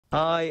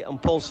Hi, I'm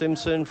Paul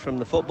Simpson from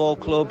the football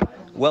club.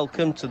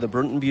 Welcome to the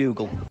Brunton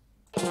Bugle. Here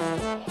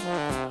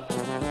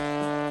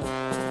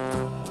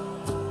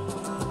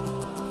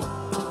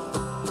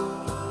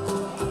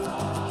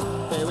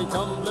we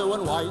come, blue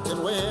and white,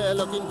 and we're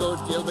looking good.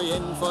 You'll be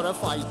in for a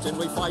fight, and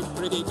we fight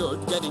pretty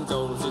good. Getting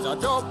goals is our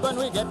job, and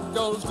we get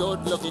goals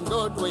good. Looking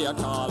good, we are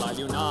Carlisle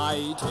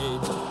United.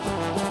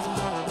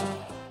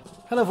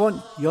 Hello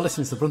everyone, you're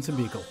listening to the Brunton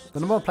Bugle, the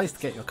number one place to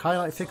get your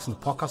Carlisle fix in the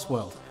podcast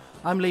world.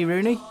 I'm Lee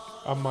Rooney.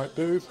 I'm Mike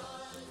Booth.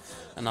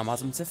 And I'm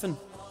Adam Tiffin.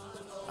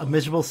 A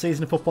miserable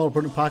season of football at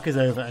Brunton Park is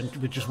over, and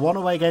with just one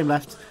away game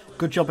left,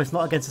 good job it's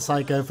not against a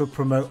side going for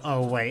promote.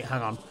 Oh wait,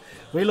 hang on.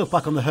 We look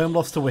back on the home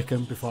loss to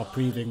Wycombe before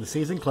previewing the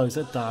season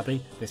closer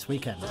Derby this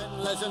weekend. With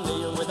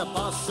a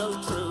pass so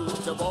true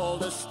to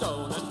Boulder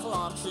Stone and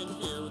Clark's in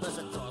view. There's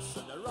a cross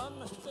and a run.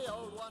 The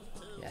old one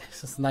too. Yeah,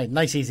 it's just a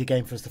nice easy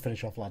game for us to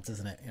finish off, lads,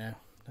 isn't it? You know,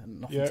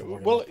 Yeah,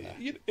 well,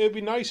 it'd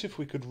be nice if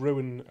we could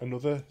ruin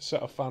another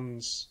set of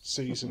fans'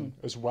 season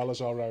as well as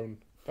our own.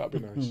 That'd be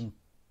nice.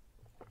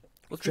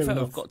 Well, to be fair,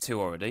 we've got two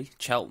already.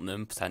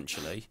 Cheltenham,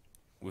 potentially,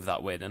 with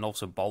that win, and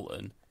also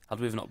Bolton. Had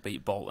we not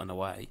beat Bolton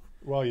away,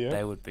 well, yeah,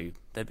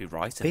 they'd be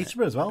right in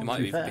Peterborough it. as well. They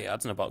might even be, I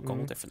don't know about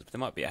goal difference, but they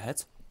might be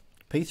ahead.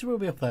 Peterborough will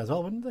be up there as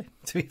well, wouldn't they?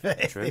 To be fair,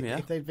 True, yeah.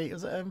 if they beat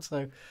us at home.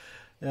 So,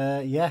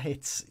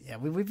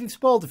 we've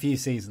spoiled a few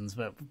seasons,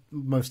 but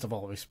most of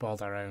all, we've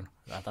spoiled our own.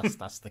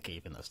 That's the key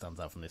thing that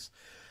stands out from this.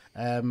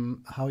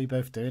 How are you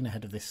both doing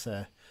ahead of this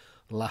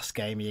last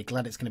game? Are you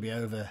glad it's going to be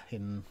over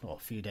in a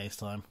few days'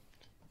 time?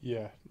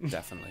 Yeah,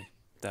 definitely.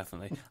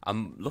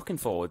 I'm looking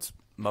forward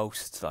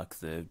most to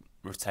the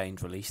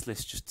retained release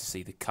list just to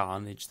see the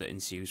carnage that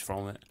ensues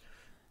from it.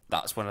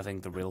 That's when I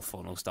think the real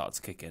fun will start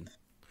to kick in.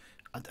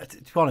 To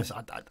be honest,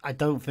 I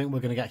don't think we're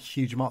going to get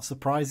huge amounts of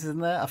surprises in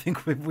there. I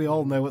think we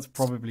all know what's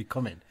probably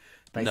coming.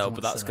 No,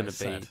 but that's going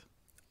to be...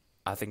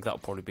 I think that'll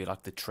probably be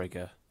the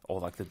trigger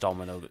or the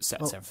domino that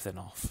sets everything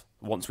off.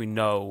 Once we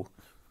know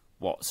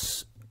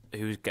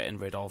who's getting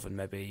rid of, and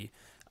maybe...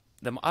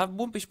 I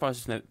wouldn't be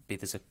surprised if maybe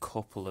there's a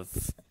couple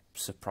of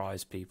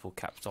surprise people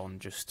kept on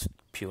just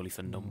purely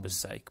for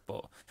numbers' sake,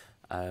 but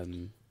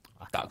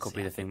that could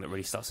be the thing that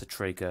really starts to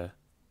trigger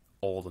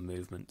all the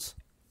movements.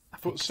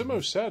 But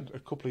Simo said a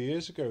couple of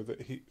years ago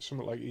that he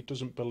he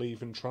doesn't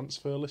believe in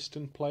transfer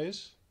listing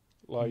players,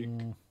 or do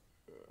you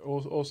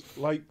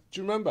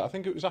remember? I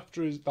think it was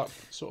after that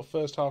sort of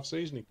first half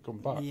season he'd come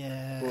back.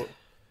 Yeah. But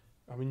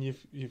I mean,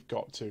 you've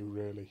got to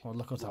really. Well,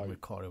 look what's happened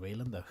with Corey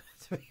Whelan, though.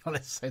 To be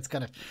honest, so it's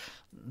kind of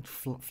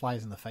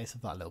flies in the face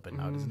of that a little bit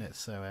now, doesn't it?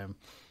 So,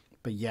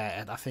 but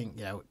yeah, I think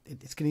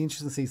it's going to be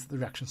interesting to see the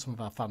reaction of some of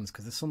our fans,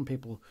 because there's some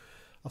people.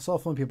 I saw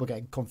some people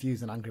getting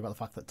confused and angry about the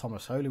fact that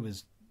Thomas Holy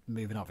was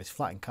moving out of his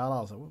flat in Carlisle.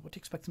 I was like, what do you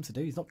expect him to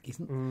do? He's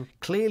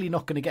clearly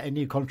not going to get a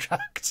new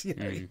contract.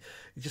 It's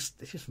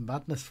just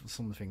madness for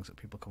some of the things that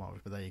people come out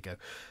with. But there you go.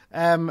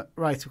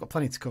 Right, we've got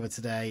plenty to cover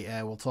today.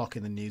 We'll talk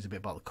in the news a bit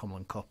about the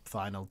Cumberland Cup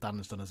final. Dan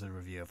has done us a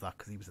review of that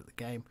because he was at the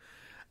game.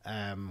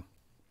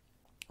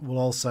 We'll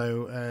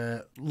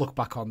also look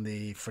back on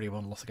the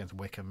 3-1 loss against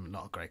Wycombe.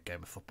 Not a great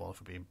game of football, if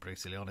we're being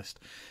brutally honest.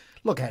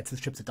 Look ahead to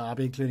the trip to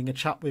Derby, including a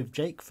chat with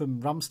Jake from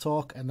Rams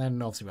Talk, and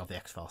then obviously we'll have the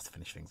X-Files to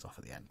finish things off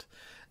at the end.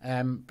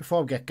 Before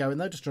we get going,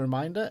 though, just a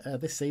reminder,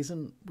 this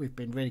season we've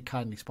been really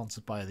kindly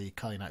sponsored by the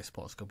Carlisle United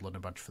Sports Club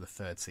London branch for the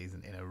third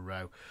season in a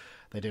row.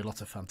 They do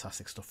lots of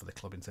fantastic stuff for the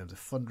club in terms of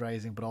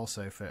fundraising, but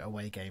also for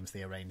away games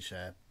they arrange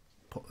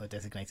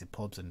designated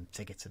pubs and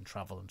tickets and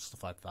travel and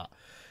stuff like that.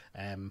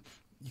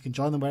 You can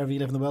join them wherever you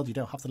live in the world. You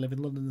don't have to live in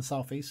London and the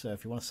South East. So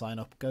if you want to sign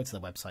up, go to their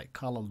website,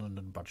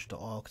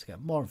 carlisle-london-branch.org, to get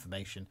more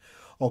information,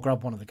 or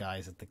grab one of the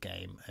guys at the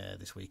game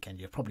this weekend.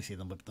 You'll probably see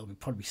them, but they'll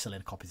probably be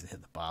selling copies that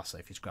hit the bar. So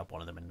if you just grab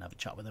one of them and have a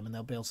chat with them, and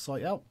they'll be able to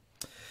sort you out.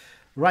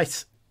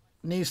 Right,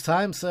 news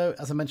time. So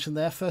as I mentioned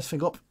there, first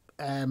thing up,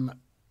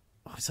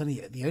 it's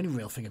only the only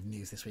real thing of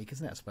news this week,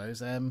 isn't it? I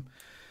suppose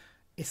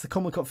it's the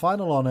Cumberland Cup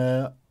final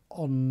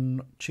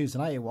on Tuesday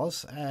night. It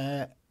was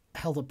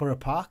held at Borough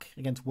Park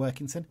against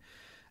Workington.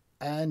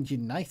 And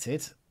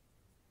United,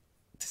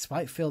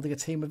 despite fielding a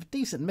team with a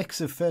decent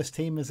mix of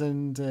first-teamers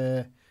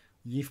and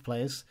youth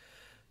players,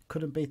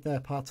 couldn't beat their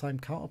part-time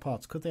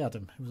counterparts, could they,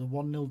 Adam? It was a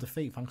 1-0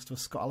 defeat thanks to a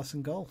Scott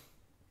Allison goal.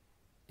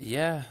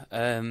 Yeah.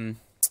 I mean,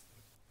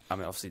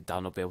 obviously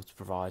Dan will be able to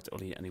provide,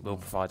 and he will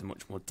provide a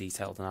much more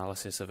detailed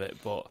analysis of it,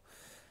 but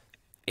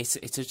it's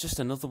just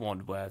another one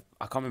where,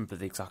 I can't remember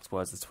the exact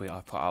words of the tweet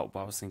I put out, but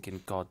I was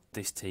thinking, God,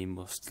 this team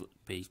must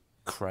be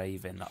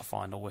craving that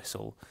final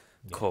whistle.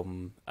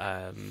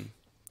 Yeah.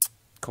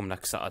 Come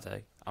next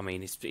Saturday. I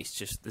mean, it's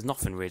just there's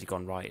nothing really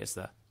gone right, is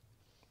there?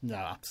 No,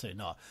 absolutely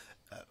not.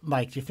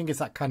 Mike, do you think it's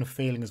that kind of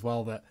feeling as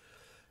well that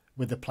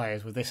with the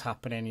players, with this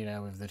happening,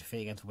 with the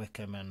defeat against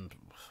Wycombe, and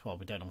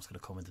we don't know what's going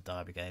to come in the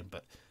Derby game,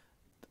 but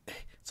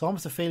it's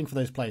almost a feeling for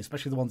those players,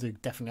 especially the ones who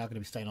definitely are going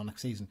to be staying on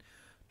next season.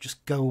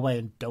 Just go away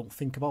and don't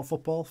think about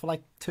football for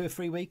 2 or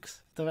 3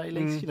 weeks at the very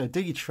least. Do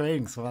your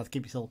training so to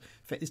keep yourself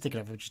fit.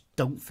 Just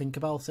don't think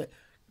about it.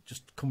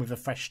 Just come with a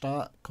fresh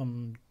start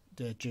come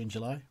June,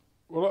 July.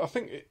 Well, I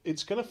think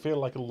it's going to feel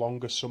like a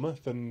longer summer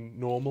than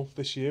normal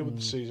this year with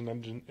the season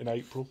ending in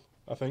April.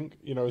 I think,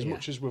 as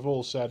much as we've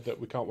all said that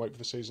we can't wait for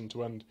the season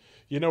to end,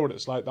 you know what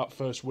it's like that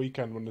first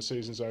weekend when the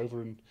season's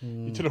over and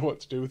you don't know what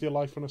to do with your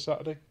life on a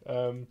Saturday.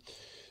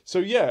 So,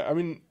 yeah, I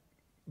mean,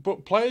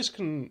 but players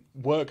can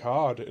work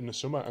hard in the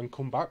summer and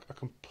come back a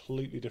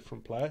completely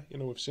different player.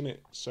 We've seen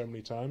it so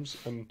many times.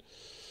 And,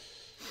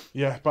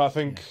 yeah, but I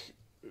think,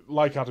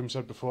 like Adam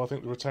said before, I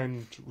think the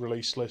retained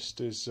release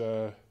list is...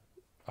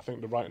 I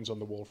think the writing's on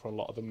the wall for a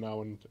lot of them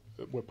now, and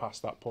we're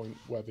past that point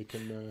where they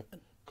can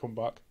come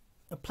back.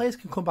 Players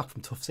can come back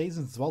from tough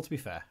seasons as well, to be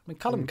fair. I mean,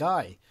 Callum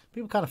Guy,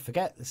 people kind of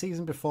forget the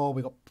season before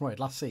we got promoted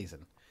last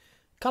season.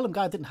 Callum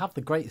Guy didn't have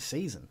the greatest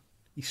season.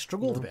 He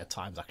struggled a bit at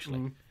times, actually.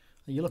 And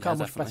you look how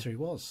much better he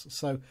was.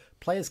 So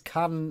players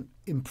can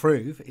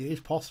improve. It is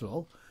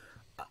possible.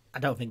 I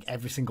don't think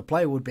every single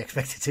player would be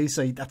expected to,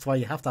 so that's why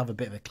you have to have a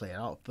bit of a clear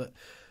out. But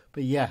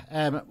yeah,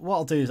 what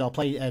I'll do is I'll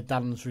play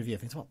Dan's review. I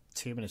think it's about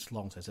 2 minutes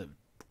long, so it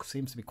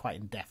seems to be quite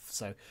in-depth.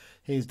 So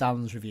here's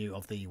Dan's review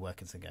of the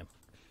Workington game.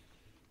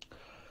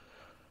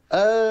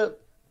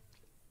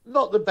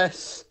 Not the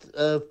best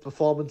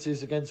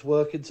performances against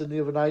Workington the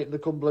other night in the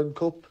Cumberland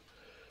Cup.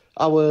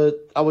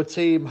 Our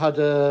team had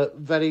a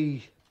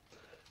very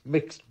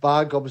mixed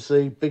bag.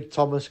 Obviously, Big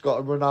Thomas got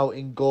a run out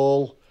in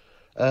goal.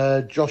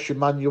 Josh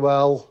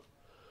Emmanuel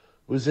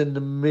was in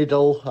the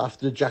middle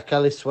after Jack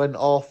Ellis went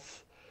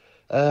off.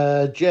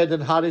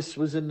 Jaden Harris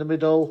was in the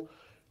middle.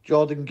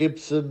 Jordan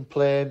Gibson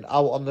playing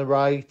out on the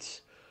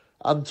right.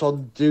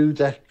 Anton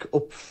Dudek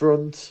up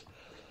front.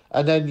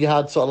 And then you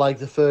had sort of like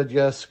the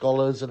third-year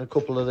scholars and a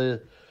couple of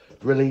the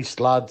released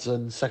lads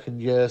and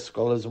second-year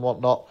scholars and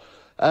whatnot.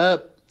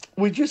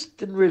 We just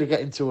didn't really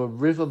get into a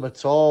rhythm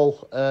at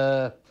all.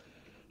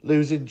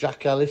 Losing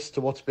Jack Ellis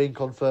to what's been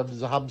confirmed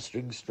as a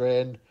hamstring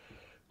strain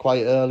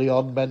quite early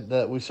on meant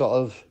that we sort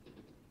of,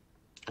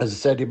 as I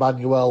said,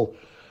 Emmanuel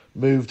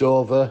moved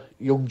over.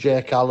 Young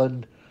Jake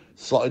Allen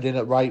slotted in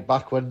at right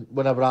back.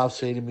 Whenever I've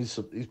seen him, he's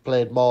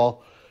played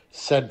more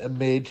centre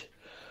mid.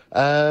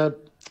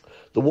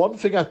 The one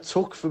thing I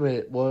took from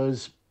it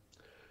was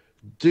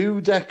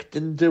Dudek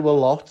didn't do a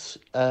lot.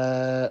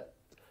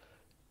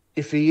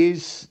 If he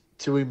is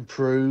to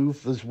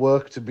improve, there's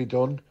work to be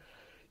done.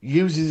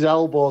 Uses his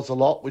elbows a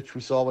lot, which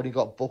we saw when he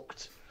got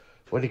booked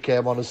when he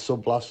came on as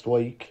sub last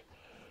week.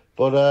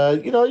 But,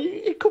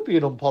 it could be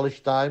an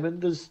unpolished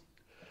diamond. There's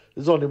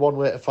only one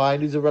way to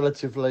find. He's a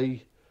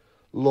relatively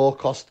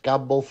low-cost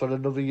gamble for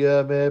another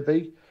year,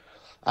 maybe.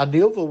 And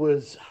the other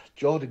was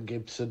Jordan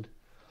Gibson.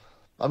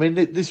 I mean,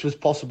 this was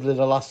possibly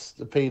the last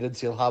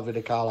appearance he'll have in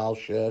a Carlisle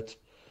shirt.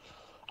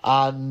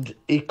 And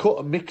he cut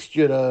a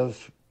mixture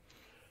of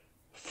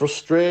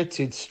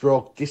frustrated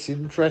stroke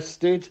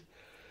disinterested,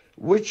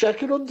 which I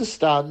can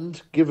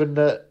understand, given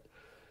that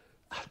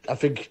I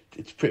think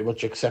it's pretty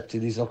much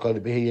accepted he's not going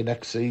to be here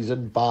next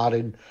season,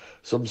 barring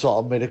some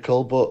sort of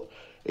miracle. But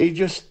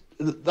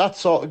that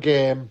sort of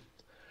game,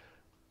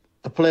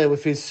 a player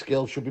with his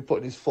skill should be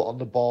putting his foot on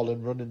the ball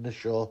and running the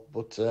show.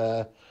 But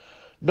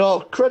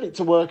no, credit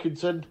to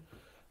Workington.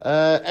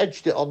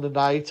 Edged it on the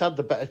night, had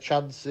the better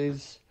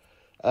chances.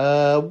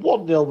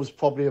 1-0 was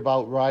probably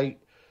about right.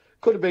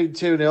 Could have been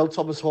 2-0.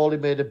 Thomas Hawley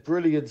made a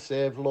brilliant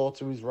save low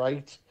to his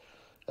right,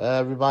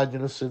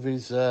 reminding us of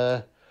his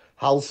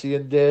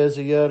halcyon days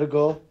a year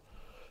ago.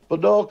 But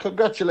no,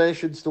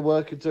 congratulations to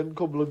Workington,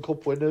 Cumberland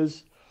Cup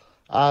winners.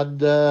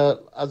 And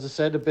as I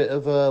said, a bit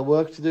of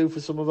work to do for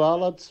some of our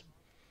lads.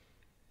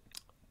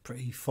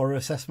 Pretty thorough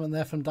assessment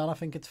there from Dan, I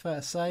think it's fair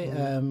to say.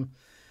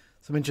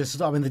 Some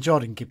interesting. I mean, the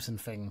Jordan Gibson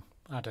thing,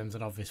 Adam's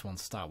an obvious one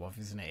to start with,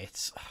 isn't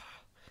it?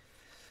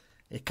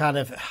 It kind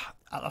of...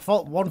 I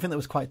thought one thing that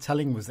was quite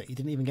telling was that he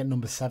didn't even get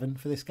number 7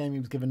 for this game. He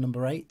was given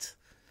number 8.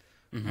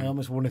 I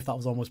almost wonder if that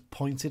was almost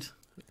pointed.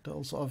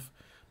 Sort of,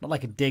 not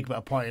like a dig, but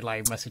a pointed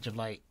message of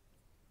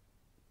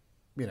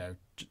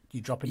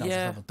you dropping down to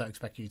this level, don't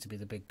expect you to be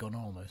the big gun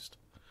almost.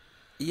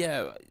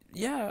 Yeah,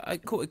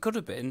 it could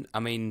have been. I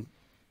mean,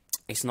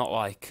 it's not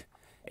like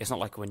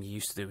when you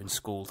used to do in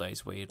school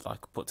days where you'd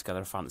put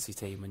together a fantasy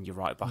team and your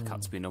right back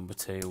had to be number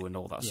 2 and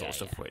all that sort of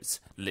stuff where it's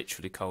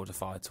literally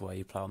codified to where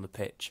you play on the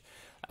pitch.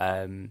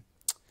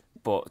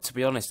 But to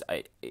be honest,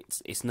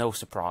 it's no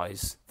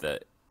surprise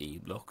that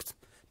he looked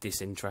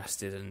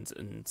disinterested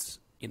and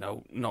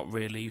not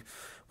really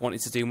wanting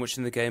to do much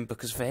in the game,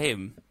 because for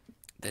him,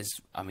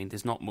 there's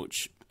not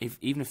much.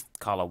 Even if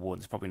Carlisle won,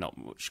 there's probably not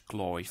much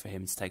glory for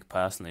him to take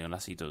personally,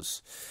 unless he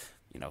does,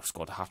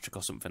 scored a hat-trick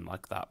or something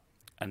like that.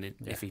 And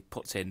if he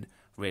puts in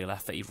real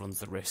effort, he runs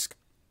the risk,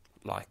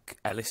 like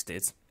Ellis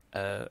did,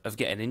 of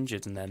getting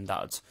injured, and then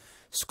that'd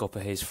scupper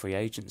his free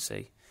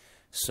agency.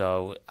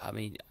 So, I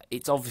mean,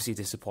 it's obviously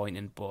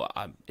disappointing, but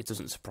it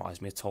doesn't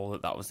surprise me at all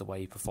that was the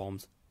way he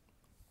performed.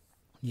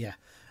 Yeah.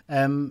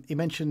 You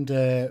mentioned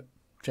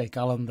Jake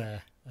Allen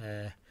there,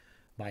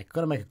 Mike. I've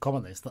got to make a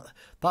comment on this.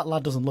 That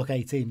lad doesn't look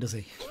 18, does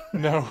he?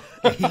 No.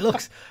 He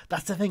looks...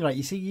 That's the thing, right?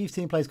 You see youth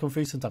team players come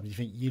through sometimes, you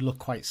think you look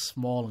quite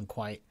small and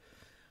quite...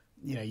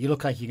 you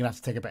look like you're going to have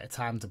to take a bit of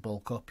time to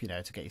bulk up,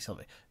 to get yourself...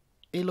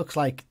 He looks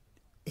like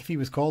if he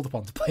was called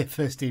upon to play a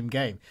first-team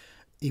game,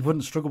 he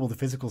wouldn't struggle with the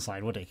physical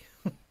side, would he?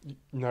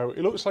 No, it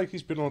looks like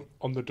he's been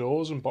on the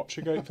doors and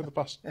Botchagate for the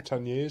past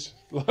 10 years.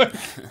 Like,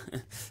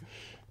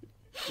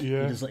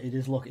 yeah. He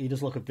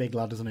does look a big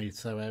lad, doesn't he?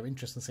 So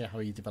interesting to see how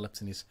he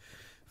develops in his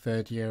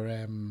third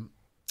year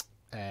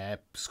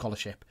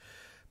scholarship.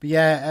 But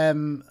yeah,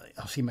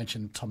 obviously you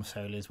mentioned Thomas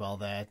Holy as well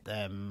there.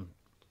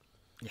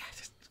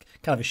 Just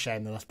kind of a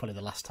shame that that's probably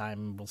the last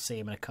time we'll see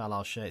him in a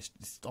Carlisle shirt.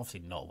 It's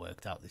obviously not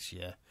worked out this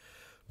year,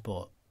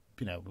 but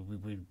you know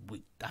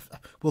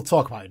we'll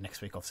talk about it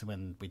next week, obviously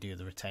when we do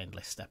the retained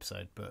list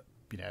episode. But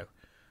you know,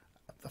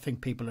 I think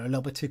people are a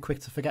little bit too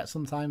quick to forget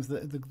sometimes the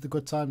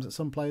good times that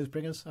some players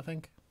bring us. I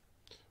think.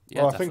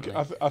 Yeah, well,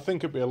 definitely. I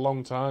think it'd be a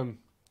long time,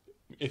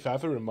 if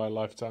ever in my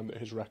lifetime, that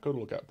his record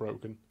will get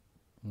broken.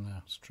 No,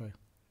 it's true.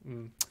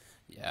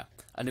 Yeah,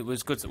 and it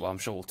was good that, well, I'm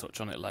sure we'll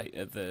touch on it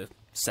later, the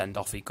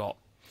send-off he got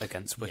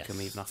against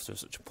Wickham, even after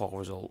such a poor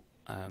result.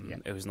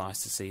 It was nice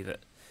to see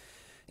that,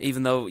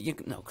 even though,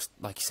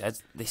 like you said,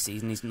 this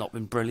season he's not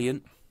been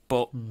brilliant,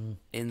 but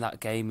in that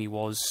game he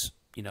was,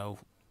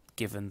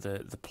 given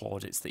the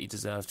plaudits that he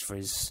deserved for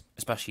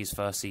especially his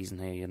first season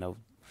here,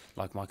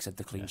 like Mike said,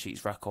 the clean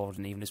sheets record,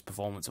 and even his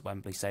performance at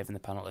Wembley, saving the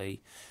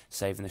penalty,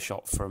 saving the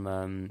shot from,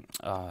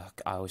 I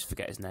always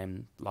forget his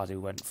name, lad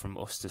who went from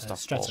us to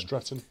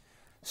Stockport.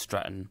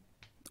 Stretton,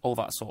 all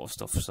that sort of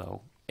stuff.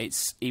 So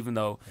it's, even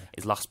though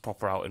his last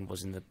proper outing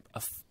was in the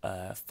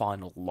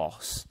final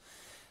loss,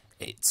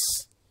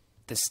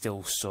 there's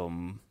still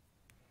some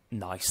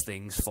nice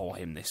things for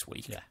him this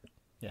week.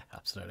 Yeah,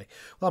 absolutely.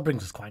 Well, that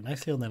brings us quite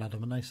nicely on then,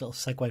 Adam. A nice little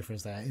segue for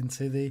us there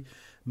into the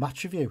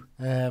match review.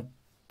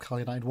 Carlisle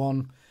United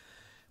 1,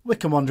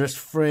 Wickham Wanderers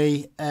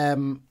 3.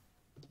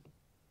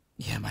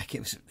 Mike,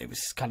 it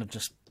was kind of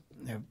just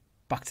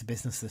back to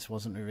business. This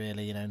wasn't it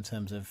really, in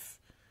terms of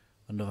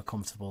another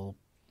comfortable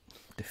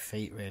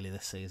defeat really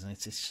this season. It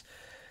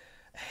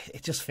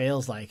just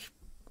feels like,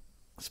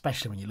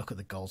 especially when you look at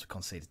the goals we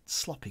conceded,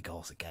 sloppy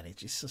goals again.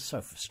 It's just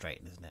so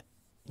frustrating, isn't it?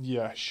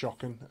 Yeah,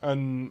 shocking.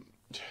 And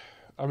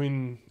I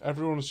mean,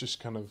 everyone's just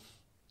kind of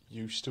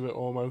used to it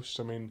almost.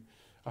 I mean,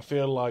 I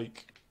feel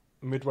like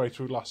midway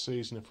through last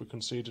season, if we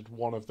conceded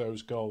one of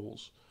those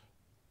goals,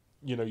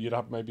 you'd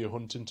have maybe a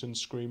Huntington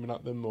screaming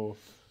at them or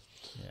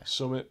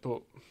Summit,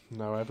 but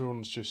no,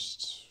 everyone's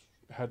just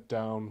head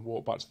down,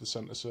 walk back to the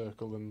centre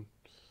circle and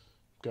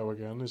go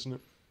again, isn't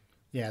it?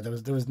 Yeah, there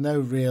was no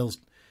real.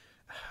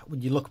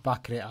 When you look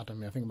back at it,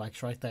 Adam, I think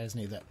Mike's right there, isn't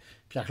he? That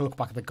if you actually look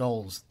back at the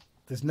goals,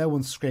 there's no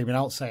one screaming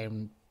out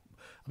saying.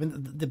 I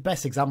mean, the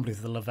best example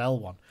is the Lavelle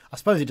one. I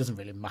suppose it doesn't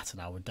really matter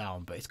now we're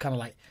down, but it's kind of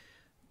like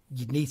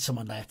you need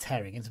someone there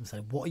tearing into him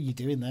saying, "What are you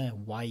doing there?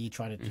 Why are you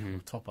trying to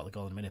talk about the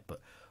goal in a minute?" But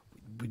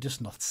we're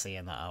just not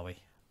seeing that, are we?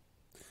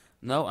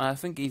 No, and I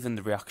think even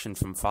the reaction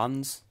from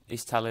fans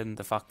is telling.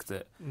 The fact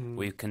that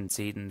we're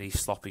conceding these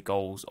sloppy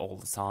goals all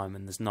the time,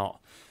 and there's not,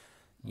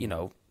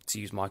 to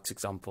use Mike's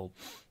example,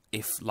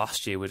 if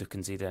last year we'd have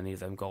conceded any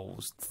of them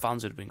goals,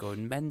 fans would have been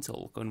going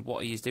mental, going,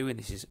 "What are you doing?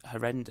 This is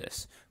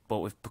horrendous." But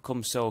we've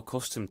become so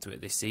accustomed to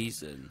it this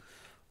season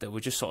that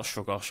we just sort of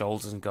shrug our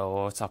shoulders and go,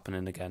 "Oh, it's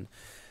happening again."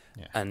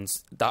 Yeah. And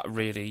that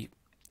really,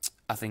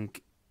 I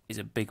think, is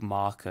a big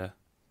marker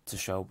to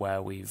show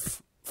where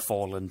we've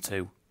fallen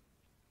to.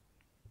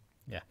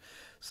 Yeah.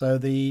 So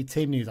the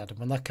team news, Adam,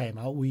 when that came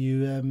out, were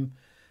you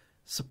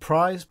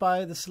surprised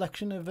by the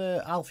selection of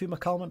Alfie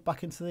McCalmont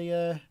back into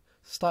the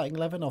starting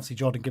 11? Obviously,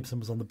 Jordan Gibson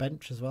was on the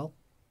bench as well.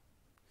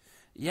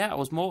 Yeah, I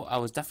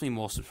was definitely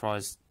more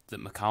surprised that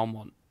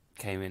McCalmont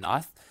came in.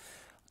 I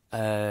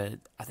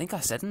think I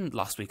said in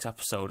last week's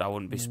episode I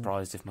wouldn't be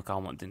surprised if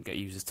McCalmont didn't get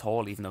used at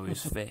all, even though he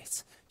was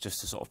fit, just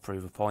to sort of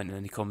prove a point. And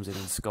then he comes in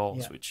and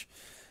scores, which,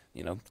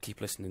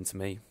 keep listening to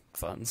me,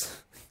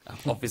 fans. I'm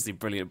obviously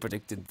brilliant at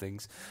predicting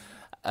things.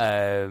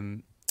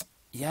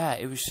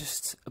 It was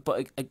just,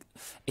 but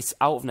it's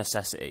out of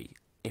necessity.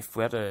 If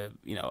we had a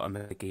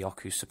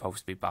McGeoch who's supposed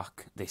to be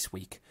back this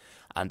week,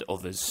 and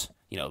others,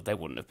 they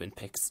wouldn't have been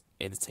picked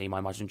in the team, I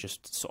imagine,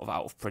 just sort of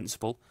out of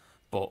principle,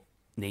 but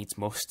needs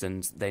must,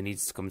 and they need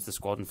to come into the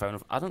squad, and fair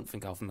enough. I don't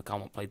think Alfie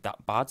McCalmont played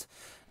that bad,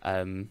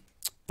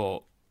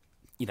 but,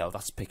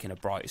 that's picking a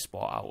bright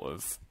spot out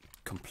of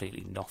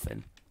completely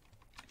nothing.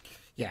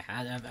 Yeah,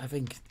 I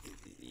think...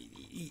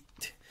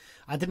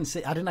 I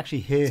didn't actually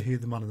hear who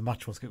the man of the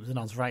match was. It was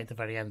announced right at the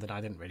very end, and I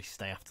didn't really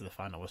stay after the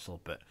final whistle.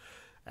 But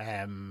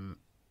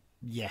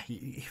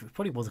he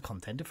probably was a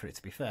contender for it.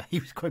 To be fair, he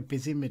was quite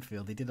busy in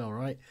midfield. He did all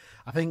right.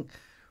 I think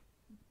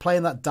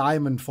playing that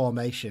diamond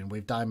formation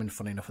with Diamond,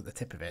 funny enough, at the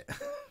tip of it,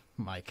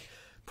 Mike.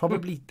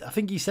 Probably, I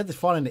think you said this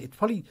before, and it's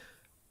probably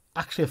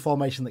actually a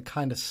formation that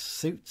kind of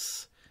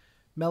suits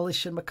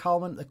Mellish and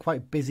McCalmont. They're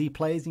quite busy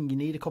players, and you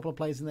need a couple of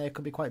players in there. It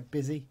could be quite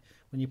busy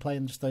when you're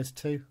playing just those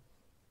two.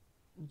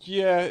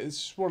 Yeah,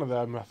 it's one of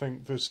them. I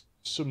think there's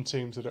some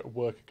teams that it'll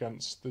work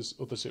against, there's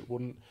others it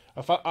wouldn't.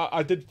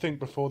 I did think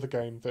before the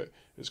game that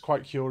it's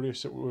quite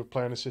curious that we were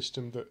playing a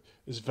system that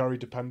is very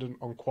dependent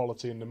on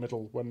quality in the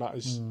middle, when that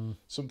is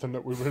something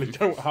that we really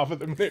don't have at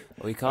the minute.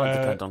 Well, you can't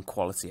depend on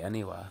quality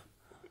anywhere.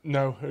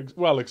 No,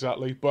 well,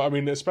 exactly. But I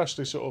mean,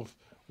 especially sort of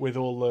with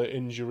all the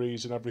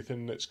injuries and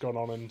everything that's gone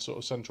on in sort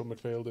of central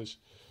midfielders.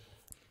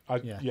 I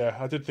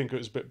did think it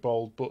was a bit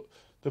bold, but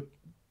I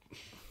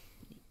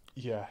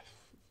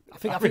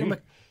think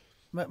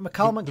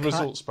McCallum the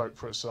result spoke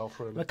for itself,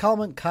 really.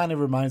 McCallum kind of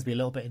reminds me a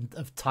little bit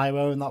of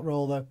Tyro in that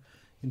role, though,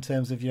 in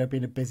terms of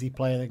being a busy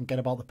player that can get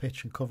about the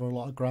pitch and cover a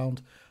lot of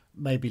ground.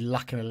 Maybe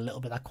lacking a little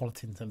bit of that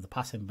quality in terms of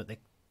passing, but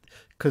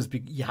because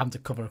you have to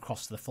cover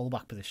across the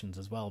fullback positions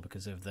as well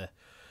because of the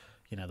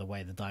the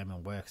way the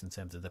diamond works in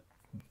terms of the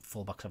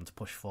fullbacks having to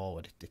push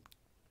forward. It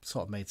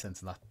sort of made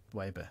sense in that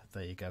way, but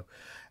there you go.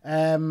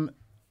 Aaron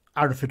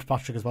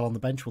Fitzpatrick as well on the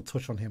bench. We'll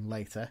touch on him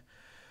later.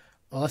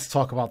 Well, let's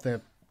talk about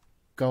the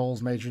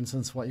goals, major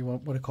incidents, what you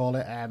want to call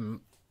it.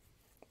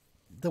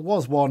 There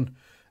was one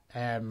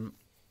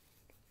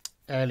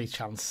early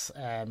chance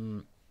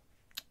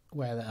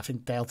where I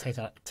think Dale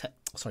Taylor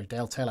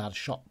had a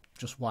shot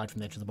just wide from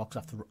the edge of the box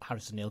after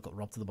Harrison Neal got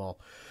robbed of the ball.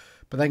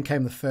 But then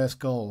came the first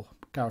goal,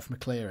 Gareth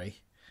McCleary.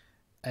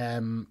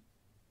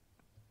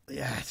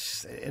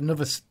 It's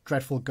another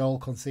dreadful goal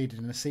conceded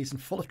in a season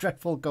full of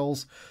dreadful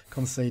goals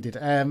conceded.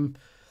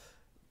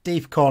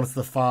 Deep corner to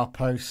the far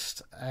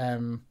post.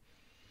 And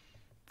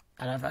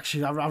I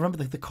remember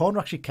the corner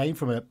actually came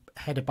from a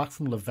header back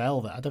from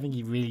Lavelle that I don't think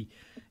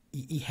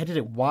he headed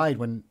it wide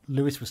when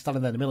Lewis was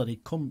standing there in the middle and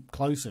he'd come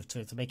closer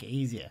to make it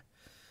easier.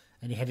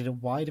 And he headed it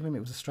wide of him.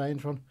 It was a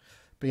strange one.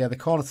 But yeah, the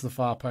corner to the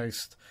far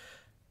post,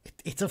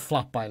 it's a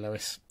flap by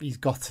Lewis. He's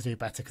got to do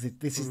better because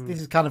this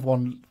is kind of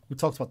one, we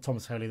talked about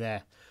Thomas Holy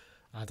there,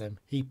 Adam.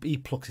 He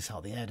plucks this out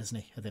of the air, doesn't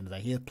he? At the end of the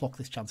day, he'll pluck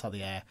this chance out of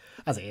the air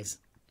as it is.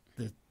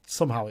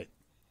 Somehow it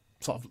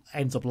sort of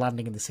ends up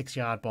landing in the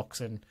 6-yard box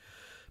and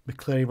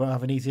McCleary won't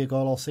have an easier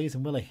goal all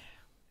season, will he?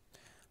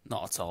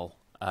 Not at all.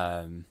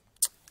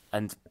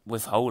 And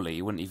with Holy,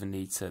 you wouldn't even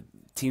need to.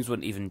 Teams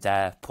wouldn't even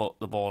dare put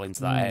the ball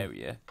into that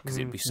area because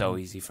it'd be so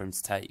easy for him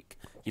to take.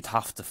 You'd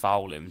have to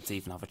foul him to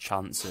even have a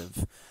chance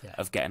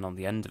of getting on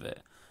the end of it.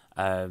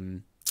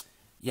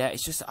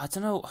 It's just, I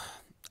don't know.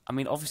 I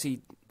mean,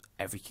 obviously,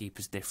 every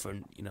keeper's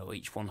different.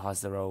 Each one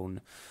has their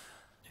own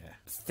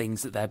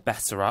things that they're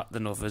better at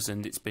than others,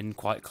 and it's been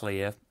quite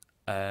clear,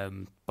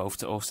 both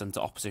to us and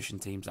to opposition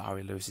teams, that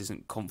Harry Lewis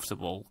isn't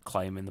comfortable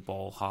claiming the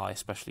ball high,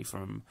 especially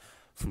from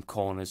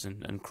corners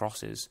and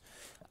crosses.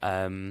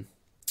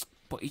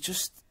 But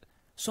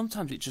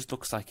sometimes it just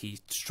looks like he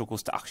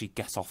struggles to actually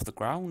get off the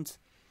ground.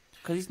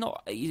 Because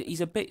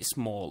he's a bit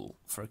small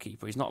for a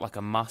keeper. He's not like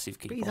a massive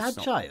keeper. But he's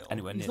agile.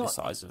 Anywhere near the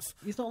size of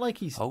He's not like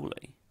he's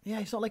Holy.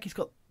 Yeah, it's not like he's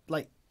got,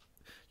 like,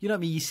 you know what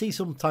I mean? You see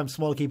sometimes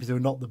smaller keepers who are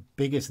not the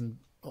biggest,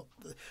 but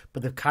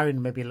they're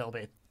carrying maybe a little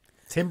bit of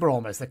timber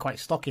almost. They're quite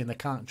stocky and they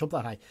can't jump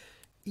that high.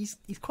 He's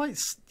quite,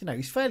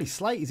 he's fairly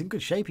slight. He's in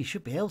good shape. He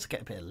should be able to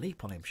get a bit of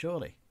leap on him,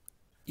 surely.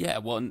 Yeah,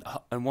 well,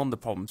 and one of the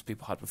problems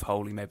people had with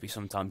Holy maybe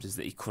sometimes is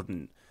that he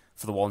couldn't,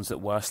 for the ones that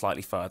were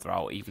slightly further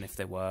out, even if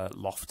they were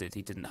lofted,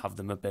 he didn't have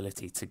the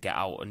mobility to get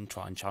out and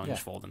try and challenge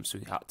for them, so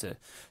he had to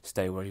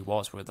stay where he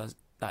was, whereas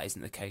that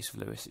isn't the case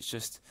with Lewis. It's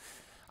just,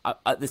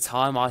 at the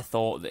time I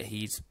thought that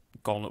he'd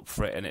gone up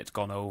for it and it'd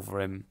gone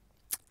over him,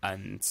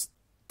 and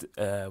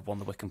one of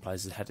the Wycombe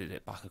players had headed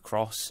it back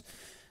across.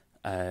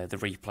 The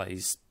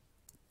replays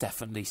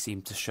definitely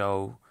seemed to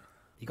show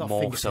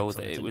more so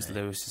that it was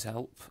Lewis's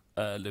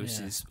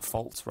Lewis's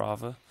fault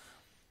rather.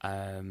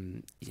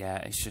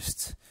 It's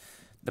just,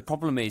 the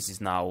problem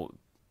is now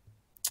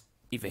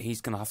either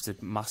he's going to have to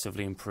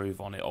massively improve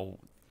on it, or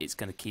it's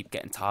going to keep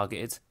getting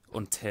targeted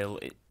until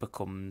it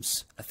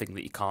becomes a thing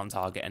that you can't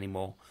target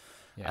anymore.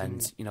 Yeah.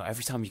 And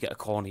every time you get a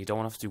corner, you don't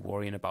want to have to be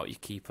worrying about your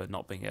keeper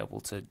not being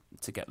able to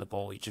get the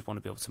ball. You just want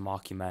to be able to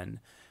mark your men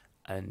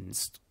and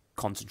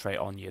concentrate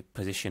on your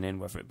positioning,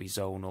 whether it be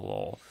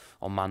zonal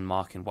or man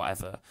marking,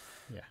 whatever.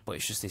 Yeah. But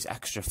it's just this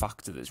extra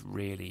factor that's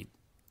really,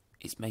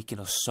 it's making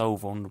us so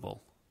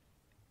vulnerable.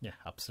 Yeah,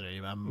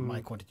 absolutely.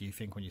 Mike, what did you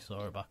think when you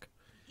saw her back?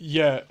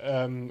 Yeah,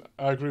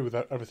 I agree with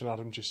everything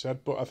Adam just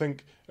said, but I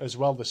think as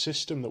well the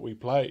system that we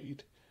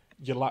played,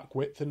 you lack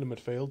width in the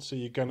midfield, so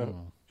you're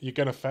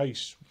gonna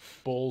face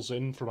balls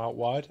in from out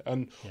wide,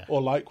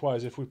 or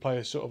likewise if we play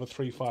a sort of a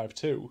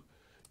 3-5-2,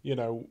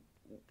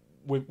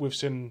 we've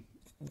seen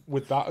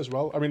with that as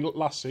well. I mean,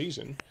 last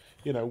season,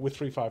 with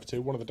 3-5-2,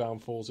 one of the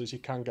downfalls is you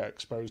can get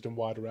exposed in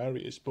wider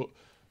areas, but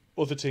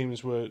other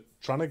teams were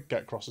trying to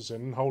get crosses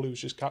in, and Holy was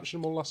just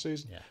catching them all last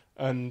season. Yeah.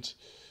 And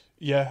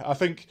I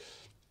think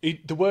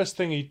the worst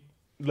thing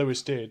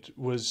Lewis did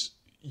was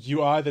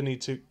you either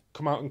need to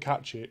come out and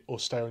catch it or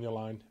stay on your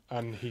line,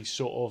 and he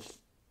sort of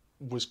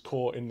was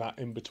caught in that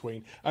in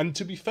between. And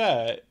to be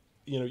fair,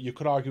 you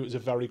could argue it was a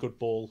very good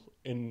ball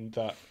in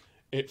that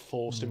it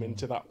forced him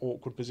into that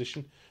awkward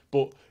position.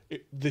 But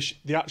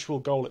the actual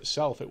goal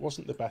itself, it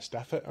wasn't the best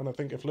effort. And I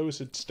think if Lewis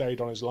had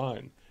stayed on his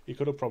line, he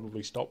could have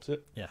probably stopped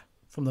it. Yeah.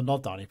 From the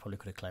nod down, he probably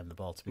could have claimed the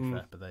ball, to be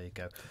fair. But there you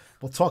go.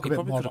 We'll talk a bit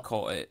more.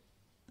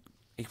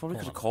 He probably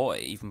could have caught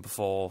it even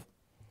before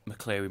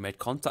McCleary made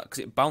contact, because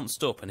it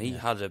bounced up and he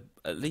had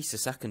at least a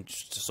second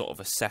to sort of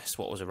assess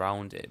what was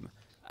around him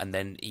and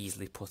then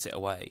easily put it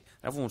away.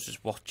 Everyone was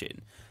just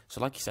watching. So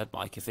like you said,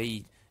 Mike, if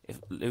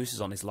Lewis is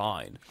on his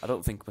line, I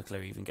don't think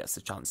McCleary even gets the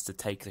chance to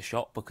take the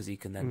shot because he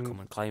can then come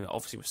and claim it.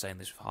 Obviously, we're saying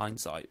this with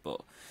hindsight, but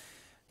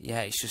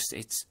yeah,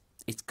 it's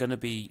going to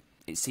be.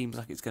 It seems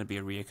like it's going to be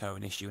a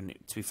reoccurring issue, and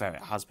to be fair,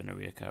 it has been a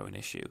reoccurring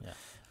issue.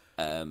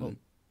 Yeah.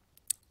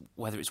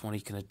 Whether it's one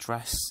he can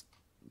address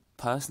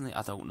personally,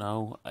 I don't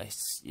know.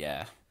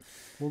 Yeah.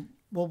 Well,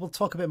 we'll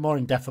talk a bit more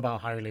in depth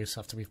about Harry Lewis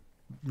after we've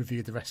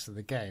reviewed the rest of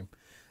the game.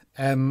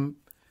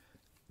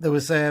 There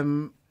was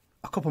a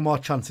couple more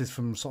chances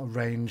from sort of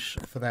range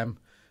for them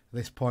at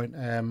this point.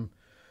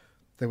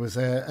 There was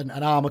an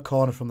Armour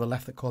corner from the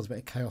left that caused a bit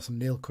of chaos, and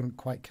Neil couldn't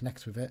quite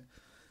connect with it.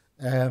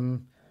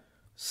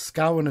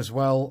 Scowen as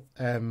well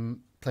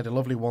played a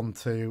lovely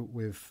 1-2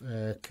 with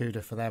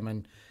Kuda for them,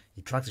 and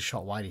he dragged a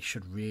shot wide. He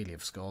should really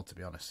have scored, to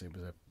be honest. It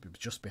was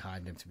just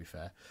behind him, to be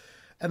fair.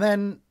 And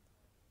then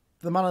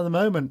the man of the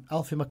moment,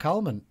 Alfie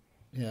McCalman.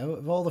 You know,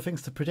 of all the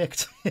things to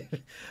predict,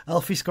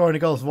 Alfie scoring a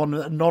goal is one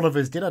that none of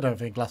us did, I don't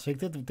think, last week.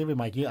 Did we,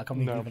 Mike? I can't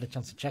believe you had a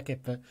chance to check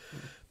it.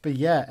 But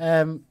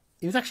yeah,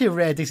 it was actually a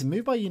rare decent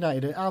move by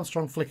United.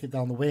 Armstrong flicked it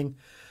down the wing.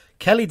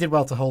 Kelly did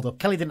well to hold up.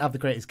 Kelly didn't have the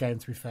greatest game,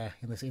 to be fair,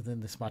 in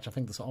this match. I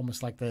think that's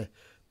almost like the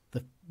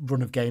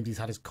run of games he's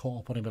had has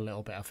caught up on him a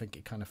little bit. I think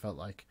it kind of felt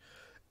like.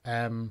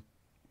 But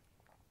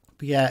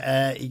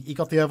yeah, he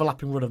got the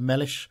overlapping run of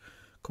Mellish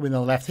coming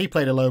on the left. He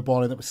played a low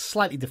ball and that was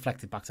slightly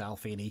deflected back to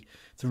Alfie, and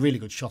it's a really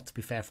good shot, to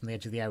be fair, from the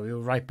edge of the area. We were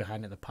right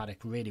behind in the paddock,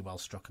 really well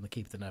struck, and the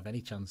keeper didn't have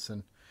any chance.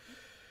 And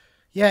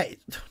yeah,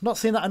 not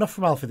seeing that enough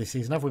from Alfie this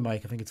season, have we,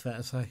 Mike? I think it's fair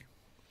to say.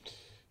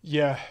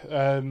 Yeah,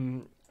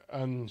 and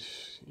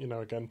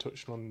again,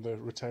 touching on the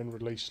retained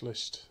release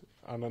list,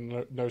 and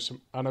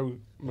I know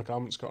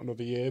McCalmont's got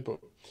another year, but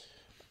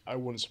it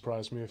wouldn't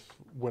surprise me if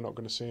we're not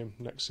going to see him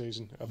next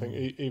season. I think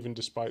even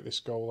despite this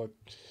goal,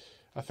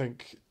 I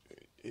think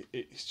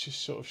it's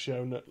just sort of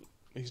shown that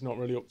he's not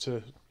really up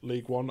to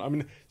League One. I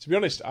mean, to be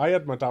honest, I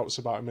had my doubts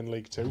about him in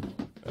League Two.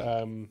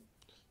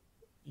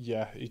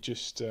 He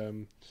just.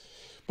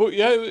 But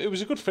yeah, it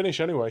was a good finish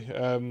anyway.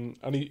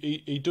 And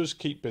he does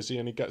keep busy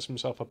and he gets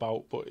himself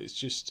about, but it's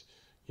just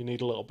you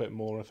need a little bit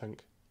more, I think.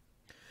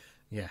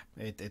 Yeah,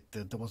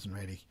 there wasn't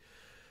really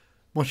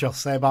much else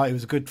to say about it. It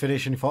was a good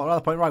finish, and he thought at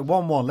that point, right,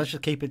 1-1, let's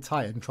just keep it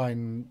tight and try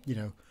and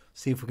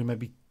see if we can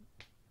maybe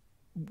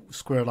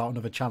squirrel out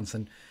another chance.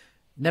 And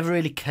never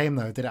really came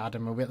though, did it,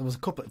 Adam? There was a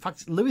couple. In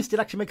fact, Lewis did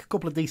actually make a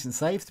couple of decent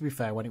saves, to be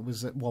fair, when it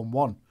was at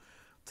 1-1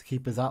 to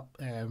keep us up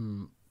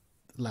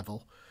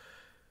level.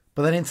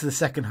 But then into the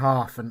second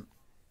half, and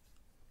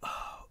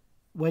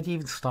where do you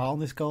even start on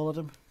this goal,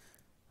 Adam?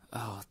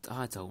 Oh,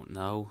 I don't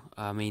know.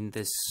 I mean,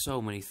 there's so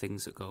many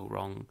things that go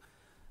wrong.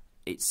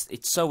 It's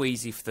so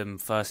easy for them,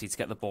 firstly, to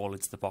get the ball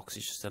into the box.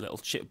 It's just a little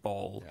chip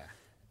ball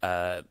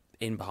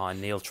in behind.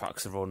 Neil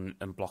tracks the run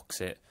and blocks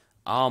it.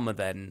 Armour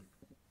then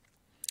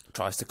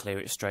tries to clear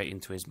it straight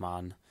into his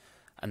man.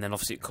 And then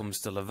obviously it comes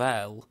to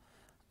Lavelle.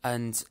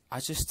 And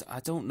I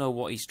don't know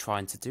what he's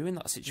trying to do in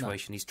that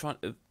situation. No. He's trying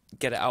to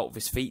get it out of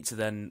his feet to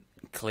then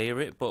clear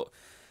it. But,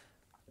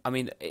 I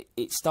mean,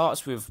 it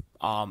starts with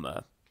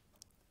Armour.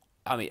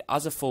 I mean,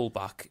 as a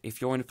fullback,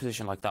 if you're in a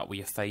position like that where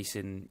you're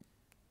facing,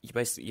 he's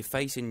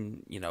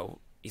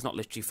not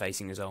literally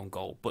facing his own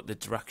goal, but the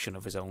direction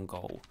of his own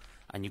goal,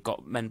 and you've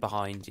got men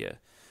behind you,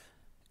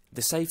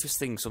 the safest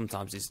thing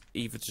sometimes is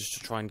either just to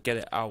try and get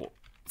it out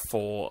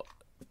for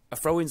a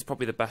throw-in's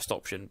probably the best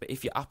option, but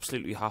if you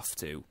absolutely have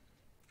to,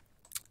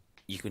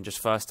 you can just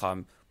first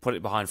time put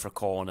it behind for a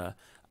corner.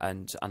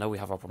 And I know we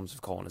have our problems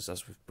with corners,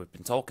 as we've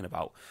been talking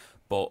about,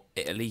 but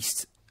it at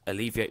least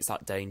alleviates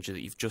that danger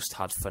that you've just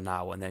had for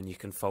now, and then you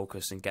can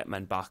focus and get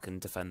men back and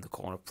defend the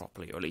corner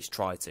properly, or at least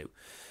try to.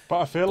 But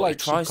I feel like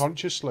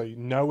subconsciously,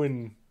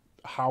 knowing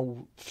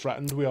how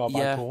threatened we are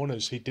by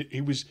corners,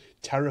 he was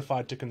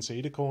terrified to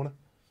concede a corner.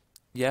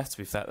 Yeah, to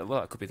be fair, well,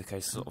 that could be the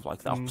case, sort of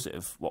like the opposite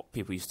of what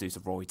people used to do to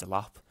Roy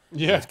Delap.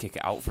 Yeah. To kick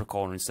it out for a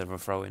corner instead of a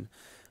throw-in.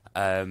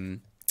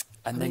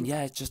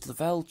 It's just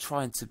Lavelle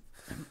trying to...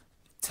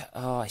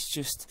 it's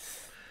just...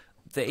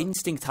 The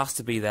instinct has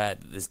to be there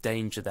that there's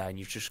danger there, and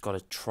you've just got to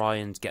try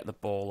and get the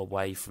ball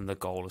away from the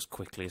goal as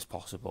quickly as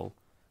possible.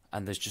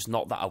 And there's just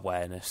not that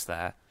awareness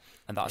there.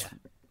 And that's...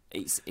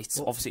 Yeah. It's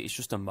obviously, it's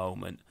just a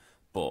moment,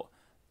 but...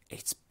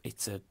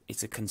 It's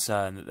a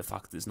concern that the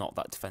fact that there's not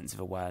that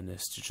defensive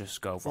awareness to just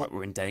go, right,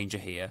 we're in danger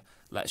here,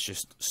 let's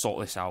just sort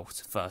this out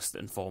first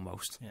and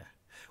foremost. Yeah.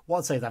 What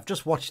I'd say is I've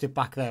just watched it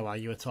back there while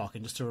you were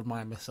talking, just to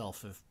remind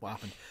myself of what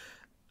happened.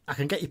 I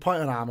can get your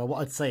point on Armour.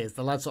 What I'd say is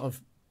the lad sort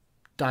of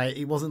died.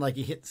 It wasn't like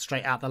he hit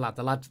straight at the lad.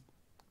 The lad,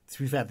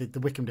 to be fair, the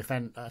Wickham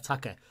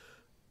attacker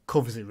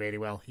covers it really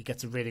well. He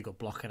gets a really good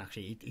block, and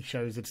actually he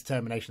shows the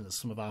determination that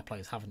some of our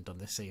players haven't done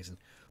this season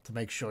to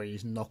make sure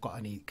he's not got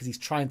any, because he's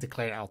trying to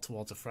clear it out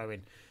towards a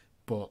throw-in,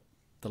 but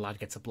the lad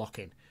gets a block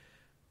in.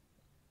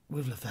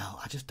 With Lavelle,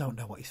 I just don't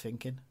know what he's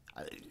thinking.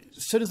 As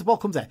soon as the ball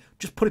comes there,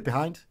 just put it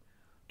behind.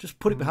 Just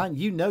put it behind.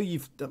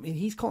 He's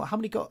how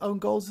many own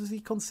goals has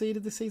he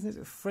conceded this season? Is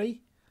it 3?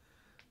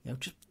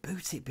 Just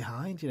boot it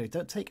behind.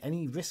 Don't take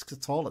any risks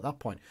at all at that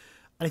point.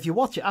 And if you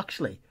watch it,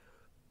 actually,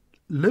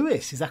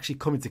 Lewis is actually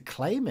coming to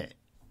claim it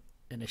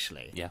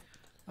initially. Yeah.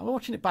 I'm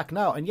watching it back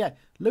now, and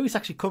Lewis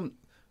actually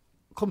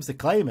comes to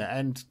claim it,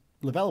 and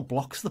Lavelle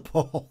blocks the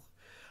ball.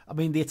 I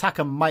mean, the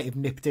attacker might have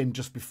nipped in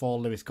just before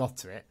Lewis got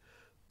to it,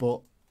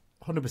 but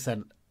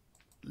 100%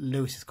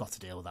 Lewis has got to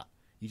deal with that.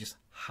 He just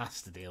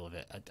has to deal with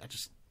it. I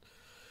just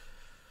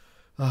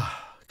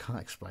can't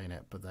explain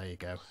it, but there you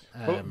go.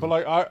 But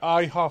like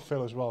I half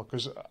feel as well,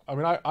 because I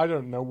mean I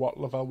don't know what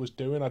Lavelle was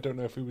doing. I don't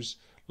know if he was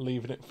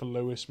leaving it for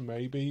Lewis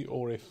maybe,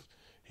 or if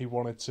he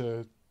wanted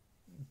to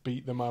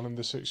beat the man in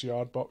the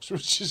 6-yard box,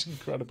 which is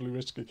incredibly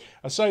risky.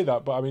 I say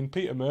that, but I mean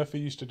Peter Murphy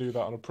used to do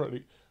that on a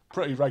pretty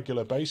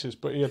regular basis,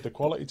 but he had the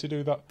quality to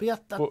do that.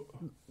 But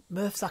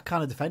Murph's that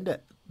kind of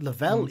defender.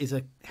 Lavelle is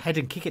a head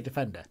and kick it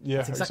defender. Yeah,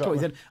 that's exactly what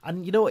he did.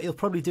 And you know what? He'll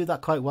probably do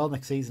that quite well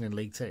next season in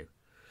League Two.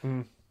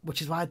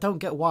 Which is why I don't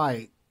get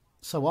why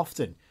so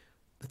often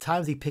the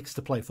times he picks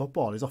to play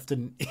football is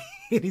often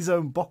in his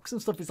own box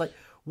and stuff. It's like,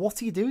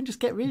 what are you doing? Just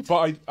get rid.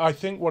 But I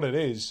think what it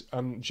is,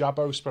 and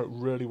Jabbo spoke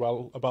really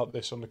well about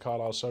this on the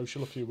Carlisle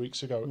Social a few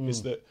weeks ago,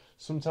 is that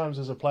sometimes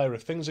as a player,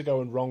 if things are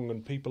going wrong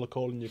and people are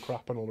calling you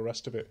crap and all the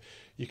rest of it,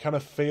 you kind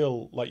of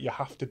feel like you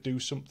have to do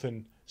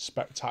something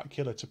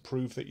spectacular to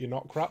prove that you're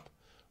not crap,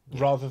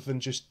 rather than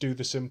just do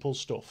the simple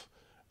stuff.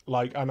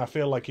 Like, and I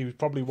feel like he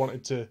probably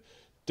wanted to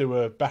do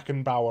a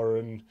Beckenbauer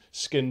and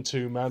skin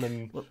 2 men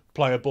and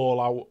play a ball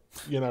out,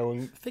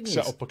 and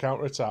set up a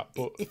counter attack.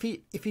 But if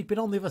he'd been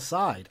on the other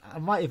side, I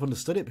might have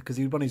understood it because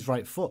he was on his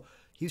right foot.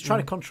 He was trying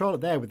to control it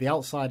there with the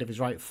outside of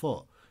his right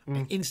foot.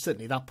 And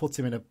instantly that puts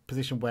him in a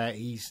position where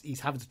he's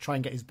having to try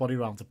and get his body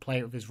around to play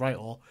it with his right,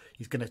 or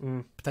he's going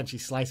to potentially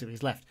slice it with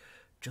his left.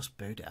 Just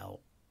boot it out.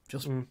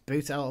 Just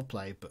boot it out of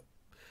play. But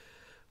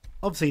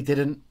obviously he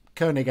didn't.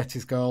 Koenig gets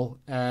his goal.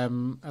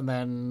 And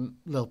then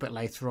a little bit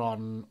later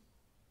on,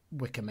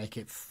 Wickham make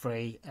it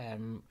free.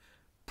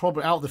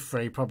 Probably out of the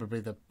free,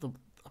 probably I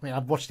mean,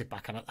 I've watched it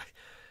back and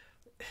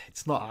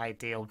it's not an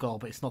ideal goal,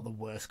 but it's not the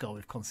worst goal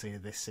we've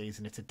conceded this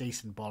season. It's a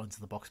decent ball into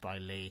the box by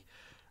Lee,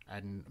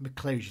 and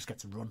McCleary just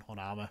gets a run on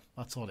Armour.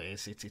 That's all it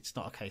is. It's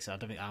not a case of, I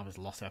don't think Armour's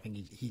lost it. I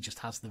think he just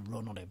has the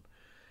run on him,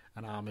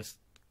 and Armour's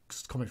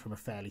coming from a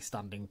fairly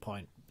standing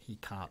point. He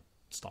can't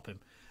stop him.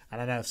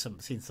 And I know I've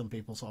seen some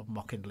people sort of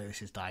mocking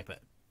Lewis's dive,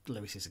 but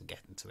Lewis isn't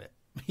getting to it.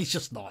 He's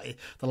just not.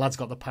 The lad's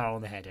got the power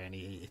on the header, and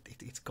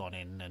it's gone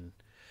in, and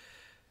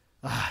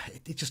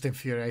it's just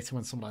infuriating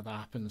when something like that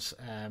happens.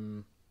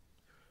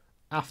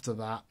 After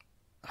that,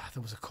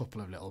 there was a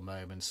couple of little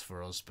moments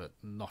for us, but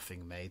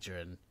nothing major.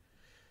 And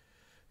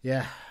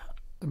yeah,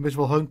 a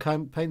miserable home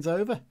campaign's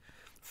over.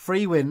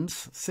 3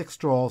 wins, 6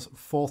 draws,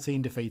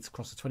 14 defeats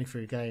across the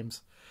 23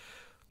 games.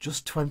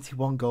 Just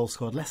 21 goals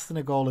scored, less than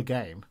a goal a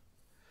game,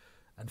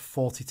 and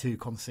 42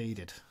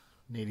 conceded,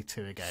 nearly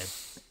 2 a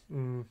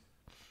game.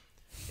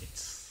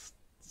 It's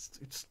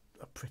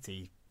a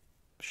pretty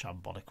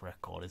shambolic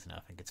record, isn't it?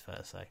 I think it's fair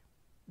to say.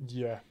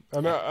 Yeah,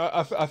 and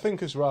I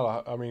think as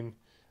well. I mean,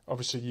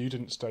 obviously you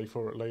didn't stay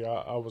for it, Lee.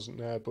 I wasn't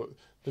there, but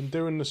them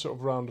doing the sort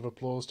of round of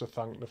applause to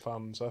thank the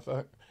fans.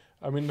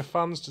 I mean, the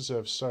fans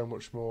deserve so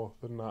much more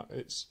than that.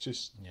 It's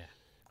just,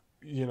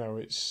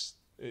 it's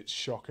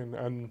shocking,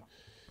 and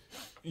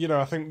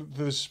I think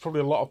there's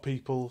probably a lot of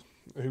people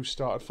who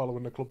started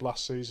following the club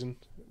last season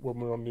when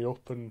we were on the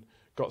up and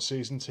got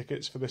season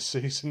tickets for this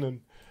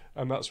season,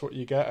 and that's what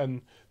you get.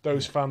 And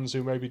those fans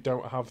who maybe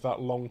don't have that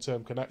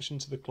long-term connection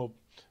to the club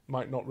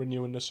might not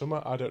renew in the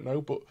summer, I don't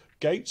know, but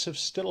Gates have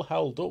still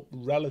held up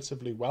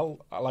relatively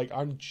well. Like,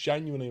 I'm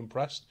genuinely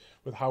impressed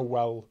with how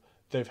well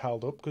they've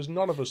held up, because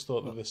none of us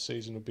thought that this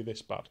season would be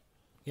this bad.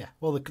 Yeah,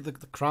 well, the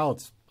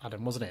crowd,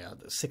 Adam, wasn't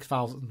it?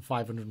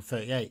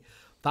 6,538.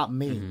 That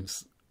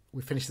means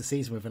we finished the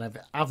season with an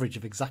average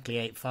of exactly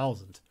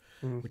 8,000,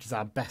 which is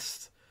our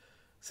best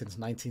since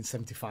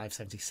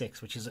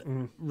 1975-76, which is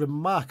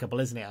remarkable,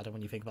 isn't it, Adam,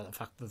 when you think about the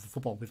fact that the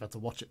football we've had to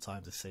watch at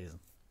times this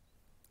season.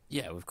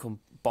 Yeah, we've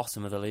come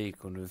bottom of the league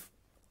and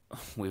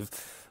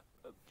we've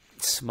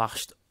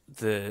smashed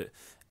the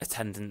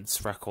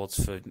attendance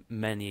records for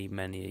many,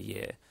 many a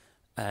year.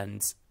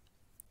 And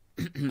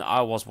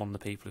I was one of the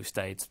people who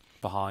stayed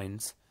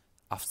behind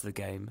after the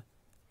game,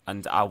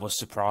 and I was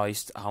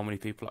surprised how many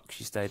people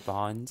actually stayed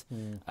behind.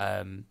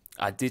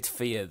 I did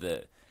fear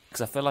that,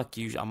 because I feel like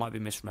usually, I might be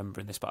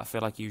misremembering this, but I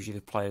feel like usually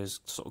the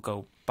players sort of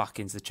go back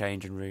into the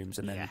changing rooms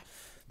and then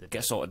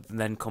get sorted and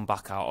then come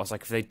back out. I was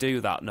like, if they do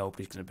that,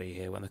 nobody's going to be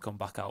here when they come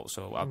back out.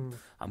 So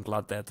I'm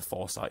glad they had the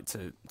foresight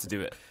to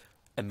do it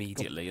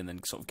immediately and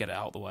then sort of get it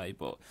out of the way.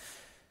 But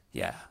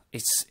yeah,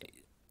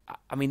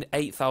 I mean,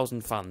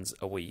 8,000 fans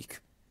a week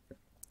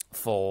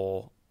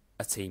for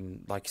a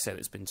team, like you said,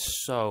 it's been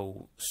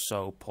so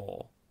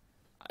poor.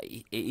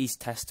 It is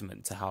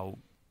testament to how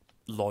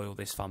loyal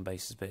this fan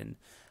base has been,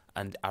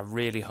 and I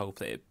really hope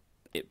that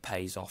it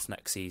pays off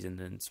next season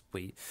and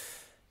we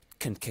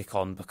can kick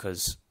on,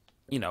 because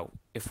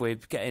if we're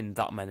getting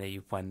that many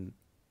when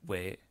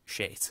we're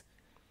shit,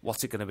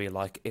 what's it going to be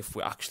like if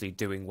we're actually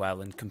doing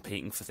well and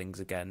competing for things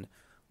again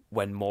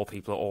when more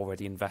people are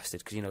already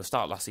invested? Because the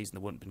start of last season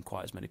there wouldn't have been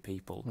quite as many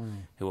people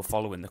who were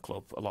following the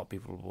club. A lot of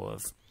people will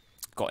have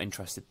got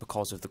interested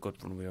because of the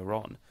good run we were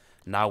on.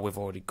 Now we've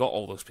already got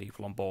all those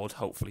people on board,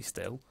 hopefully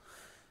still.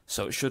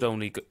 So it should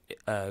only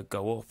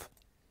go up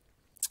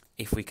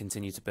if we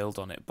continue to build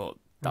on it. But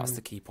that's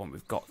the key point.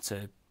 We've got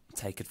to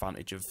take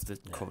advantage of the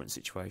current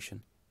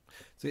situation.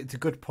 So it's a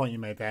good point you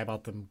made there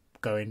about them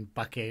going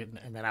back in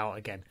and then out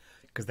again,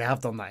 because they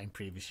have done that in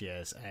previous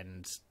years,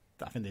 and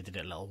I think they did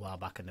it a little while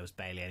back, and there was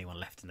barely anyone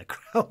left in the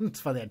ground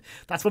for then.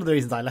 That's one of the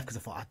reasons I left, because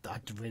I thought I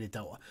really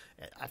don't.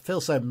 I feel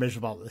so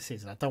miserable about this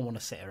season. I don't want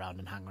to sit around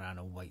and hang around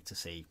and wait to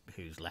see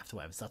who's left or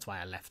whatever. So that's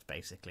why I left,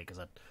 basically, because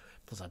I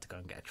had to go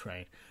and get a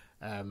train.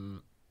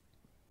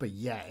 But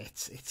yeah,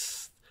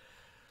 it's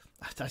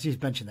as you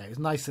mentioned there, it was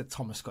nice that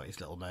Thomas got his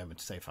little moment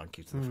to say thank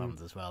you to the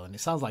fans as well, and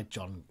it sounds like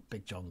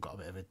Big John got a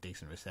bit of a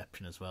decent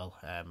reception as well.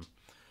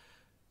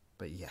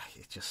 But yeah,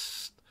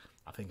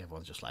 I think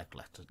everyone's just like,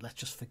 let's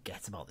just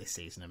forget about this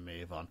season and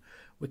move on.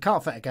 We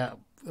can't forget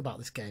about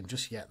this game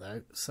just yet,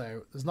 though,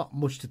 so there's not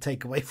much to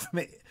take away from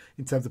it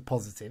in terms of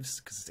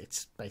positives, because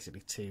it's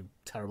basically 2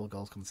 terrible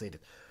goals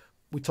conceded.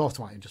 We talked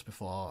about him just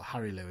before,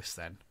 Harry Lewis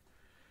then.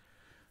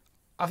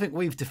 I think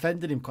we've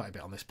defended him quite a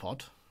bit on this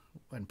pod,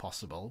 when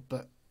possible,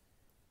 but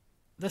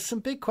there's some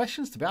big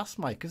questions to be asked,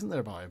 Mike, isn't there,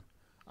 about him?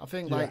 I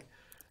think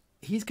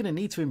he's going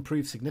to need to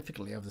improve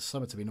significantly over the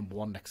summer to be number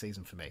 1 next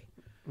season for me.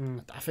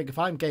 I think if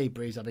I'm Gabe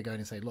Breeze, I'd be going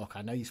and say, look,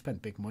 I know you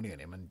spent big money on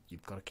him and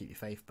you've got to keep your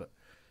faith, but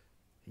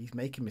he's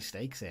making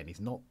mistakes here and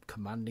he's not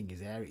commanding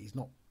his area. He's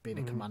not being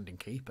a commanding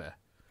keeper.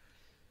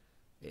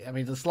 I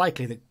mean, it's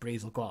likely that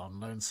Breeze will go out on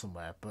loan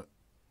somewhere, but,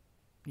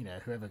 you know,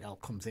 whoever else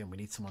comes in, we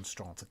need someone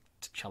strong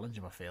to challenge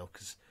him, I feel,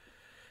 because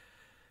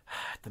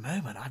at the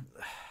moment,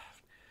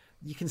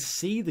 you can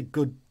see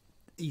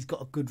he's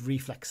got a good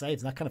reflex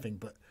saves and that kind of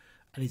thing,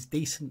 and his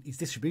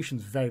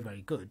distribution's very,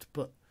 very good,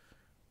 but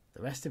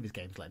the rest of his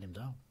game's letting him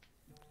down.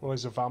 Well,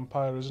 he's a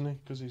vampire, isn't he?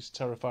 Because he's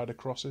terrified of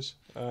crosses.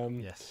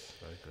 Yes,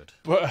 very good.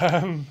 But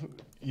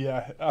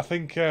yeah, I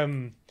think,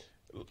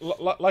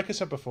 like I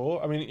said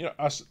before, I mean, you know,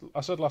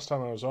 I said last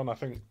time I was on, I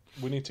think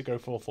we need to go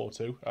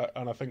 4-4-2,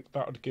 and I think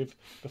that would give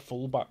the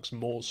fullbacks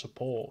more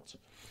support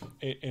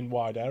in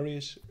wide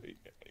areas.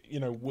 You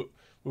know,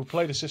 we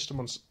played a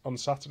system on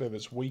Saturday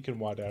that's weak in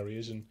wide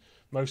areas, and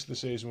most of the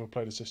season we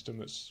played a system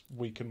that's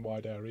weak in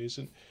wide areas,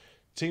 and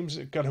teams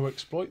are going to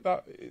exploit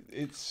that.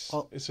 It's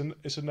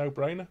a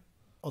no-brainer.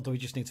 Or do we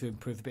just need to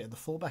improve a bit of the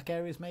fullback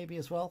areas, maybe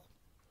as well?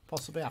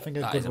 Possibly. I think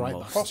a good right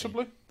back.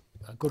 Possibly.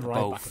 A good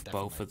right back.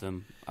 Both of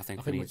them. I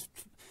think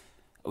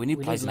we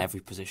need players in every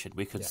position.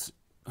 We could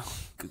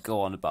go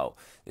on about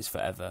this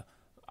forever.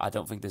 I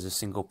don't think there's a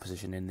single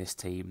position in this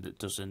team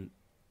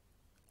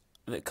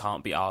that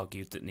can't be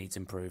argued that needs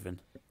improving.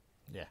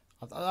 Yeah,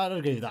 I don't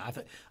agree with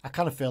that. I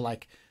kind of feel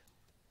like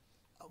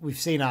we've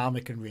seen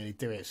Armour can really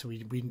do it, so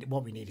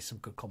what we need is some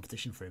good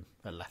competition for him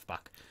at left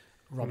back.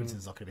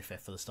 Robinson's not going to be fit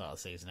for the start of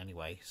the season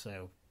anyway,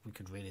 so we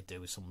could really do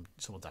with someone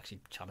to actually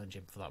challenge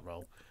him for that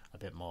role a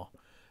bit more.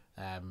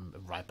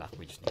 Right back,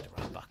 we just need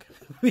a right back.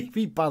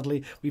 we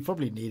probably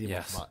need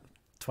him for about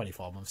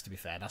 24 months, to be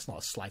fair. That's not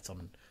a slight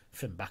on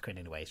Finn Bakker in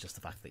any way, it's just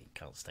the fact that he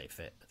can't stay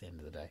fit at the end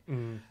of the day.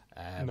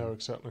 No,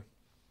 exactly.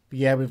 But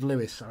yeah, with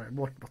Lewis,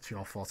 what's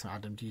your thoughts on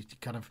Adam? Do you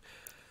kind of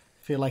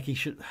feel like he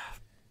should...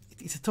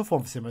 It's a tough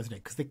one for him, isn't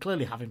it? Because they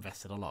clearly have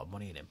invested a lot of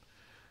money in him.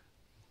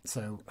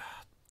 So,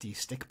 do you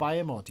stick by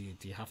him, or do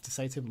you have to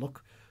say to him,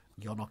 look,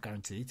 you're not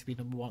guaranteed to be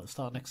number 1 at the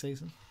start next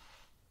season?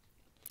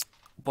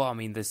 Well, I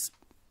mean,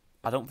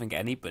 I don't think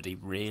anybody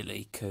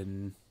really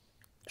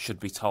should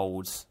be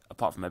told,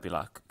 apart from maybe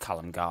like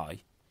Callum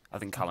Guy. I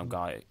think Callum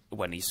Guy,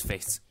 when he's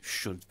fit,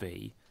 should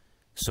be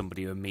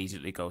somebody who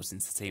immediately goes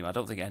into the team. I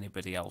don't think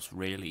anybody else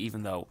really,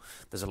 even though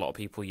there's a lot of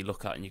people you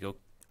look at and you go,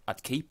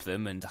 I'd keep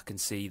them and I can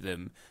see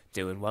them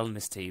doing well in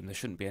this team. There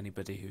shouldn't be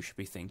anybody who should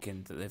be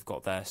thinking that they've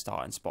got their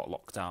starting spot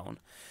locked down.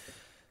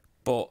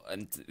 But,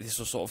 and this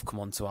will sort of come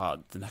on to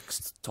the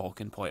next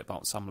talking point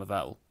about Sam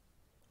Lavelle.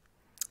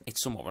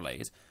 It's somewhat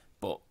related,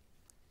 but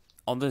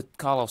on the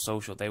Carlos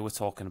social, they were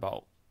talking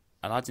about,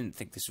 and I didn't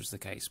think this was the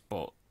case,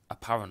 but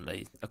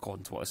apparently,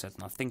 according to what I said,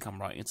 and I think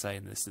I'm right in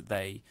saying this, that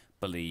they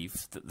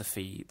believe that the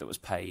fee that was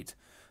paid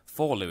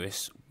for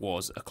Lewis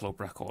was a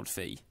club record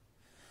fee.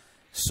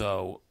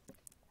 So,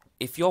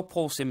 if you're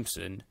Paul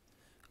Simpson,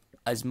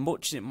 as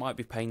much as it might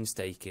be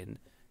painstaking,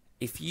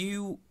 if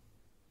you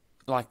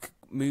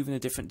move in a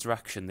different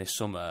direction this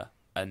summer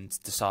and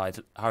decide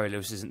Harry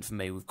Lewis isn't for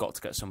me, we've got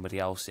to get somebody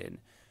else in,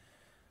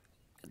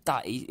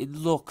 it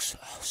looks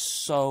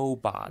so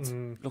bad.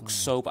 Looks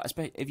so bad.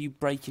 Especially if you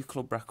break your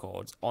club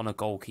record on a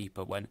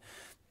goalkeeper. When,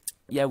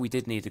 yeah, we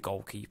did need a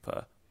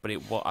goalkeeper, but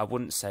I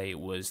wouldn't say it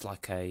was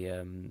like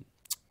an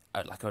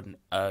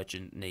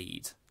urgent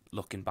need.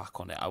 Looking back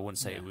on it, I wouldn't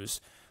say it was.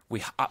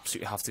 We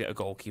absolutely have to get a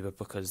goalkeeper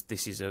because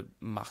this is a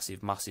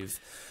massive, massive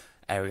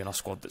area in our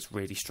squad that's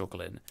really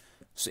struggling.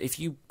 So if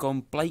you go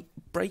and break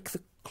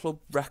the club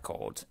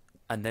record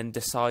and then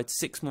decide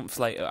 6 months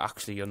later,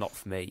 actually, you're not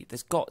for me,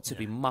 there's got to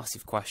be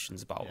massive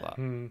questions about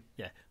that.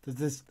 Yeah,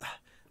 there's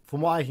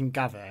from what I can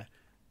gather,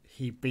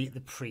 he beat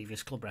the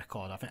previous club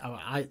record. I think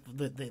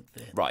the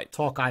Right.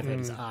 talk I've heard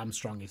is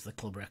Armstrong is the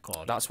club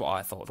record. That's what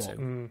I thought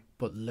too.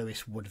 But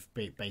Lewis would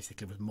have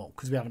basically was more,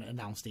 because we haven't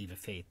announced either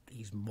fee.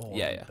 He's more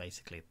than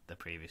basically the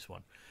previous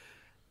one.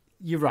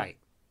 You're right.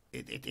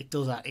 It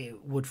does that.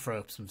 It would throw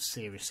up some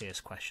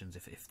serious questions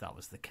if that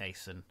was the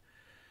case, and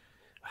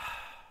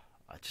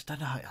I just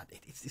don't know.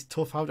 It's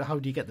tough. How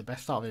do you get the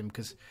best out of him?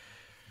 Because,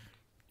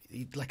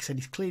 like I said,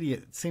 he's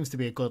clearly seems to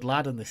be a good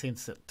lad, and they seem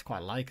to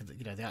quite like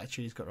the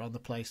attitude he's got around the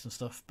place and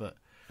stuff. But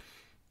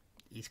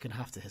he's going to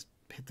have to hit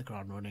the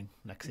ground running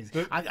next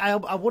season. I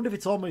wonder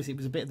if it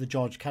was a bit of the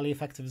George Kelly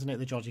effect, isn't it?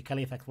 The Georgie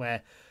Kelly effect,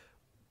 where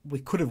we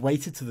could have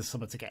waited to the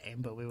summer to get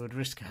him, but we would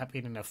risk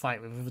being in a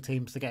fight with other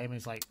teams to get him.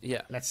 It's like,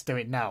 let's do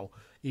it now.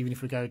 Even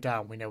if we go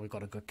down, we know we've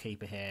got a good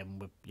keeper here,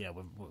 and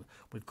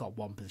we've got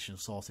one position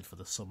sorted for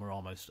the summer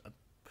almost.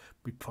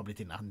 We probably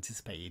didn't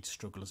anticipate he'd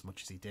struggle as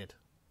much as he did.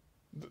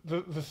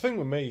 The thing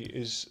with me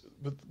is,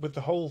 with the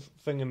whole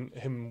thing and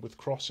him with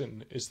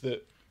crossing, is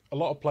that a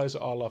lot of players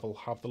at our level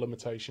have the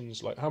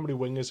limitations. Like, how many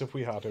wingers have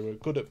we had who are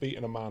good at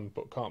beating a man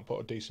but can't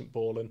put a decent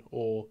ball in,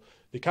 or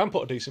they can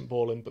put a decent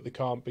ball in but they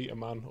can't beat a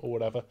man or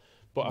whatever.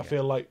 But I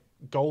feel like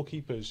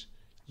goalkeepers,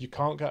 you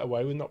can't get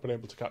away with not being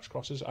able to catch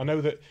crosses. I know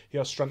that he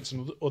has strengths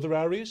in other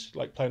areas,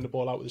 like playing the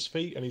ball out with his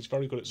feet, and he's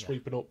very good at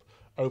sweeping up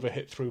over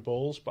hit through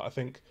balls. But I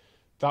think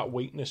that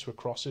weakness with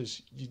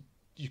crosses,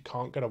 you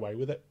can't get away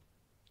with it.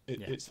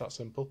 It's that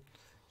simple.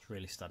 It's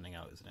really standing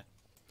out, isn't it?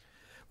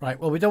 Right,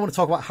 well, we don't want to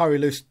talk about Harry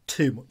Lewis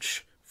too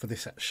much for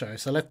this show,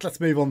 so let's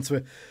move on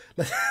to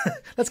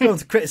let's go on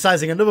to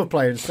criticising another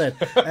player instead.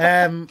 No,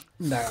 I mean,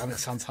 it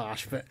sounds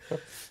harsh, but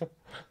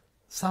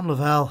Sam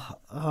Lavelle,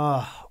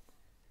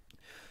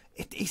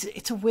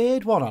 it's a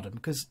weird one, Adam,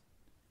 because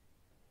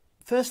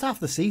first half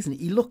of the season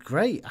he looked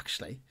great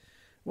actually.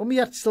 When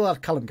we still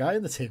had Callum Guy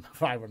in the team,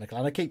 ironically,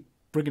 and I keep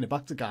bringing it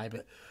back to Guy,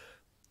 but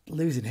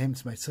losing him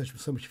has made so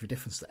much of a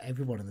difference to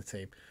everyone in the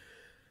team.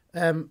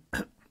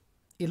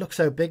 He looked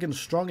so big and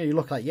strong, and he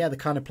looked like, the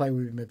kind of player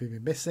we've maybe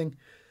been missing.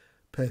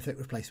 Perfect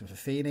replacement for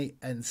Feeney.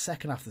 And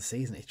second half of the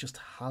season, it just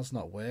has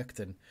not worked.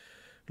 And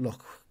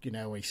look,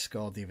 when he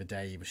scored the other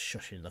day, he was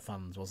shushing the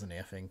fans, wasn't he,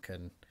 I think?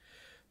 And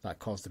that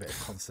caused a bit of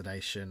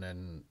consternation.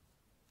 And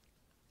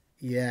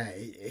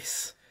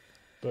it's...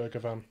 Burger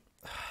van.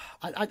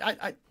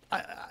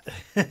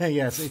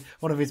 See,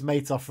 one of his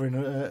mates offering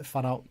a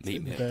fan out.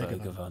 Meet me at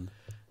Burger van.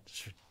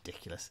 It's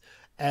ridiculous.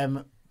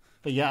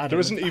 But there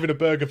isn't even a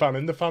burger van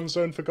in the fan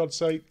zone, for God's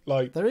sake.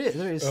 Like, there is.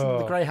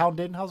 The Greyhound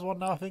Inn has one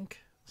now, I think,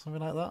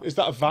 something like that. Is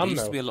that a van? There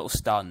used though? to be a little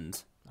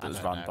stand that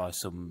was run by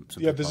some.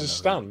 Yeah, there's a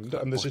stand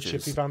and there's a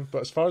chippy van,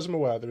 but as far as I'm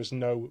aware, there is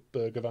no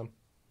burger van.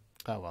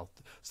 Oh well,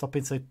 stop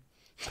being so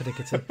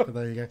pernickety. But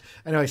there you go.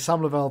 Anyway,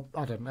 Sam Lavelle,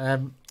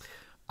 Adam.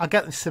 I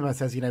get that Simon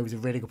says he's a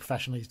really good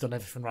professional. He's done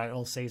everything right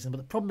all season, but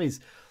the problem is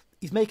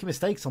he's making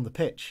mistakes on the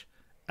pitch,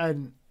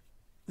 and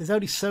there's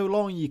only so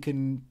long you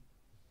can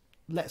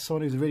let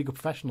someone who's a really good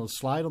professional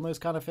slide on those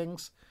kind of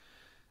things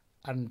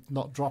and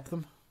not drop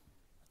them.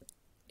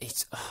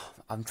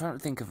 I'm trying to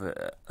think of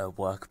a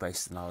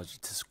work-based analogy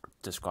to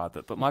describe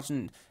it, but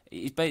imagine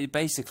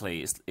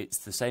basically it's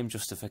the same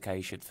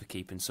justification for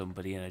keeping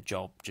somebody in a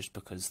job just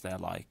because they're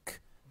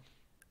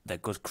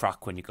good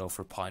crack when you go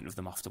for a pint with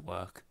them after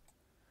work.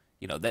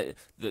 They've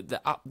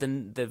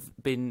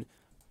been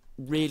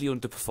really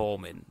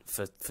underperforming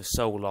for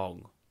so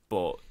long.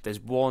 But there's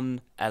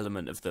one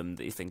element of them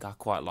that you think, I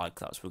quite like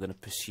that, so we're going to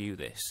pursue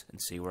this and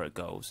see where it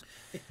goes.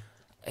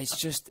 It's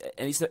just,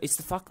 and it's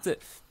the fact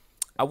that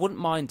I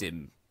wouldn't mind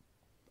him.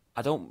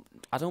 I don't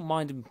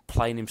mind him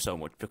playing him so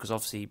much because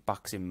obviously he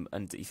backs him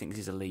and he thinks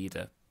he's a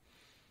leader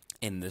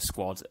in the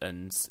squad.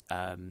 And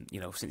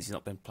since he's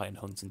not been playing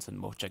Huntington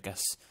much, I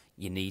guess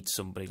you need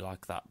somebody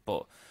like that.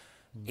 But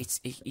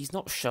he's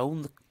not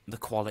shown the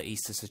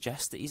qualities to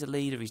suggest that he's a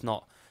leader. He's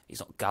not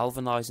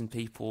galvanising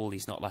people.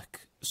 He's not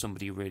like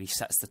somebody who really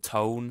sets the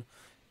tone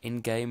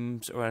in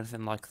games or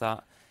anything like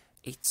that.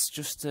 It's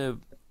just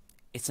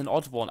it's an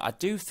odd one. I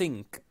do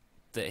think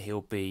that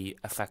he'll be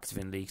effective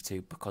in League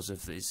Two because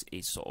of his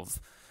sort of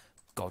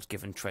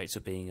God-given traits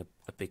of being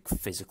a big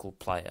physical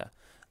player.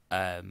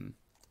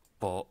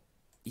 But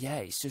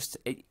yeah,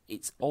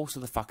 it's also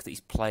the fact that he's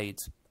played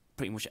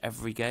pretty much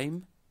every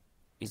game.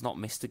 He's not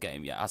missed a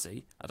game yet, has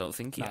he? I don't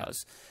think he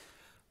has.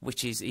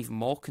 Which is even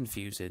more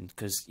confusing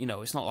because,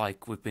 it's not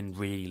like we've been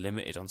really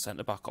limited on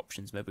centre-back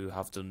options. Maybe we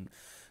have done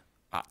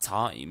at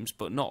times,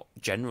 but not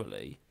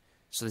generally.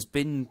 So there's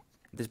been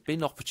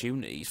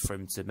opportunities for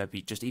him to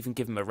maybe just even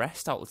give him a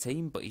rest out of the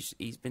team, but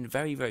he's been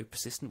very, very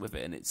persistent with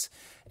it, and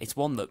it's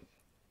one that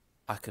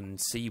I can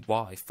see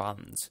why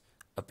fans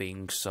are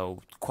being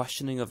so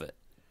questioning of it.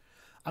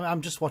 I mean,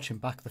 I'm just watching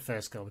back the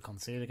first goal we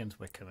conceded against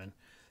Wickham, and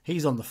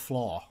he's on the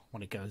floor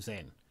when he goes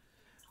in,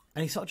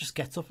 and he sort of just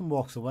gets up and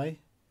walks away.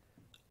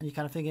 And you're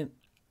kind of thinking,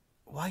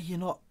 why are you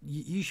not...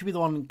 You should be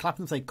the one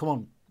clapping and saying, come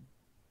on,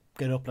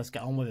 get up, let's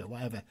get on with it,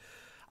 whatever.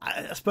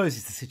 I suppose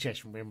it's the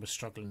situation we're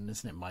struggling,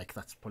 isn't it, Mike?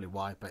 That's probably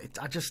why. But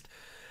I just,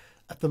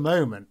 at the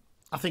moment,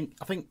 I think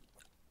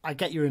I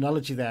get your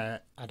analogy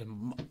there,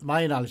 Adam. My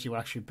analogy would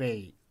actually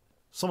be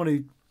someone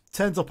who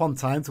turns up on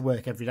time to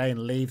work every day and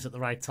leaves at the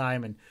right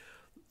time and,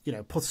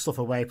 puts stuff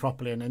away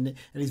properly and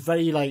he's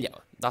very Yeah,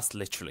 that's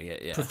literally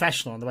it, yeah.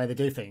 professional in the way they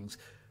do things.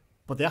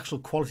 But the actual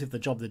quality of the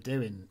job they're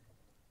doing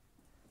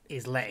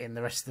is letting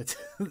the rest of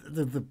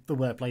the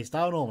workplace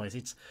down almost.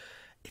 It's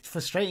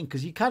frustrating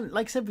because you can't,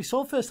 like I said, we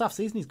saw first half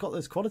season he's got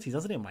those qualities,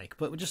 hasn't he, Mike?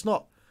 But we're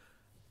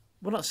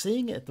not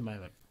seeing it at the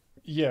moment.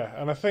 Yeah,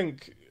 and I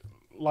think,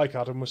 like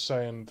Adam was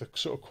saying, the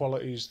sort of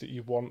qualities that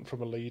you want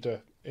from a leader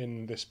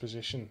in this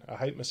position. I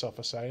hate myself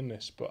for saying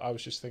this, but I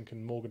was just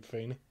thinking Morgan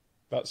Feeney.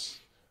 That's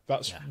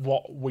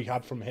what we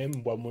had from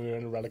him when we were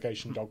in a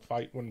relegation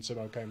dogfight when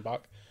Simo came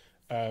back.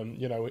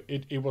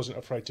 He wasn't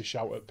afraid to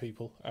shout at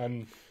people,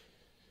 and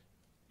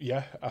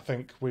yeah, I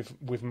think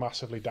we've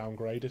massively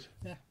downgraded.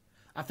 Yeah,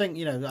 I think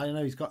I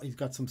know he's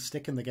got some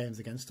stick in the games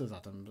against us,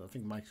 Adam. I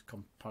think Mike's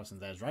comparison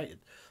there is right.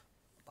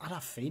 I'd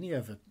have Feeney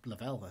over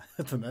Lavelle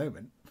at the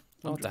moment.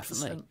 100%. Oh,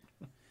 definitely.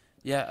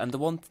 Yeah, and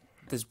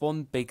there's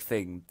one big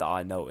thing that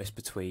I noticed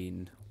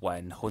between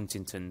when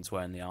Huntington's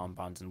wearing the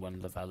armband and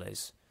when Lavelle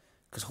is.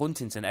 Because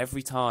Huntington,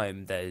 every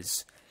time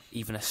there's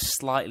even a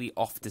slightly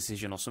off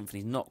decision or something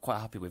he's not quite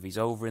happy with, he's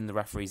over in the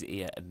referee's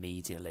ear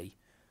immediately,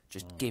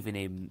 just giving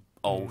him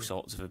all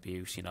sorts of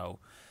abuse,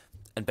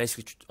 and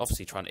basically,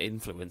 obviously, trying to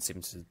influence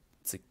him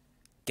to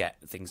get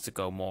things to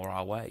go more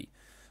our way.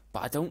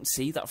 But I don't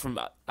see that from.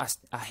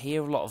 I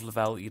hear a lot of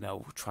Lavelle,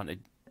 trying to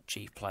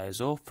G players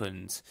up,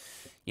 and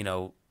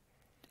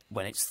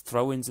when it's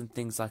throw-ins and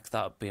things like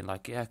that, being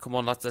like, "Yeah, come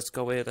on, lads, let's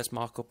go here, let's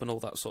mark up," and all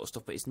that sort of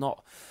stuff. But it's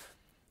not.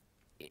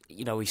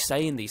 He's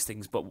saying these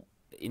things, but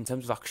in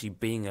terms of actually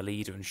being a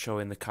leader and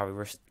showing the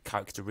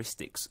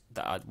characteristics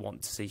that I'd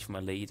want to see from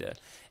a leader,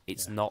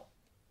 it's not.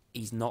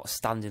 He's not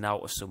standing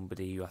out as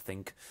somebody who I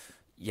think,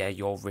 yeah,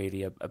 you're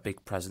really a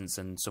big presence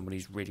and somebody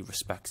who's really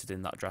respected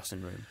in that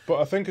dressing room.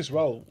 But I think as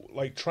well,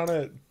 like trying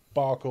to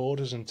bark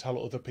orders and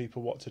tell other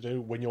people what to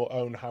do when your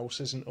own house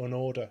isn't an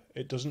order,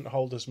 it doesn't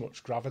hold as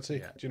much gravity.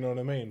 Yeah. Do you know what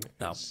I mean?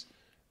 No.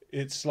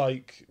 It's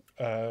like...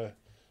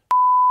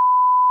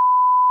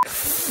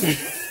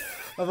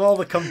 Of all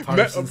the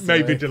comparisons,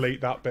 maybe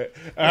delete that bit.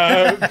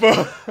 I'll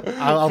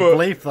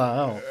bleep that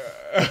out.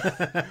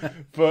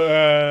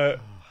 But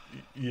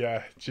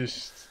yeah,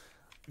 just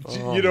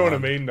you know what I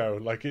mean, though.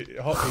 Like he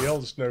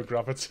holds no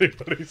gravity,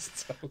 but he's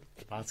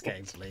that's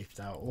getting bleeped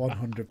out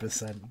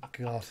 100%.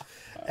 God.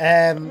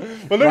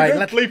 Well,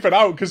 don't bleep it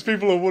out because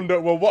people will wonder.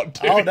 Well, what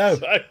did he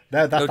say?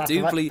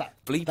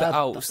 Bleep it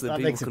out so that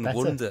people can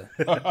wonder.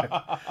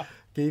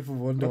 People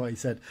wonder what he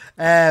said.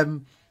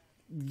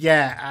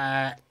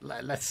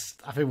 Let's.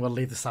 I think we'll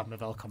leave the Sam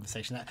Lavelle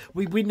conversation there.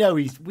 We know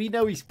he's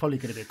probably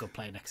going to be a good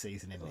player next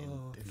season in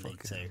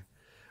League Two.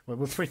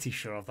 We're pretty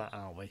sure of that,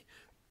 aren't we?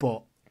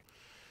 But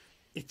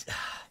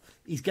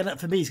he's gonna have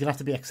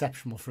to be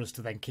exceptional for us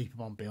to then keep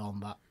him on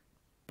beyond that.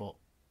 But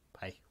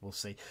hey, we'll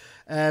see.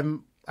 I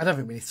don't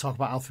think we need to talk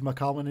about Alfie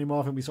McCalman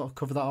anymore. I think we sort of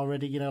covered that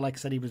already. Like I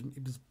said, he was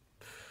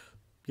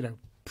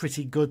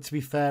pretty good, to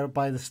be fair,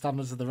 by the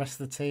standards of the rest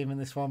of the team in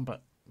this one,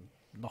 but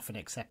nothing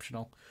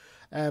exceptional.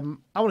 I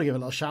want to give a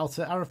little shout out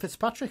to Aaron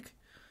Fitzpatrick.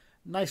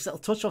 Nice little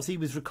touch. Obviously, he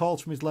was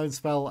recalled from his loan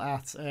spell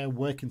at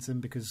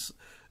Workington because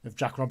of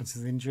Jack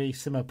Robinson's injury.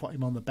 Simo put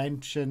him on the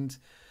bench and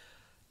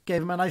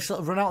gave him a nice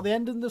little run out at the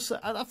end. And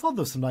I thought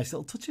there was some nice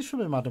little touches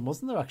from him, Adam,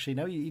 wasn't there, actually?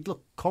 He'd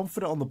look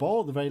confident on the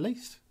ball at the very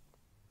least.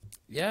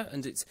 Yeah,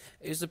 and it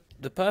was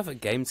the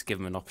perfect game to give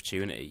him an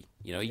opportunity.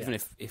 Even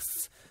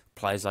if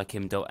players like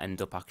him don't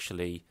end up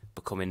actually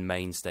becoming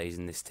mainstays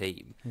in this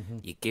team,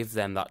 you give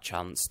them that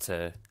chance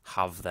to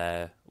have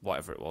their,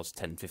 whatever it was,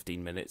 10,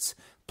 15 minutes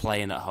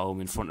playing at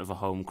home in front of a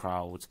home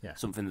crowd,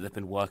 something that they've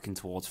been working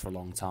towards for a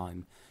long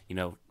time.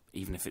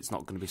 Even if it's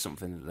not going to be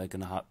something that they're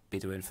going to be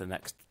doing for the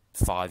next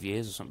 5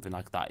 years or something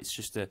like that. It's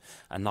just a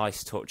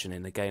nice touch, and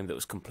in a game that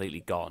was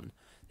completely gone,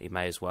 he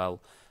may as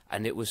well.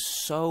 And it was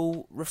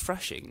so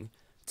refreshing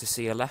to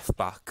see a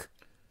left-back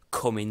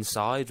come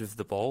inside with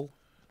the ball.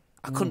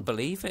 I couldn't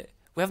believe it.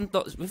 We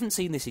haven't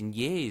seen this in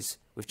years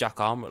with Jack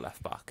Armour at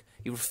left-back.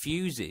 He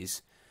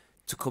refuses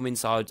to come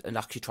inside and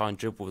actually try and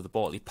dribble with the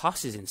ball. He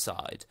passes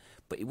inside,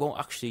 but he won't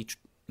actually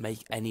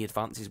make any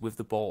advances with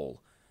the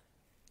ball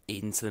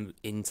into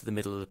the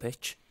middle of the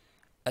pitch.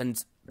 And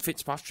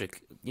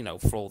Fitzpatrick,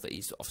 for all that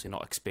he's obviously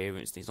not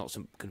experienced, he's not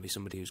going to be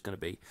somebody who's going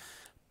to be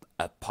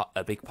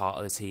a big part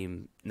of the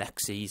team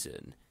next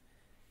season.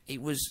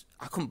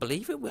 I couldn't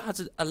believe it. We had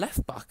a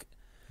left back.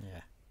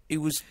 Yeah. He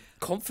was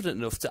confident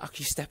enough to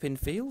actually step in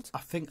field.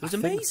 It was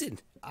amazing.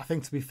 I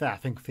think, to be fair,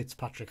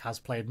 Fitzpatrick has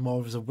played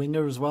more as a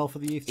winger as well for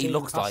the youth team. He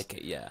looked like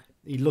it, yeah.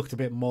 He looked a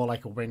bit more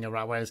like a winger,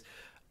 right? Whereas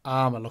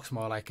Armour looks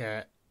more like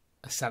a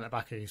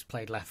centre-back who's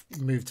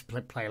moved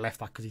to play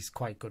left-back because he's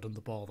quite good on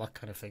the ball, that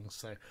kind of thing.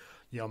 So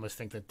you almost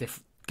think they're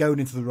going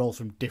into the roles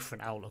from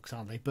different outlooks,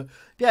 aren't they? But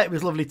yeah, it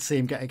was lovely to see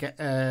him get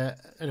an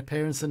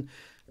appearance, and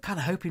kind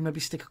of hoping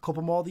maybe stick a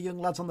couple more of the young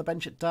lads on the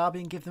bench at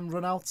Derby and give them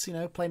run-outs,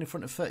 playing in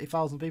front of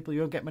 30,000 people. You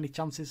won't get many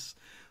chances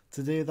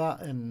to do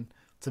that, and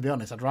to be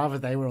honest, I'd rather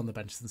they were on the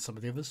bench than some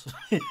of the others.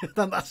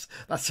 That's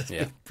just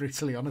being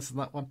brutally honest in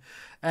that one.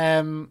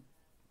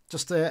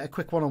 Just a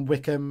quick one on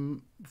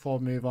Wickham before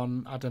we move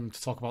on, Adam,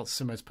 to talk about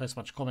Simo's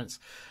post-match comments.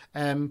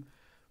 They're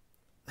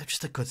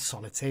just a good,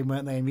 solid team,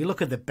 weren't they? And you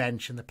look at the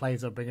bench and the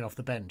players they're bringing off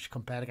the bench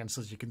compared against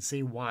us, you can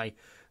see why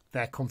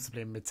they're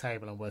comfortably in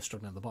mid-table and we're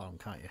struggling at the bottom,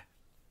 can't you?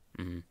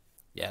 Mm-hmm.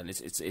 Yeah, and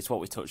it's what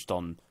we touched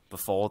on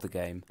before the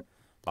game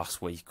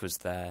last week, was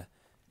they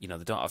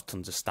don't have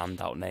tons of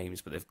standout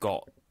names, but they've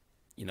got,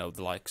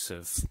 the likes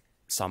of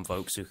Sam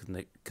Vokes who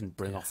can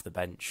bring off the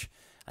bench.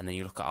 And then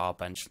you look at our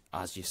bench,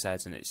 as you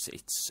said, and it's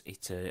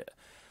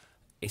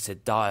a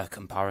dire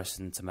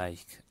comparison to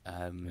make.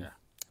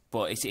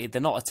 But they're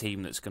not a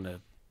team that's going to,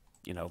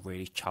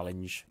 really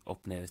challenge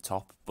up near the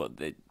top. But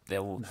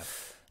they'll,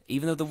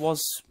 even though there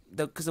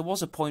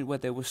was a point where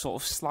they were sort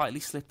of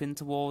slightly slipping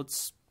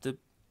towards the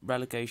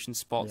relegation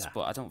spots,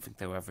 but I don't think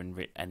they were ever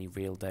in any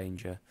real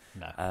danger.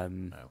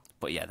 No.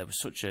 But yeah, there was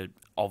such an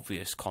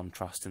obvious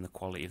contrast in the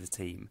quality of the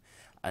team,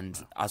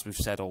 and as we've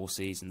said all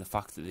season, the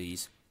fact that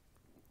these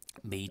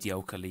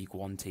mediocre League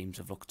One teams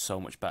have looked so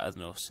much better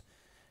than us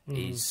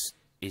is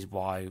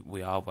why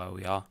we are where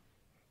we are.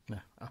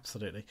 Yeah,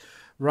 absolutely.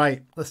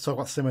 Right, let's talk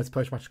about Simo's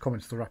post-match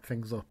comments to wrap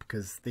things up,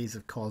 because these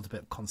have caused a bit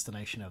of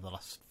consternation over the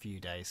last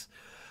few days.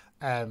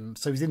 So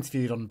he was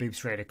interviewed on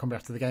BBC Radio coming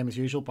after the game as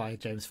usual by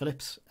James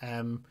Phillips,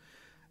 and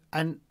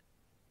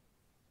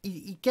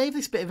he gave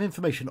this bit of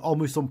information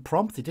almost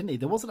unprompted, didn't he? I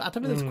don't think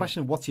there was a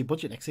question of what's your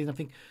budget next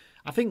season.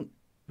 I think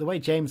the way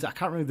James, I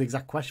can't remember the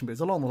exact question, but it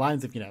was along the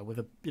lines of with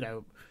a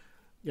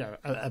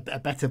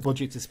better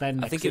budget to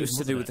spend. I think it was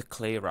to do with the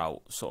clear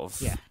out, sort of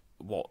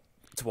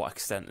to what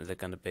extent are they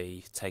going to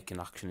be taking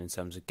action in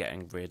terms of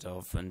getting rid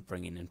of and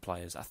bringing in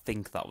players. I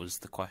think that was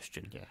the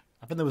question. Yeah,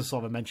 I think there was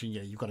sort of a mention,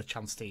 you've got a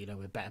chance to,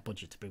 with a better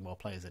budget to bring more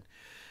players in.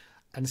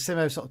 And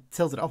Simo sort of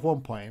tilted it off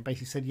one point and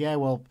basically said,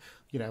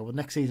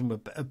 next season we're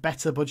a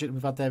better budget than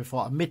we've had there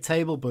before, a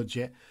mid-table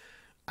budget.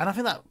 And I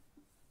think that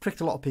pricked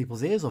a lot of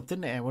people's ears up,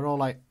 didn't it? And we're all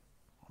like,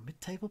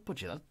 mid-table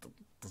budget? That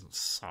doesn't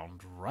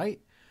sound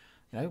right.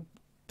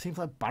 Seems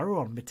like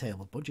Barrow on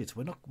mid-table budgets.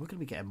 We're going to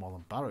be getting more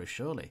than Barrow,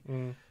 surely.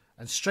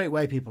 And straight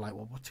away, people are like,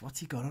 well, what's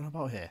he going on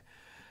about here?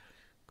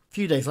 A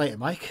few days later,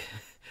 Mike,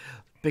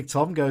 Big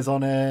Tom goes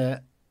on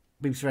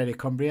BBC Radio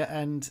Cumbria,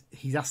 and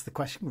he's asked the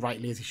question,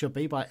 rightly as he should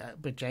be, by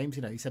James.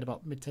 He said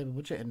about mid-table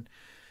budget, and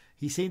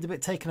he seemed a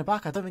bit taken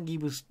aback. I don't think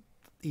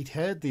he'd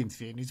heard the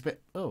interview, and he's a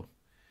bit, no,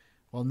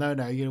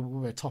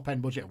 we're a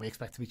top-end budget, and we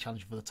expect to be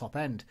challenging for the top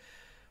end.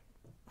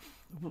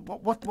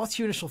 What's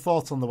your initial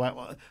thoughts on the way?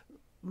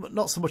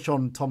 Not so much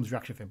on Tom's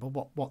reaction to him,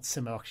 but what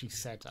Simo actually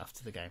said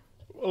after the game.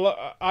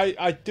 Well,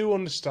 I do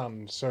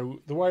understand.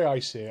 So the way I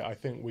see it, I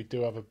think we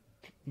do have a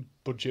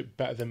budget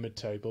better than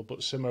mid-table, but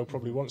Simo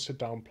probably wants to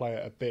downplay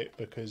it a bit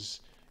because,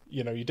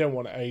 you don't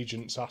want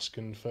agents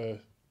asking for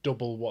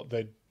double what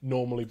they'd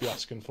normally be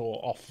asking for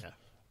off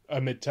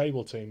a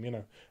mid-table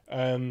team,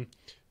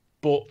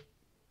 But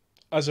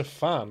as a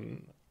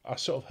fan, I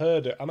sort of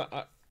heard it, and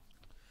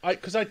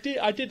I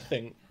did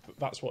think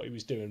that's what he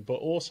was doing, but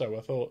also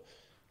I thought,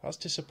 that's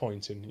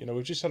disappointing.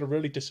 We've just had a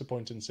really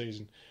disappointing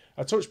season.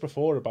 I touched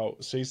before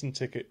about season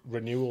ticket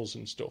renewals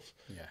and stuff.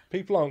 Yeah.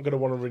 People aren't going to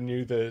want to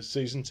renew the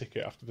season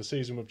ticket after the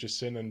season we've just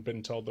seen and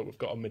been told that we've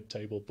got a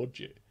mid-table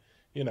budget.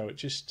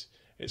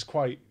 It's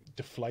quite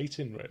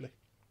deflating, really.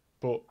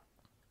 But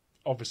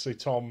obviously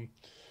Tom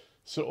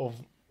sort of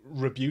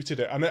rebutted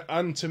it.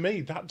 And to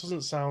me, that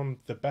doesn't sound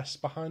the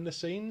best behind the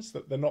scenes,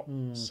 that they're not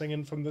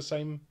singing from the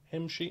same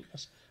hymn sheet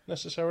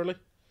necessarily.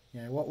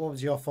 Yeah, what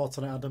was your thoughts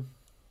on it, Adam?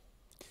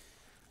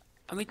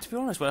 I mean, to be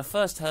honest, when I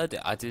first heard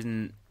it,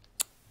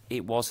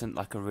 it wasn't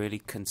like a really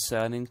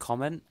concerning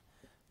comment,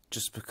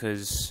 just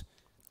because,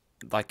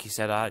 like you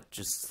said, I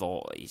just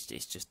thought he's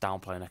just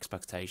downplaying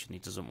expectation. He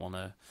doesn't want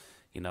to,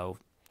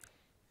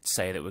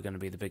 say that we're going to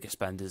be the biggest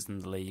spenders in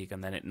the league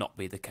and then it not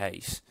be the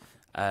case.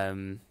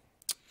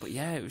 But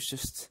yeah, it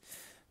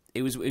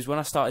was when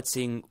I started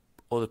seeing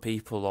other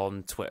people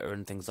on Twitter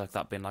and things like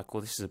that being like,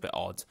 well, this is a bit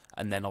odd.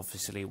 And then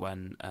obviously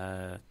when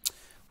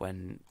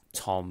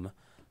Tom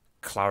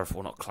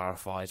not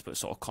clarified, but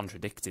sort of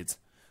contradicted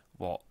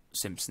what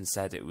Simpson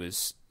said, it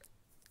was,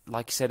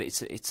 like you said,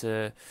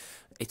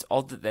 it's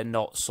odd that they're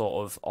not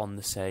sort of on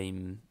the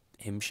same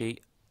hymn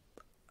sheet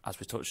as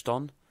we touched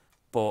on.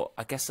 But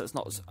I guess that's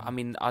not. I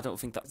mean, I don't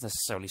think that's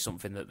necessarily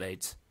something that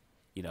they'd,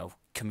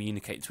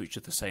 communicate to each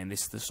other, saying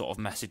this is the sort of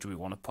message we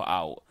want to put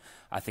out.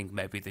 I think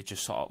maybe they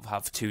just sort of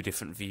have two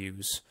different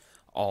views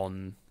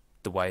on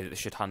the way that they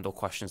should handle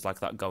questions like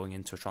that going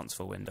into a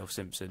transfer window.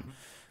 Simpson,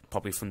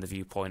 probably from the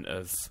viewpoint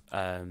of,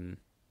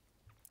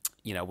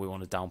 we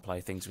want to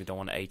downplay things. We don't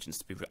want agents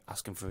to be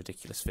asking for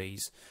ridiculous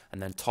fees.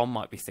 And then Tom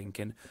might be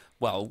thinking,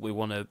 well, we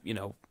want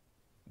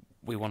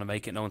to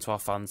make it known to our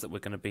fans that we're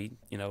going to be,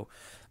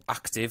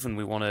 active, and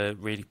we want to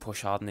really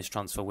push hard in this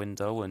transfer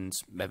window and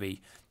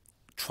maybe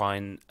try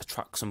and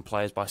attract some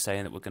players by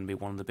saying that we're going to be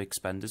one of the big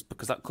spenders,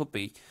 because that could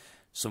be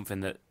something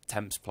that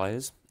tempts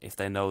players if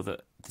they know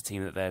that the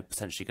team that they're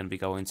potentially going to be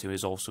going to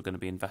is also going to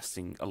be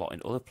investing a lot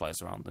in other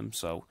players around them.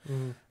 So,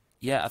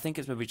 yeah, I think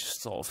it's maybe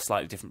just sort of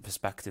slightly different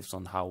perspectives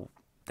on how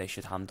they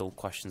should handle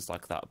questions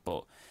like that.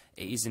 But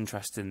it is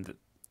interesting that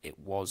it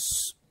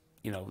was,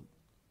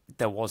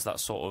 there was that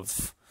sort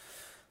of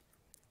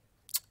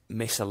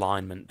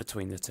misalignment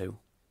between the two.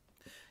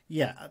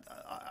 Yeah,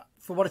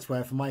 for what it's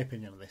worth, in my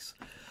opinion on this,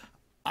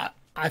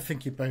 I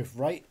think you're both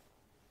right.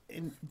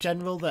 In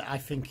general, that I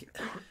think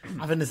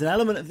there's an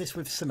element of this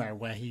with Simo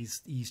where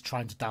he's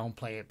trying to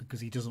downplay it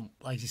because he doesn't,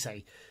 as you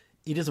say,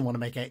 he doesn't want to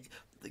make it.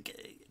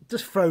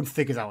 Just throwing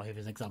figures out here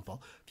as an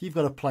example. If you've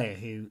got a player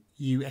who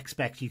you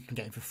expect you can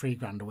get him for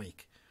 $3,000 a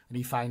week, and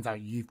he finds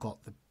out you've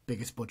got the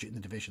biggest budget in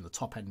the division, the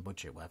top end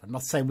budget, whatever. I'm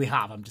not saying we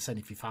have. I'm just saying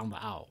if you found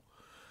that out,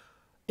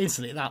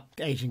 instantly that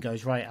agent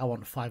goes, right, I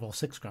want $5,000 or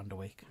 $6,000 a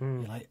week.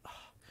 You're like, oh.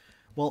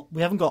 Well,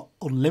 we haven't got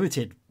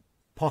unlimited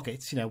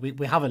pockets.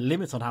 We have a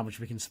limit on how much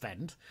we can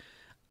spend.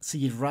 So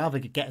you'd rather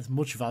get as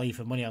much value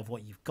for money out of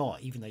what you've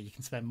got, even though you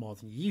can spend more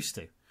than you used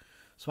to.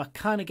 So I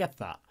kind of get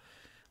that.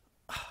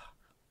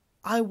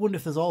 I wonder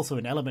if there's also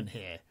an element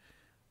here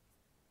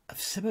of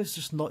Simo's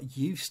just not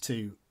used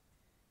to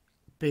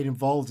being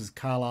involved as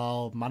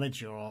Carlisle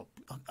manager, or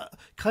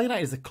Carlisle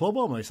United is the club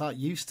almost aren't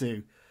used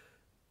to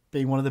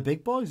being one of the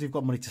big boys who've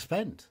got money to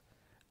spend.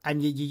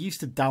 And you're used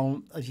to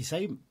down, as you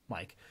say,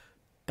 Mike,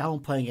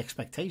 downplaying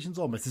expectations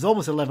almost. There's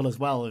almost a level as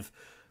well of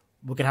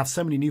we're going to have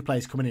so many new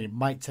players coming in, it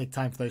might take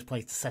time for those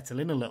players to settle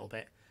in a little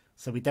bit.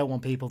 So we don't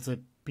want people to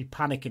be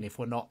panicking if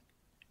we're not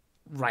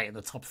right in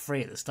the top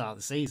three at the start of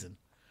the season.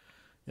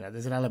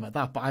 There's an element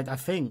of that. But I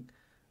think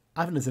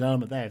there's an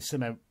element there of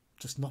Simo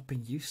just not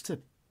being used to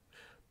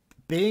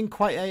being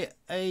quite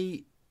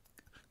a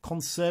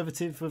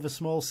conservative with a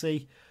small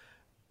c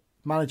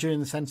manager in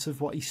the sense of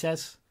what he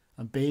says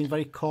and being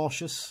very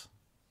cautious.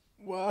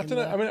 Well, I don't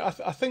know. I mean,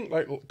 I think,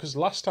 because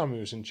last time he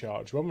was in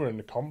charge, when we were in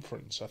the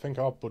conference, I think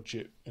our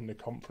budget in the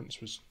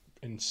conference was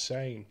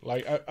insane.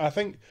 I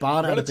think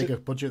Barnet had a bigger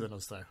budget than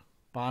us, though.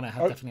 Barnet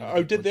had definitely.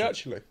 Oh, did they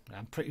actually?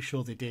 I'm pretty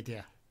sure they did.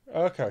 Yeah.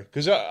 Okay,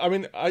 because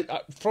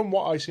I from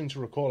what I seem to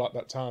recall at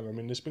that time,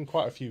 there's been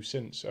quite a few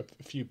since, a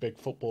few big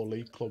football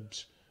league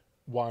clubs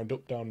wind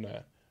up down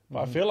there,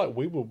 but I feel like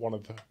we were one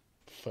of the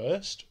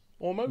first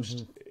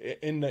almost.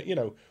 In that,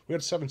 we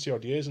had 70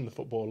 odd years in the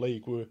football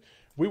league.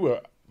 We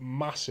were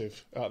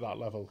massive at that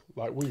level,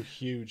 we were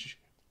huge,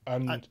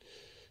 and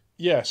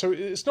so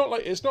it's not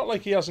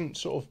like he hasn't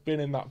sort of been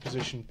in that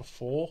position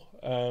before.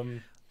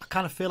 I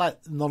kind of feel like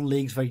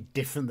non-league's very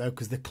different though,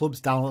 because the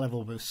clubs down at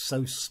level were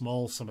so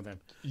small. Some of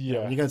them,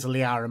 when you go to Lee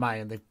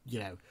RMI and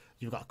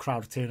you've got a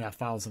crowd of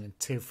 2,500 and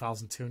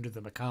 2,200 of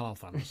them are Carlisle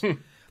fans.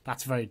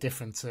 That's very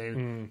different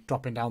to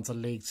dropping down to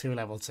League Two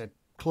level to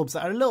clubs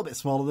that are a little bit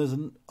smaller. There's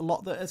a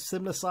lot that are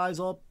similar size,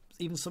 or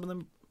even some of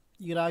them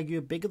you'd argue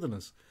are bigger than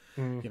us.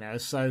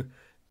 So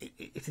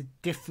it's a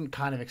different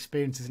kind of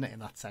experience, isn't it, in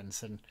that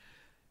sense? And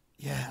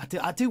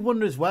I do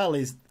wonder as well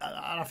and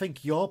I think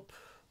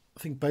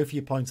both of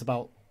your points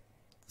about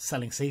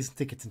selling season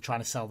tickets and trying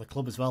to sell the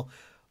club as well.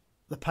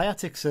 The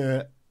Piatics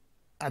are,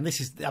 and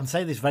I'm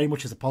saying this very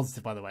much as a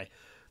positive, by the way.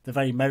 They're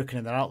very American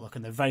in their outlook,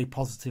 and they're very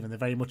positive, and they're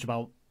very much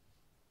about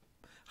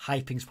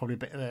hyping is probably a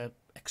bit of an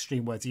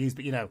extreme word to use,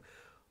 but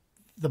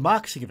the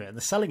marketing of it and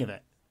the selling of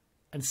it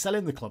and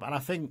selling the club. And I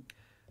think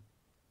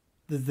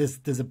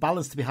there's a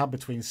balance to be had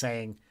between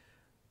saying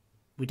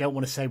we don't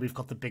want to say we've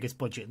got the biggest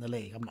budget in the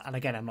league, and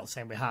again, I'm not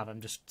saying we have.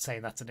 I'm just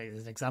saying that today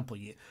as an example.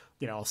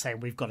 Or saying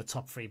we've got a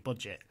top three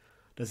budget.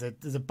 There's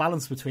a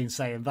balance between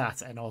saying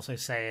that and also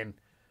saying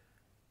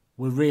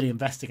we're really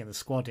investing in the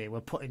squad here. We're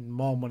putting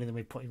more money than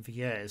we've put in for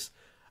years,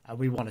 and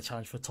we want to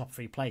challenge for a top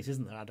three place,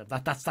 isn't there, Adam?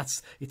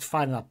 That's it's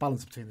finding that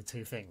balance between the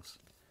two things.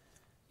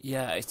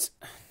 Yeah,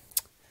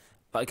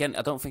 but again,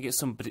 I don't think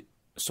it's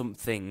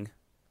something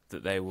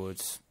that they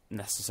would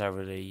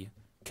necessarily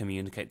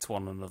communicate to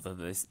one another.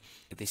 This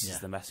is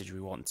the message we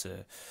want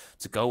to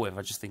go with.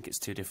 I just think it's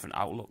two different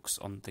outlooks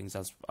on things,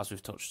 as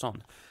we've touched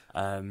on.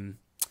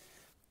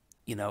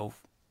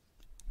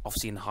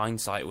 Obviously in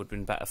hindsight, it would have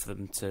been better for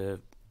them to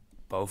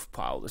both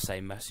put out the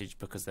same message,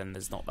 because then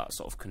there's not that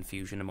sort of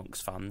confusion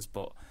amongst fans.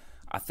 But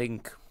I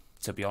think,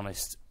 to be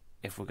honest,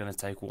 if we're going to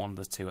take one of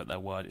the two at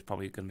their word, it's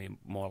probably going to be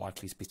more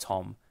likely to be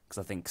Tom,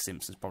 because I think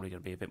Simpson's probably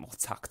going to be a bit more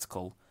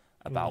tactical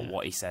about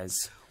what he says,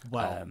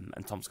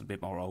 and Tom's going to be a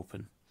bit more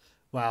open.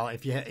 Well,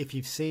 if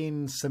you've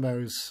seen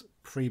Simo's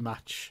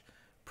pre-match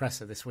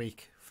presser this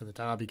week for the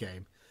Derby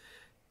game,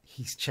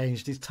 he's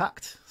changed his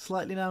tact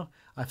slightly now.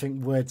 I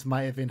think words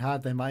might have been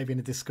had. There might have been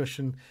a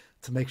discussion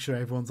to make sure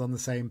everyone's on the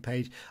same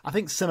page. I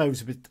think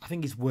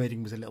his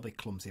wording was a little bit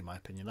clumsy, in my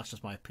opinion. That's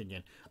just my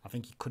opinion. I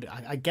think he could.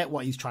 I get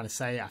what he's trying to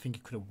say. I think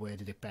he could have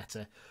worded it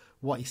better.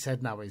 What he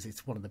said now is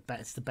it's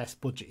it's the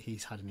best budget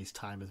he's had in his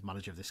time as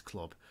manager of this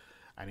club.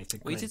 And it's a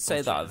great he did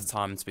say that at the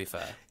time, to be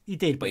fair. He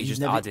did, but he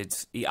just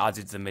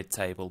added the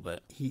mid-table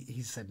bit.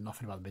 He said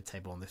nothing about the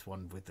mid-table on this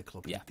one with the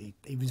club. Yeah.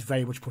 He was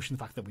very much pushing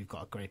the fact that we've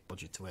got a great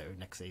budget to work with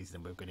next season,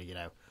 and we're going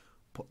to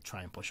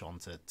try and push on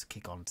to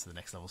kick on to the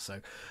next level.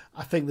 So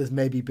I think there's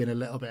maybe been a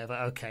little bit of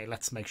okay,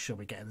 let's make sure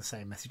we're getting the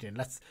same message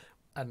in.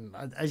 And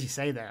as you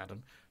say there,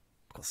 Adam,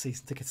 we've got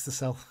season tickets to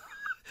sell.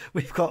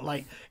 We've got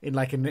in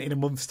a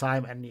month's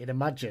time, and you'd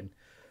imagine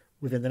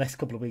within the next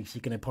couple of weeks,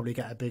 you're going to probably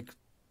get a big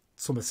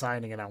summer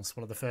signing announced.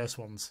 One of the first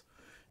ones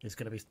is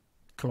going to be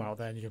come out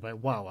there, and you're going to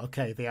be like, wow,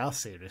 okay, they are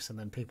serious. And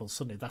then people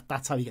suddenly,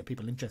 that's how you get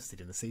people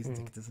interested in the season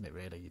ticket, isn't it,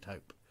 really? You'd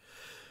hope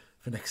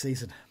for next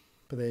season.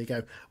 But there you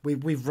go.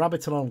 We've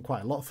rabbited on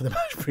quite a lot for the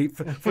match brief.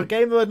 For a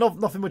game where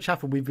nothing much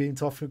happened, we've been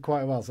talking for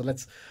quite a while. So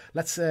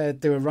let's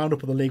do a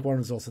roundup of the League One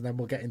results, and then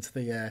we'll get into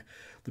the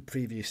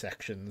preview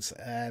sections.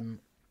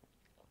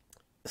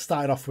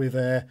 Started off with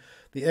the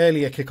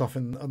earlier kickoff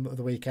on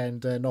the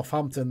weekend.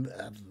 Northampton,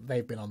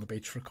 they've been on the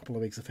beach for a couple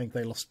of weeks. I think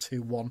they lost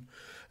 2-1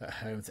 at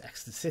home to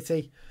Exeter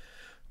City.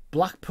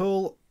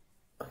 Blackpool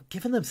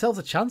giving themselves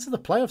a chance in the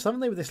playoffs,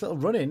 haven't they, with this little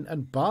run-in?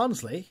 And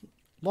Barnsley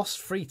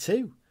lost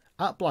 3-2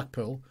 at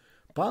Blackpool.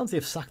 Barnsley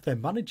have sacked their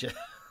manager,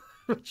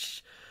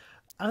 which,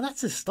 I mean,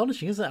 that's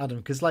astonishing, isn't it, Adam?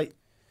 Because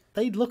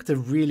they looked a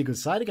really good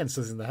side against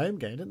us in the home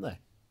game, didn't they?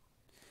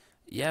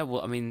 Yeah,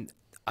 well, I mean,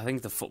 I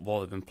think the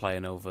football they've been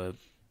playing over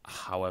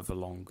however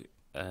long,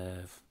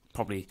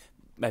 probably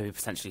maybe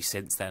potentially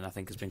since then, I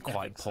think has been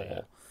quite poor.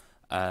 So,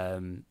 yeah.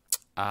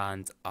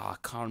 And I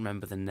can't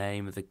remember the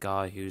name of the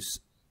guy who's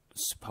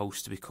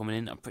supposed to be coming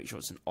in. I'm pretty sure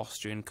it's an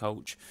Austrian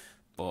coach,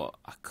 but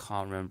I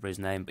can't remember his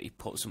name. But he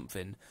put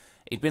something.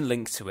 He'd been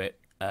linked to it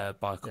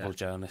by a couple of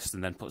journalists,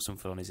 and then put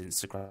something on his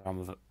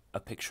Instagram of a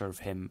picture of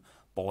him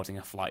boarding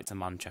a flight to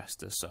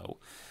Manchester. So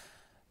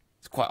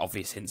it's quite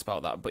obvious hints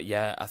about that. But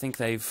yeah, I think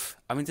they've.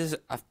 I mean,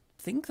 I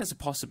think there's a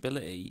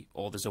possibility,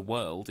 or there's a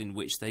world in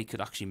which they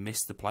could actually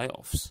miss the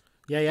playoffs.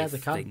 Yeah, if they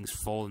can. Things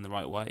fall in the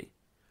right way.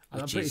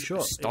 I'm pretty sure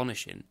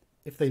astonishing.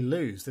 If they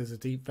lose, there's a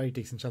very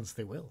decent chance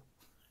they will.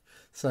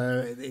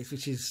 So,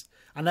 which is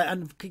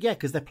and yeah,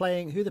 because they're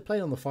playing. Who they're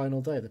playing on the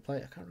final day? They play.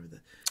 I can't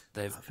remember.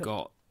 They've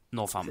got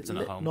Northampton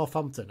at home.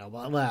 Northampton. Oh,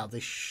 well, they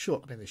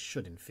should. I mean, they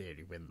should in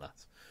theory win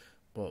that.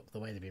 But the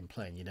way they've been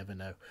playing, you never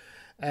know.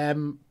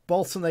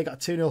 Bolton, they got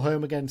 2-0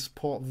 home against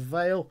Port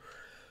Vale.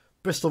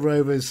 Bristol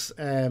Rovers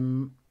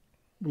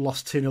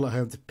lost 2-0 at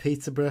home to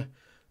Peterborough.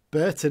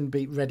 Burton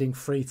beat Reading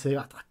 3-2.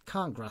 I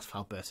can't grasp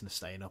how Burton is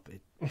staying up,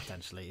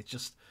 potentially. It's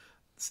just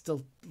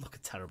still look a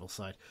terrible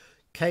side.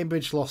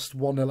 Cambridge lost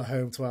 1-0 at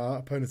home to our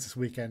opponents this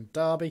weekend,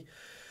 Derby.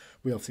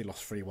 We obviously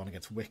lost 3-1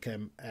 against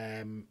Wickham.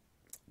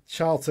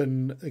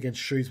 Charlton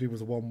against Shrewsbury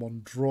was a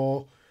 1-1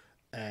 draw.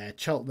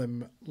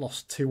 Cheltenham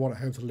lost 2-1 at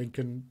home to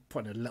Lincoln,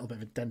 putting a little bit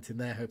of a dent in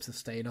their hopes of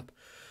staying up.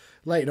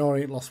 Leyton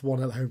Orient lost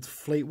 1-0 at home to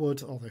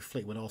Fleetwood, although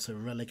Fleetwood also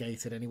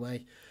relegated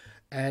anyway.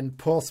 And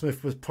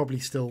Portsmouth was probably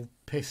still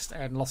pissed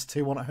and lost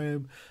 2-1 at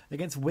home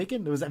against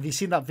Wigan. Have you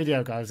seen that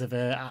video, guys, of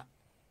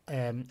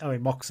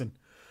Owen Moxon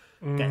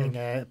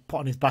getting put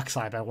on his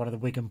backside by one of the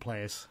Wigan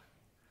players?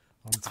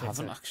 I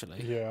haven't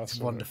actually. Yeah, it's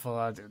wonderful.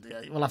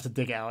 We'll have to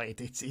dig it out.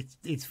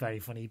 It's very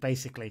funny. He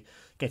basically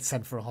gets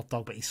sent for a hot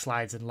dog, but he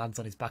slides and lands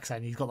on his backside,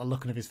 and he's got the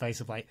look on his face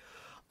of like,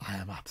 I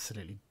am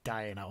absolutely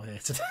dying out here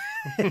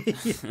today.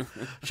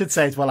 Should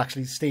say as well,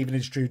 actually,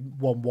 Stevenage drew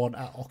 1-1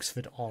 at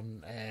Oxford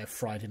on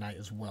Friday night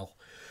as well.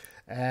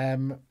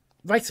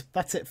 Right,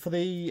 that's it for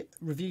the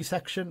review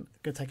section.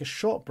 Going to take a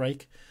short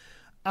break.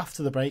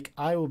 After the break,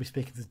 I will be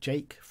speaking to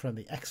Jake from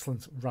the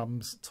excellent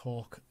Rams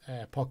Talk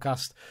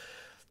podcast,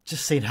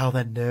 just seeing how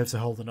their nerves are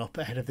holding up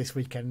ahead of this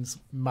weekend's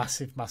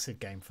massive, massive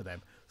game for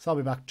them. So I'll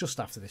be back just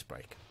after this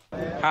break.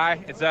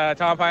 Hi, it's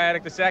Tom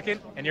Piatic II,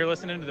 and you're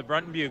listening to the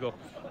Brunton Bugle.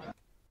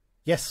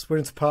 Yes, we're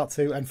into part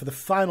two, and for the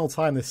final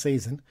time this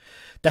season,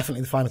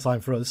 definitely the final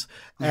time for us,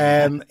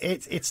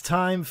 it's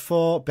time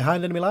for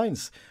Behind Enemy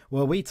Lines,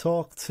 where we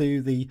talk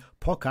to the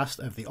podcast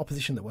of the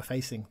opposition that we're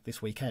facing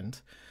this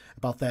weekend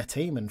about their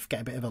team and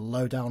get a bit of a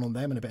lowdown on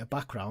them and a bit of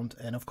background.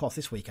 And of course,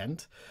 this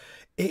weekend,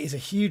 it is a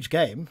huge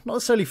game, not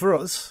necessarily for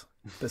us,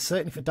 but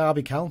certainly for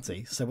Derby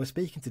County. So we're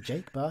speaking to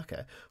Jake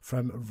Barker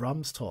from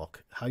Rams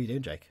Talk. How are you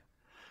doing, Jake?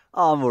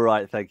 Oh, I'm all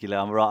right, thank you, Lee.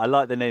 I'm all right. I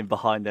like the name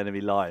Behind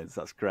Enemy Lines.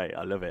 That's great.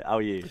 I love it. How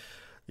are you?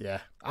 Yeah,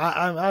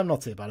 I'm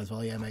not too bad as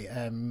well, yeah, mate.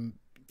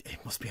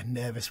 It must be a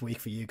nervous week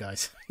for you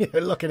guys.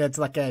 Looking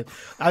into that game.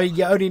 I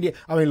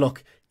mean,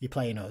 look, you're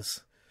playing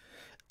us.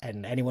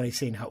 And anyone who's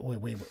seen how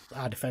we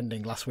are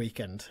defending last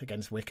weekend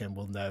against Wickham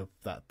will know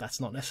that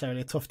that's not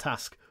necessarily a tough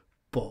task.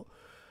 But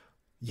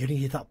you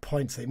need that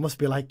point. So it must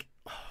be like,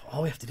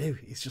 all we have to do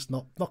is just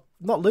not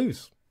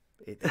lose.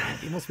 It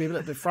must be a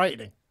little bit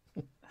frightening.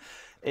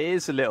 It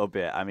is a little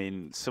bit. I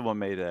mean, someone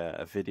made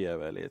a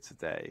video earlier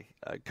today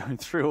going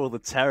through all the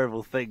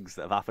terrible things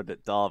that have happened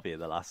at Derby in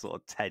the last sort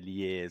of 10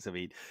 years. I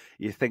mean,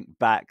 you think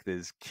back,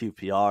 there's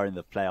QPR in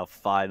the playoff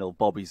final,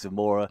 Bobby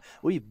Zamora.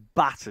 We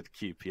battered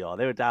QPR.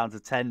 They were down to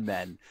 10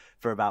 men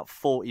for about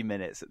 40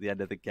 minutes at the end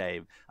of the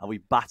game, and we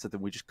battered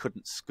them. We just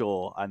couldn't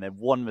score. And then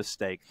one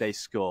mistake, they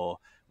score.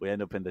 We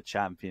end up in the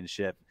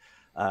championship.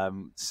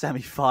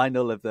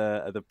 Semi-final of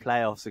the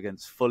playoffs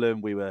against Fulham,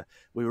 we were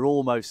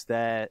almost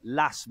there.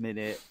 Last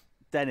minute,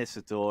 Dennis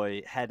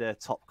Adoy header,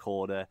 top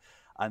corner,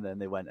 and then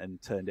they went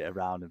and turned it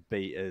around and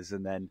beat us.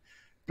 And then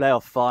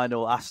Playoff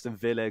final, Aston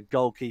Villa,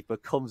 goalkeeper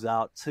comes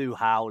out, 2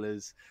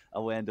 howlers,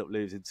 and we end up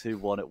losing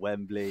 2-1 at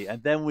Wembley.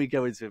 And then we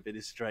go into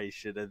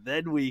administration, and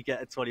then we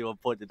get a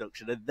 21-point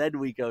deduction, and then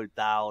we go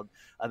down.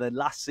 And then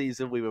last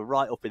season, we were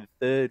right up in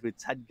third with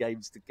 10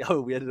 games to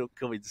go. We ended up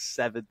coming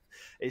 7th.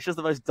 It's just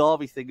the most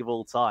Derby thing of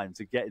all time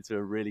to get into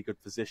a really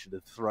good position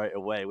and throw it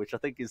away, which I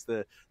think is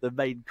the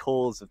main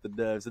cause of the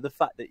nerves. And the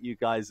fact that you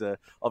guys are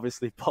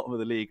obviously bottom of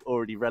the league,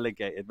 already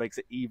relegated, makes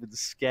it even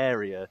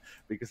scarier,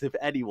 because if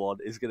anyone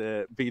is going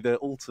to be the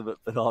ultimate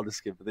banana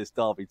skin for this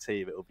Derby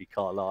team, it will be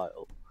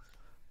Carlisle.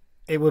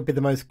 It would be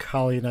the most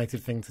Carl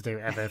United thing to do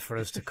ever for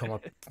us to come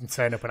up and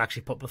turn up and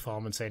actually put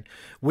performance in.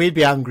 We'd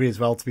be angry as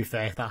well, to be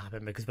fair, if that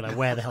happened, because we're like,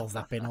 where the hell's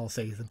that been all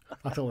season?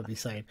 That's all we'd be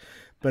saying.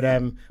 But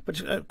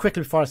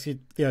quickly before I ask you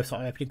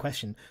sort of opening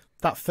question,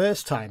 that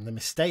first time, the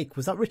mistake,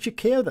 was that Richard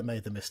Keogh that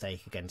made the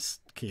mistake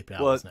against QPR,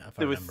 wasn't it?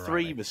 There were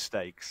 3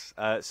 mistakes.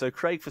 So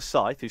Craig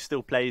Forsyth, who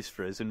still plays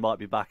for us and might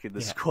be back in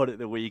the squad at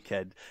the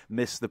weekend,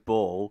 missed the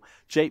ball.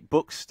 Jake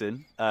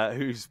Buxton,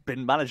 who's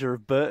been manager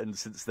of Burton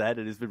since then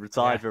and has been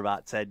retired for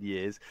about 10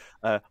 years,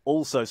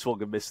 also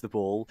swung and missed the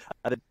ball.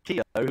 And then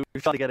Keogh, who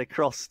was trying to get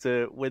across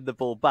to win the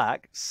ball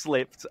back,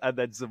 slipped, and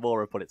then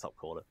Zamora put it top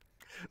corner.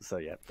 So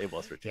yeah, it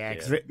was Richard. Yeah,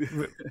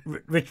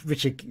 because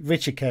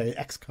Richard Keogh,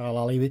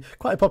 ex-Carlisle, he was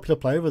quite a popular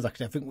player with us,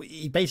 actually. I think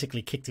he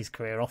basically kicked his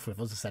career off with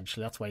us,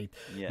 essentially. That's why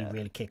he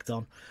really kicked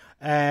on.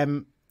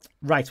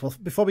 Right, well,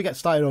 before we get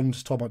started on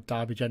just talking about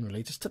Derby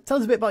generally, just tell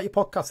us a bit about your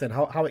podcast then,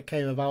 how it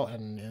came about,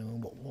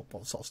 and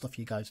what sort of stuff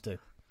you guys do.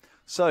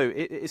 So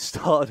it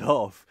started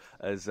off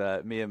as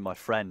me and my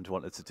friend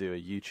wanted to do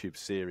a YouTube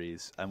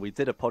series, and we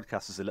did a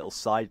podcast as a little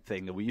side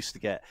thing, and we used to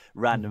get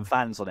random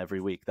fans on every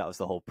week. That was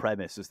the whole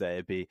premise, was that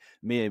it'd be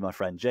me and my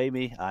friend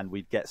Jamie, and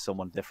we'd get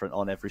someone different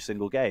on every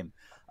single game.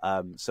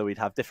 So we'd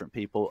have different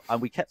people,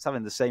 and we kept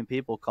having the same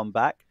people come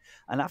back.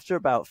 And after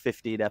about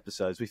 15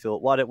 episodes, we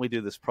thought, why don't we do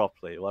this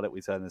properly? Why don't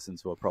we turn this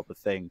into a proper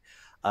thing?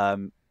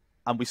 And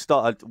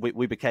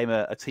we became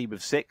a team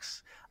of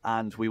 6,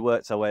 and we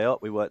worked our way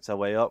up.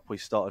 We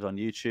started on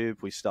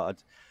YouTube. We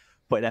started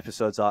putting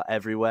episodes out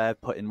everywhere,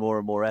 putting more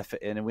and more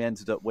effort in, and we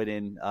ended up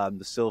winning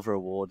the Silver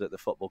Award at the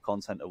Football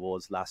Content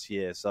Awards last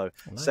year. So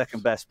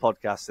second best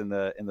podcast in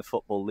the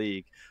Football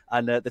League.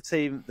 And the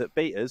team that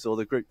beat us, or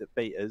the group that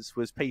beat us,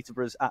 was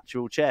Peterborough's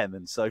actual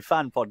chairman. So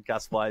fan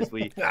podcast wise,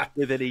 we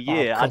within a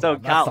year. I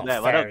don't count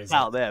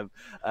them.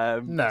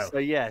 No. So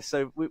yeah,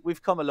 so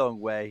we've come a long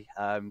way.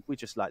 We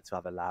just like to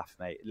have a laugh,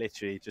 mate.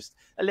 Literally, just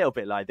a little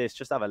bit like this.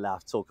 Just have a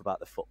laugh, talk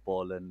about the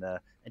football, and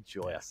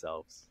enjoy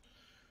ourselves.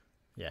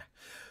 Yeah.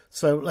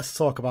 So let's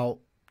talk about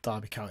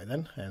Derby County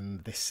then,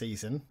 and this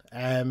season.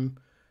 Been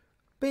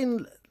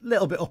a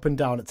little bit up and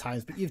down at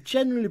times, but you've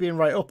generally been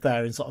right up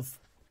there in sort of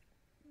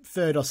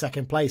 3rd or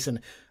 2nd place. And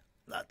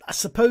I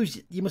suppose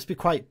you must be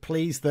quite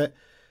pleased that,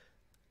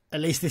 at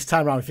least this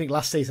time around, I think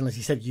last season, as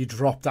you said, you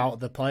dropped out of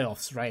the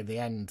playoffs right at the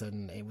end,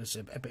 and it was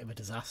a bit of a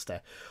disaster.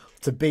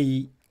 To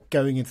be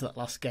going into that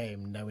last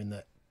game knowing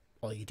that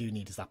all you do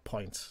need is that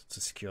point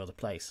to secure the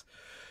place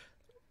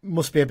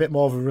must be a bit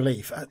more of a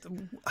relief.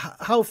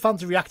 How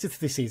fans reacted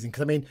to this season?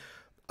 Because I mean,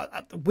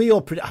 I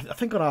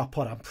think on our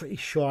pod, I'm pretty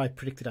sure I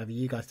predicted either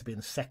you guys to be in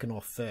the 2nd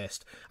or 1st.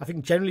 I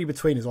think generally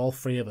between us, all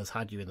 3 of us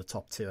had you in the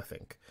top 2. I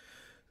think.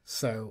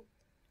 So,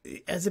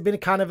 has it been a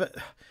kind of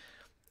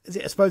is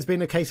it, I suppose,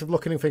 been a case of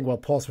looking and thinking, well,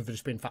 Portsmouth have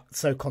just been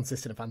so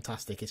consistent and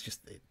fantastic, it's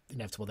just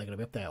inevitable they're going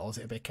to be up there, or is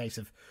it a bit a case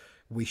of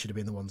we should have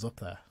been the ones up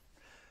there?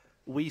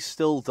 We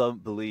still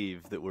don't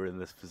believe that we're in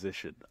this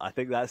position. I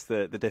think that's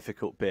the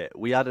difficult bit.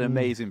 We had an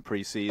amazing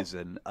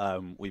pre-season.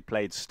 We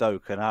played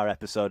Stoke, and our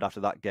episode after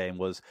that game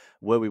was,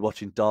 were we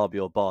watching Derby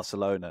or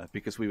Barcelona?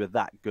 Because we were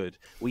that good.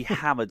 We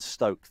hammered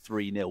Stoke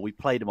 3-0. We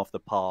played them off the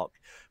park.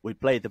 We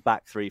played the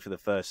back 3 for the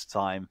first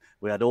time.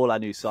 We had all our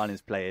new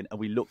signings playing,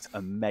 and we looked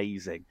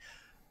amazing.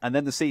 And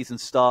then the season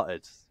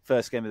started.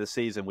 First game of the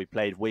season, we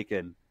played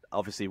Wigan.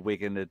 Obviously,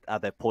 Wigan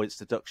had their points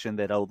deduction.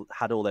 They'd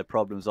had all their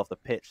problems off the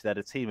pitch. They had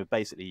a team of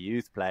basically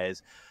youth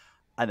players,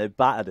 and they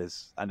battered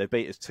us, and they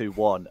beat us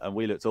 2-1, and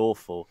we looked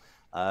awful.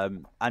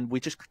 And we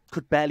just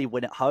could barely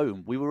win at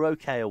home. We were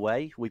okay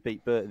away. We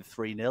beat Burton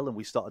 3-0, and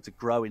we started to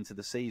grow into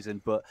the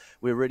season, but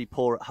we were really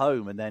poor at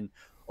home. And then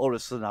all of a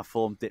sudden, our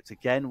form dipped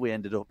again. We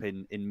ended up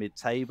in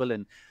mid-table,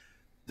 and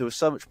there was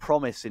so much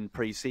promise in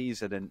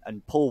pre-season,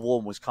 and Paul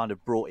Warren was kind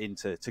of brought in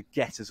to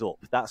get us up.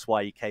 That's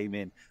why he came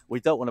in.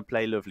 We don't want to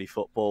play lovely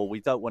football.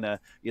 We don't want to,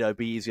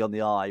 be easy on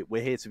the eye.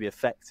 We're here to be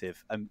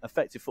effective. And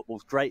effective football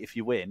is great if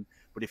you win,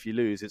 but if you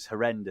lose, it's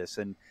horrendous.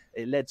 And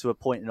it led to a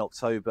point in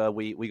October.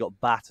 We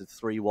got battered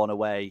 3-1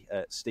 away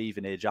at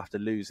Stevenage after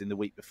losing the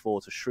week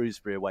before to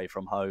Shrewsbury away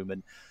from home.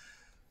 And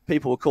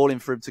people were calling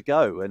for him to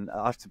go, and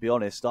I have to be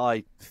honest,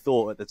 I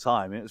thought at the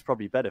time it was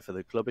probably better for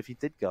the club if he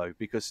did go,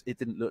 because it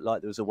didn't look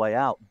like there was a way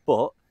out.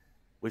 But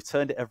we've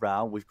turned it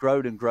around. We've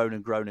grown and grown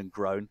and grown and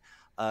grown.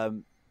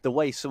 The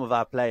way some of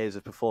our players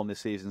have performed this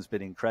season has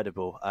been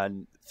incredible,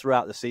 and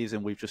throughout the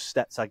season we've just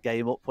stepped our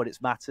game up when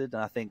it's mattered.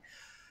 And I think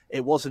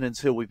it wasn't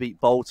until we beat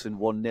Bolton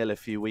 1-0 a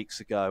few weeks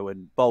ago,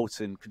 and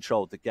Bolton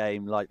controlled the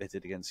game like they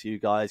did against you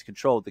guys,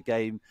 controlled the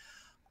game,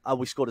 and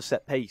we scored a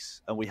set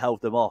piece and we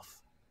held them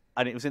off.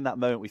 And it was in that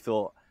moment we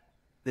thought,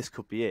 this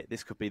could be it.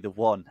 This could be the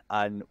one.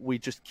 And we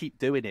just keep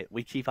doing it.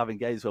 We keep having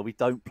games where we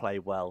don't play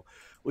well.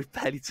 We've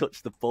barely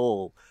touched the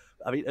ball.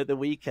 I mean, at the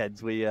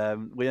weekend, we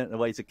went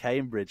away to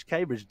Cambridge.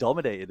 Cambridge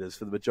dominated us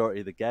for the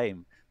majority of the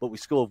game, but we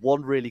scored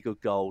one really good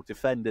goal,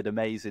 defended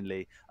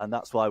amazingly, and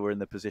that's why we're in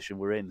the position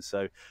we're in.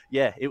 So,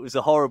 yeah, it was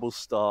a horrible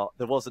start.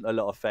 There wasn't a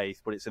lot of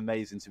faith, but it's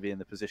amazing to be in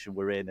the position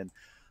we're in. And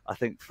I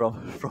think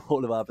from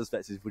all of our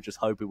perspectives, we're just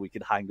hoping we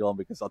can hang on,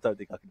 because I don't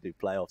think I can do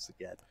playoffs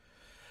again.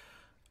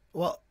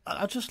 Well,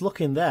 I just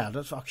looking there,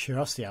 just out of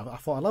curiosity, I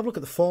thought I'd have a look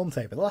at the form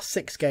table. The last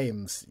 6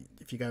 games,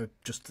 if you go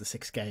just to the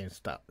 6 games,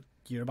 that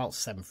you're about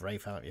 7th or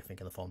 8th, aren't you,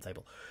 think, of the form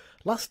table.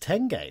 Last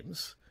 10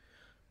 games,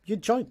 you're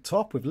joint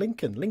top with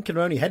Lincoln. Lincoln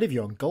are only ahead of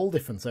you on goal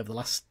difference over the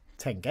last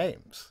 10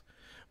 games,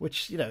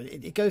 which,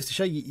 it goes to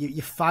show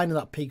you're finding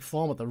that peak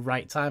form at the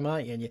right time,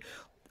 aren't you? And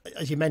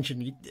as you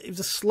mentioned, it was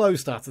a slow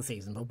start to the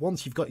season, but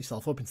once you've got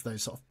yourself up into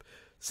those sort of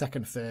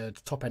second,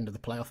 third, top end of the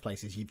playoff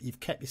places, you've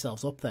kept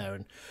yourselves up there.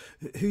 And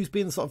who's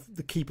been sort of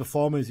the key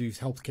performers who's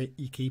helped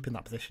you keep in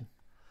that position?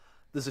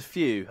 There's a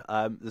few.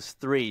 There's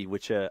 3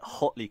 which are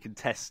hotly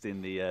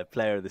contesting the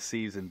Player of the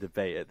Season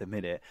debate at the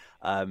minute.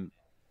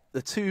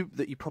 The 2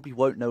 that you probably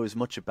won't know as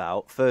much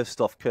about, first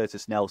off,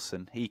 Curtis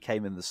Nelson. He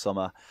came in the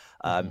summer,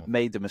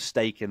 made the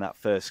mistake in that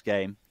first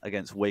game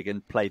against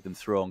Wigan, played them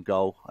through on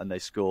goal, and they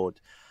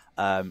scored.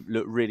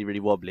 Looked really, really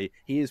wobbly.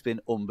 He has been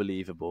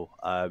unbelievable.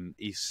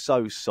 He's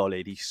so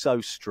solid. He's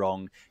so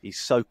strong. He's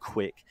so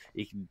quick.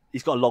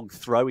 He's got a long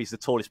throw. He's the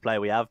tallest player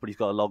we have, but he's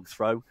got a long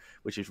throw,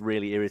 which is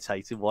really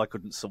irritating. Why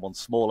couldn't someone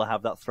smaller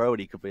have that throw and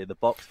he could be in the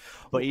box?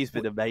 But he's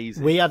been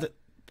amazing. We had, like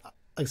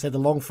I said, the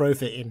long throw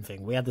for in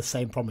thing. We had the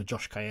same problem with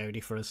Josh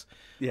Coyote for us.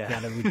 Yeah. He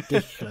had a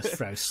ridiculous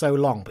throw, so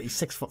long, but he's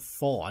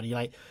 6'4", and you're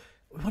like,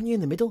 why aren't you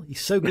in the middle?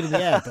 He's so good in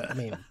the air. But I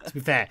mean, to be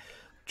fair,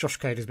 Josh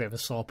Coyote's a bit of a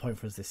sore point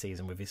for us this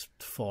season with his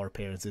 4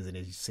 appearances in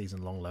his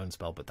season-long loan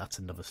spell, but that's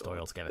another story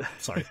altogether.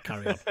 Sorry,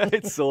 carry on.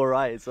 It's all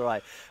right. It's all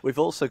right. We've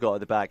also got at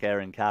the back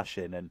Aaron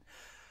Cashin, and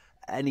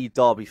any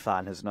Derby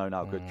fan has known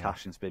how good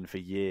Cashin's been for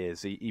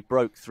years. He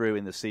broke through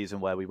in the season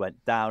where we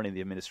went down in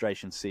the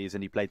administration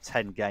season. He played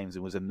 10 games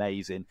and was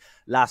amazing.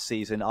 Last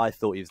season, I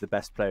thought he was the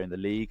best player in the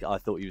league. I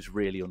thought he was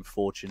really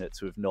unfortunate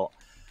to have not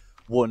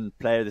won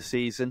Player of the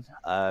Season.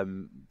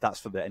 That's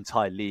for the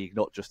entire league,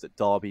 not just at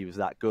Derby. He was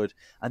that good.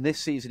 And this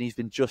season, he's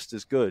been just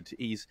as good.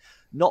 He's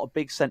not a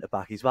big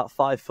centre-back. He's about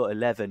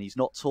 5'11". He's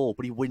not tall,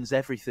 but he wins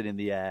everything in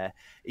the air.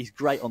 He's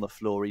great on the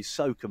floor. He's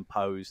so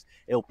composed.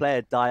 He'll play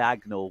a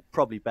diagonal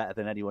probably better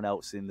than anyone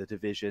else in the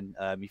division.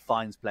 He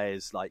finds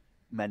players like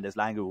Mendes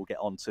Langer will get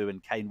onto,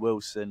 and Kane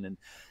Wilson, and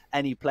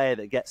any player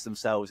that gets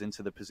themselves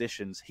into the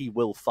positions, he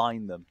will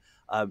find them.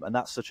 And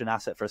that's such an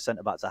asset for a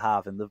centre-back to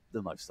have. And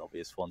the most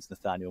obvious one's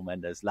Nathaniel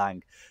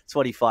Mendes-Lang.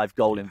 25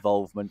 goal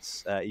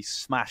involvements. He's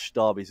smashed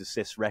Derby's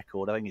assist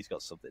record. I think he's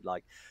got something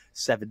like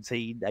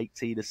 17,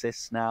 18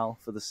 assists now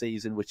for the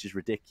season, which is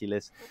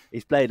ridiculous.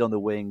 He's played on the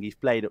wing. He's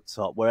played up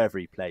top. Wherever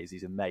he plays,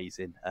 he's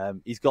amazing.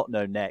 He's got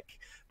no neck,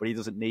 but he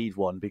doesn't need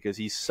one because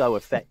he's so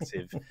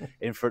effective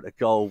in front of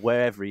goal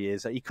wherever he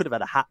is. He could have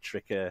had a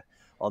hat-trick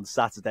on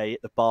Saturday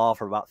at the bar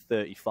for about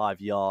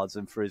 35 yards,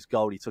 and for his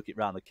goal he took it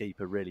round the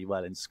keeper really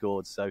well and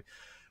scored. So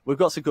we've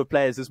got some good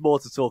players. There's more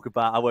to talk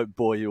about. I won't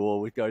bore you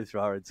all. We're going through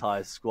our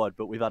entire squad,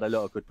 but we've had a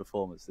lot of good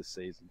performance this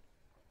season.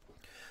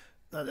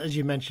 As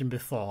you mentioned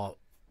before,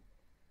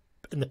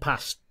 in the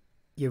past,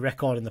 your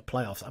record in the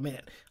playoffs, I mean,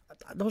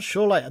 I'm not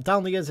sure, like,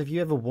 down the years, have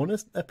you ever won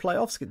a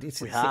playoffs?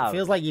 We have. It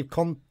feels like you've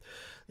come...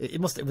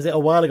 was it a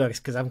while ago?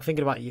 Because I'm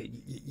thinking about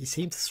you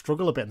seem to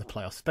struggle a bit in the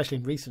playoffs, especially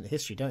in recent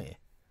history, don't you?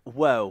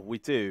 Well, we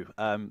do.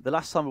 The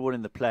last time we won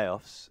in the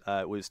playoffs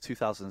was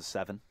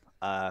 2007,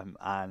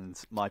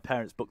 and my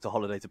parents booked a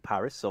holiday to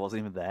Paris, so I wasn't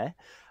even there.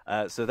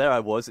 So there I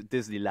was at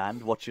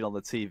Disneyland watching on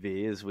the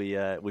TV as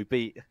we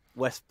beat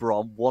West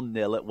Brom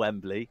 1-0 at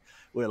Wembley.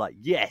 We were like,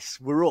 yes,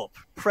 we're up,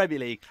 Premier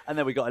League. And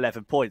then we got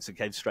 11 points and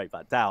came straight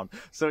back down.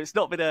 So it's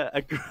not been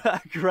a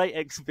great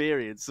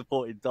experience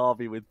supporting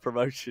Derby with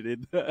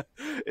promotion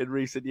in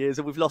recent years,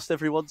 and we've lost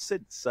everyone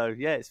since. So,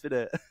 yeah, it's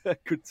been a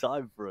good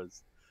time for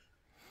us.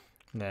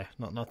 No,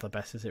 not the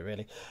best, is it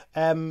really?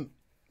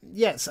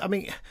 Yes, I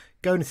mean,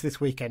 going into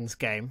this weekend's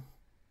game,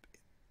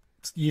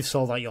 you've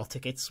sold out your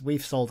tickets.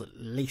 We've sold at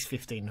least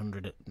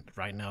 1,500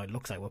 right now. It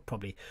looks like we'll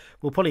probably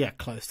get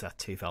close to that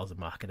 2,000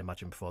 mark, I'd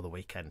imagine, before the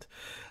weekend.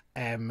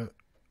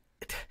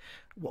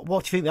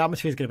 What do you think the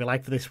atmosphere is going to be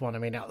like for this one? I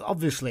mean,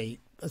 obviously,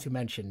 as you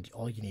mentioned,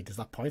 all you need is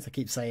that point. I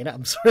keep saying it.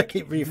 I'm sorry I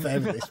keep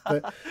reaffirming this,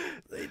 but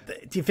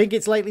do you think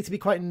it's likely to be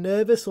quite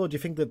nervous, or do you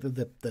think that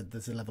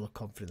there's a level of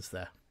confidence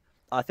there?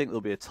 I think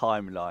there'll be a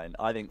timeline.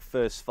 I think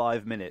first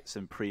 5 minutes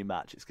and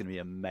pre-match, it's going to be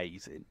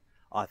amazing.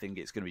 I think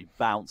it's going to be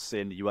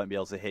bouncing. You won't be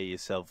able to hear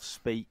yourself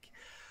speak.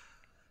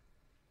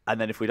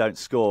 And then if we don't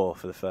score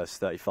for the first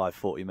 35,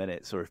 40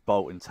 minutes, or if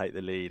Bolton take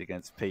the lead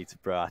against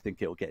Peterborough, I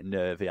think it'll get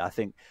nervy. I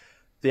think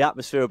the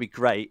atmosphere will be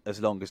great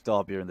as long as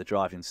Derby are in the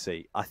driving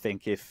seat. I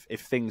think if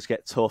things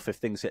get tough, if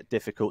things get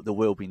difficult, there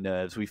will be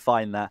nerves. We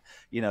find that,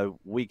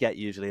 we get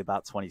usually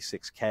about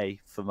 26k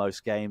for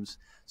most games.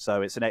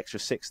 So it's an extra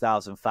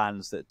 6,000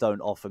 fans that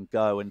don't often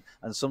go. And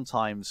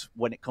sometimes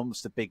when it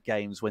comes to big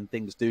games, when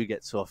things do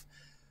get tough,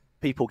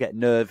 people get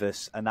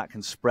nervous, and that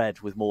can spread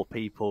with more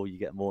people. You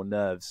get more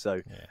nerves.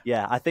 So,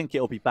 yeah, I think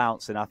it'll be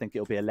bouncing. I think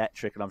it'll be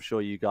electric, and I'm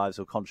sure you guys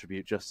will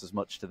contribute just as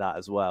much to that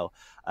as well.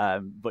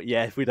 But,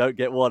 yeah, if we don't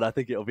get one, I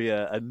think it'll be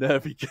a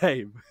nervy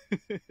game.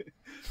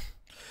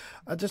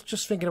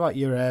 Just thinking about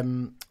your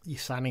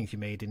signings you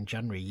made in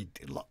January.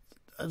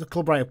 The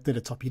club right up to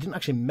the top, you didn't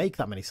actually make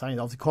that many signings.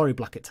 Obviously, Corey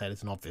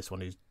Blackett-Taylor's an obvious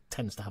one who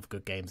tends to have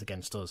good games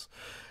against us.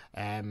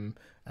 And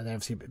then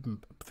obviously,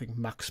 I think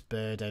Max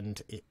Bird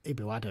and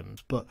Ibu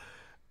Adams. But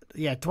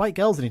yeah, Dwight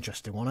Gale's an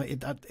interesting one.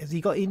 Has he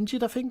got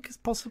injured, I think,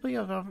 possibly?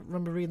 I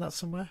remember reading that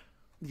somewhere.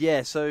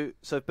 Yeah, so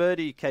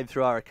Birdie came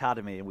through our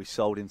academy and we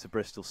sold him to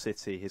Bristol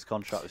City. His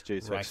contract was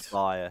due to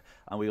expire,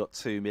 and we got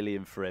 $2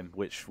 million for him,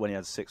 which when he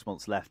has 6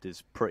 months left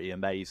is pretty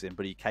amazing.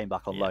 But he came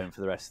back on loan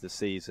for the rest of the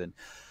season.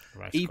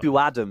 Ibu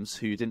Adams,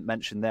 who you didn't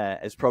mention there,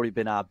 has probably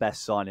been our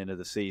best signing of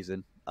the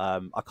season.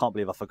 I can't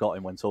believe I forgot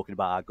him when talking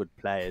about our good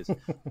players.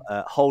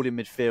 Holding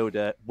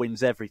midfielder,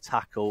 wins every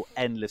tackle,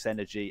 endless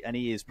energy, and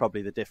he is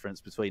probably the difference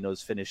between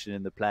us finishing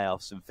in the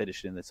playoffs and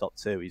finishing in the top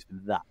two. He's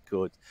been that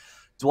good.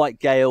 Dwight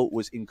Gale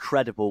was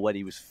incredible when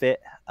he was fit.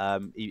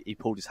 He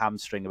pulled his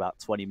hamstring about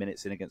 20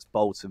 minutes in against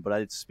Bolton, but I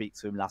did speak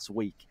to him last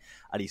week,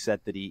 and he said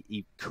that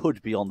he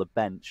could be on the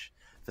bench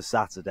for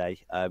Saturday,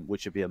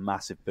 which would be a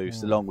massive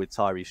boost, along with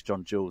Tyrese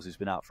John Jules, who's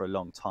been out for a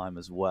long time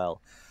as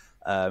well.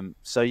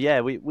 So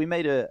yeah, we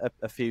made a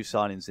few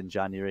signings in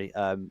January.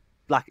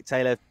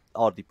 Blackett-Taylor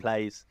hardly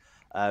plays.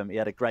 He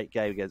had a great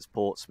game against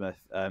Portsmouth,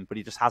 but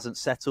he just hasn't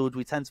settled.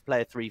 We tend to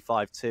play a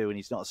 3-5-2, and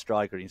he's not a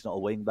striker, and he's not a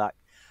wing-back.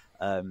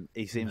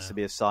 He seems to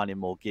be a signing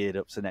more geared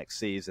up to next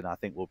season. I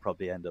think we'll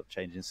probably end up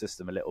changing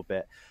system a little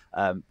bit.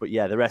 But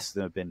yeah, the rest of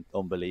them have been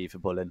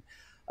unbelievable. And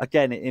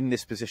again, in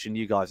this position,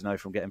 you guys know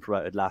from getting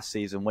promoted last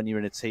season, when you're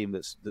in a team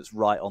that's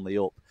right on the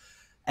up,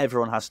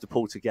 everyone has to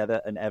pull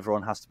together and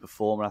everyone has to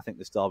perform. And I think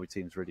this Derby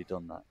team's really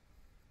done that.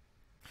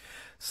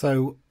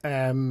 So,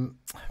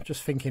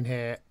 just thinking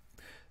here,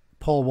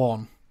 Paul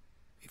Warne,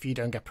 if you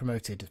don't get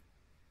promoted,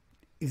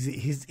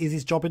 is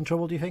his job in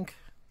trouble, do you think?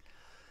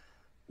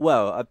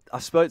 Well, I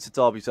spoke to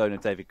Derby's owner,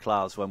 David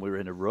Clowes, when we were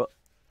in a rut,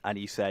 and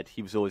he said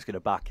he was always going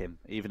to back him.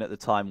 Even at the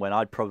time when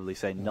I'd probably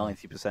say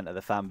 90% of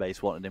the fan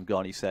base wanted him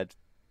gone, he said,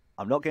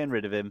 I'm not getting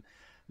rid of him.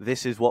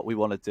 This is what we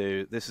want to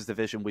do. This is the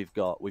vision we've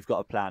got. We've got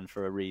a plan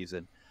for a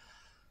reason.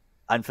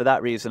 And for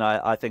that reason,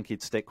 I think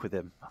he'd stick with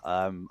him.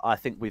 I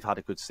think we've had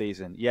a good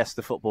season. Yes,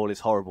 the football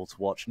is horrible to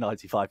watch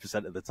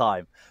 95% of the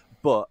time.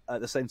 But at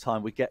the same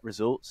time, we get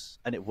results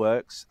and it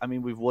works. I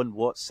mean, we've won,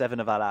 7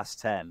 of our last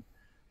 10.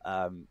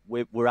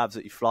 We're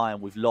absolutely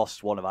flying. We've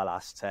lost 1 of our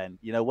last 10.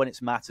 You know, when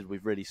it's mattered,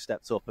 we've really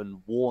stepped up,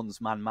 and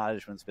Warne's man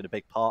management's been a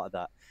big part of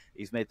that.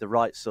 He's made the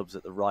right subs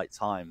at the right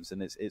times,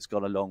 and it's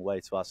gone a long way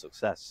to our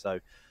success. So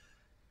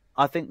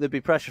I think there'd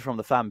be pressure from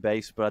the fan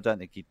base, but I don't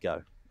think he'd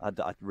go. I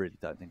really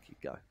don't think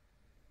he'd go.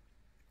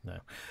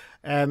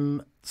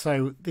 No.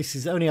 So this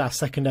is only our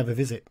second ever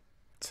visit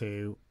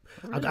to...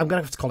 I'm going to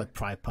have to call it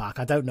Pride Park.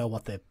 I don't know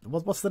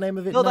what's the name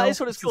of it. No, now? that is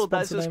what it's called.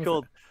 That's what it's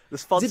called. The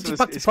sponsor is it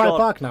back to Pride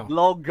Park now?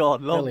 Long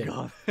gone,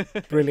 gone.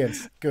 Brilliant.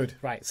 Good.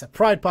 Right. So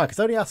Pride Park. It's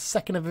only our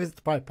second ever visit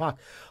to Pride Park.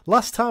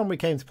 Last time we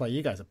came to play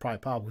you guys at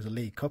Pride Park was a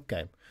League Cup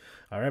game.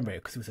 I remember it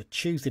because it was a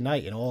Tuesday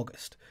night in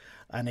August.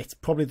 And it's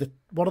probably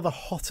one of the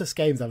hottest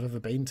games I've ever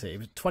been to. It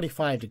was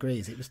 25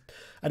 degrees.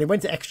 And it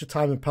went to extra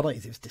time and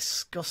penalties. It was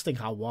disgusting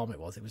how warm it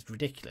was. It was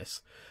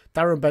ridiculous.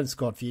 Darren Bent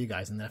scored for you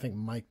guys, and then I think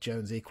Mike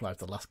Jones equalised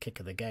the last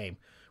kick of the game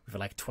with a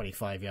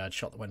 25-yard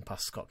shot that went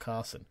past Scott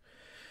Carson.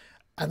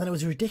 And then it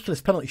was a ridiculous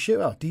penalty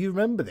shootout. Do you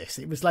remember this?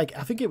 It was I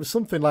think it was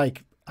something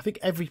like,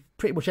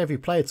 pretty much every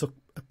player took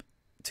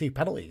 2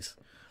 penalties.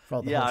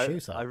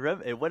 I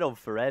remember it went on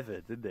forever,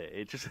 didn't it?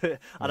 It just, and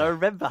I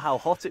remember how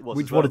hot it was.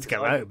 We wanted to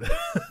go home.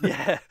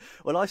 Yeah,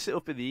 well, I sit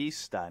up in the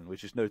East Stand,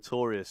 which is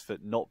notorious for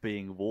not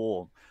being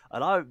warm,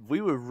 and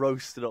we were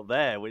roasted up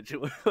there, which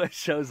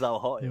shows how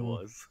hot it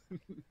was.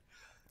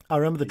 I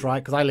remember the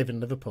drive because I live in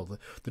Liverpool.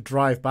 The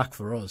drive back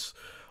for us,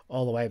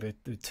 all the way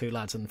with 2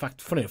 lads. And in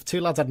fact, funny enough,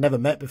 2 lads I'd never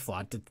met before.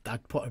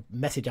 I'd put a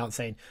message out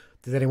saying,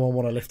 "Does anyone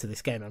want to lift to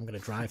this game? I'm going to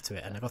drive to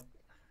it." And I got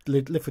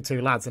lift with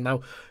 2 lads, and now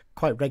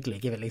quite regularly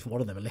give at least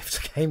one of them a lift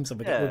to games. So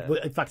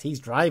in fact,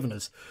 he's driving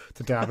us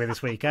to Derby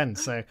this weekend.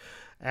 So,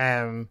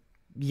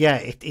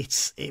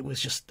 it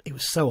was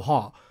so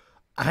hot.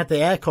 I had the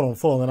aircon on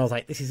full, and then I was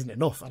like, "This isn't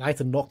enough," and I had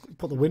to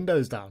put the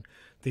windows down.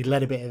 They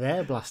let a bit of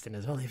air blast in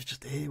as well.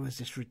 It was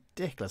just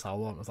ridiculous how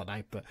warm it was that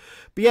night. But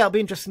yeah, it'll be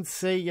interesting to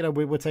see. You know,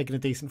 we're taking a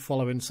decent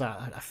following, so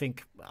I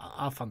think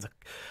our fans are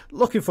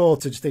looking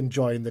forward to just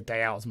enjoying the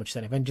day out as much as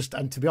anything.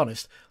 And to be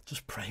honest,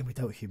 just praying we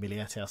don't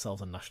humiliate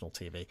ourselves on national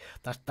TV.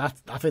 I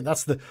think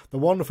that's the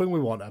one thing we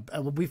want.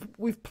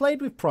 We've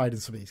played with pride in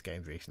some of these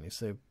games recently,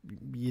 so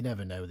you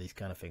never know these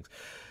kind of things.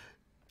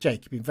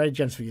 Jake, you've been very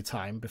generous with your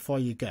time. Before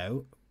you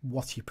go,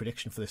 what's your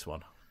prediction for this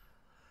one?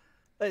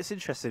 It's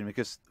interesting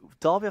because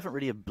Derby haven't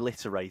really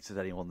obliterated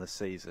anyone this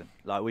season.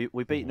 Like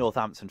we beat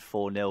Northampton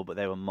 4-0, but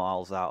they were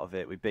miles out of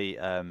it. We beat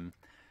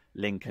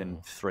Lincoln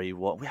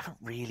 3-1. We haven't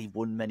really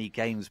won many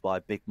games by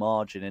a big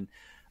margin,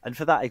 and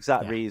for that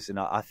exact reason,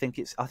 I think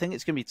it's going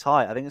to be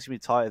tight. I think it's going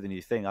to be tighter than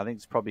you think. I think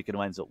it's probably going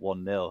to end up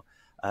 1-0.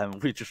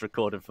 We just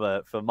recorded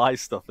for my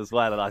stuff as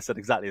well, and I said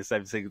exactly the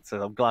same thing,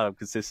 so I'm glad I'm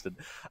consistent.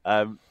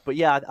 But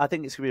yeah, I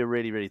think it's going to be a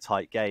really, really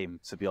tight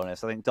game, to be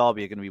honest. I think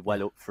Derby are going to be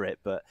well up for it,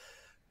 but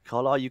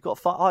Carlisle, you've got.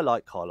 I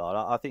like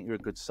Carlisle. I think you're a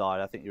good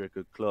side. I think you're a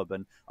good club,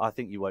 and I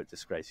think you won't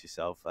disgrace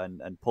yourself.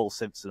 And Paul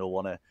Simpson will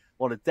want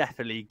to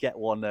definitely get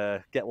one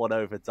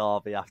over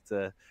Derby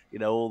after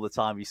all the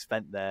time he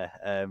spent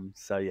there.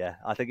 So yeah,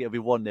 I think it'll be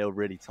 1-0,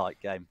 really tight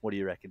game. What do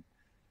you reckon?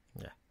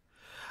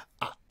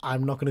 Yeah,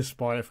 I'm not going to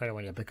spoil it for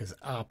anyone yet because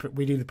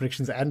we do the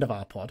predictions at the end of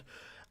our pod.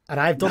 And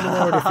I've done them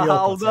already for your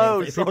pod.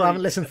 So if people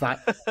haven't listened to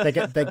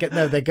that,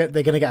 they're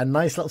going to get a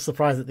nice little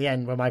surprise at the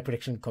end when my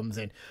prediction comes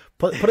in.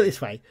 Put it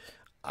this way.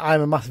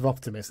 I'm a massive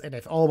optimist, and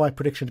if all my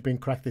predictions had been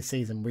correct this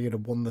season, we would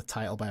have won the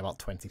title by about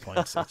 20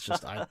 points. It's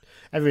just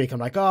every week I'm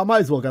like, I might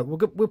as well go.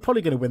 We're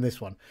probably going to win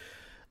this one.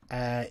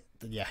 And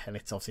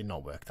it's obviously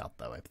not worked out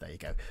that way. But there you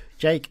go,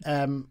 Jake.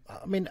 I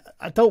mean,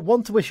 I don't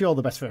want to wish you all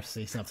the best for the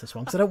season after this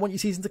one because I don't want your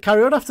season to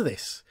carry on after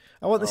this.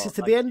 I want this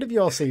to be the end of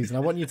your season. I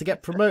want you to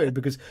get promoted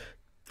because,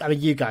 I mean,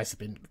 you guys have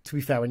been. To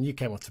be fair, when you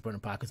came up to Brunton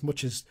Park, as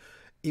much as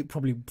it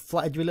probably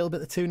flattered you a little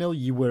bit, the 2-0,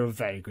 you were a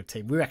very good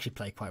team. We actually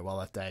played quite well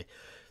that day.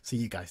 So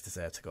you guys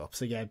deserve to go up.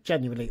 So yeah,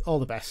 genuinely all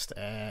the best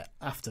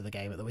after the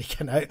game at the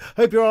weekend. I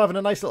hope you're all having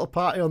a nice little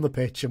party on the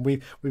pitch, and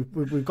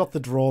we've got the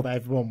draw that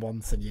everyone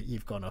wants, and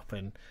you've gone up,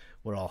 and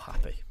we're all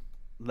happy.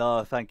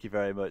 No, thank you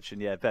very much,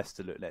 and yeah, best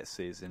of luck next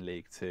season,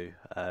 League Two.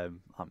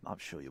 I'm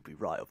sure you'll be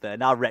right up there.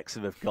 Now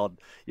Wrexham have gone,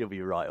 you'll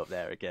be right up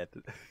there again.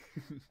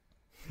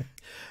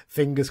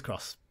 Fingers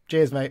crossed.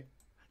 Cheers, mate.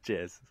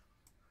 Cheers.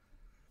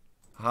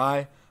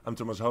 Hi, I'm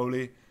Thomas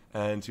Holy,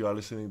 and you are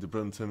listening to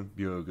Brunton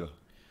Bugle.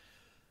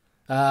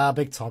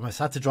 Big Thomas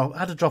had to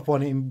drop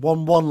one in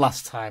 1-1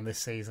 last time this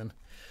season.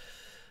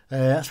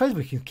 I suppose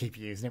we can keep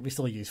using it. We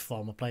still use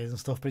former players and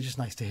stuff, but it's just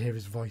nice to hear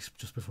his voice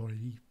just before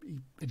he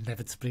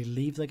inevitably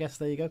leaves, I guess.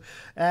 There you go.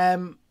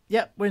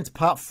 We're into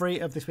part 3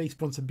 of this week's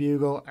Brunton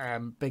Bugle.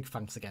 Big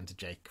thanks again to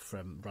Jake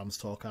from Rams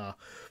Talk, our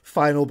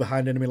final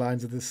behind enemy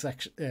lines of this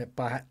section,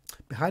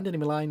 behind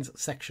enemy lines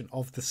section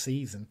of the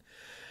season.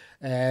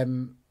 I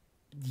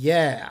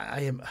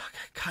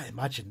can't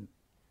imagine,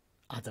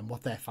 Adam,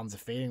 what their fans are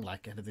feeling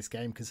like ahead of this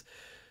game, because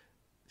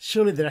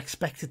surely they're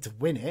expected to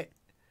win it,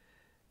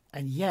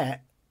 and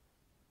yet,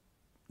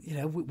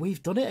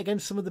 we've done it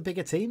against some of the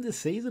bigger teams this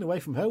season away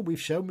from home. We've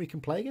shown we can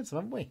play against them,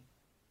 haven't we?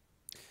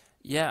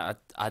 Yeah,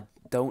 I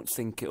don't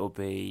think it'll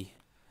be.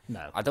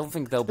 No, I don't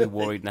think they'll be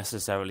worried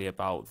necessarily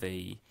about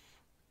the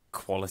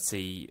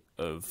quality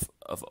of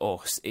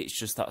us. It's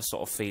just that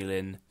sort of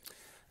feeling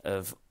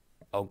of,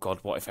 oh God,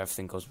 what if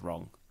everything goes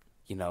wrong?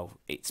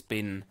 It's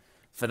been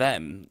for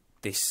them.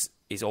 This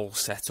is all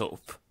set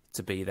up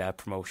to be their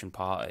promotion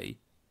party,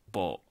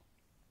 but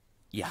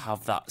you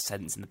have that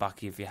sense in the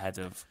back of your head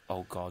of,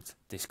 oh God,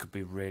 this could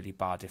be really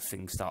bad if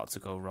things start to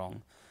go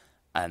wrong.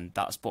 And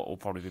that's what will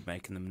probably be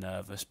making them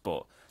nervous,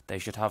 but they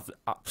should have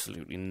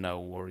absolutely no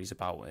worries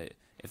about it.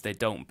 If they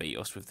don't beat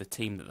us with the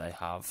team that they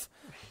have,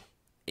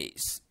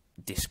 it's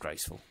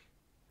disgraceful.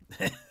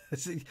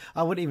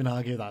 I wouldn't even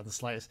argue that the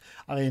slightest.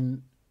 I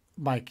mean,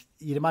 Mike,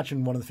 you'd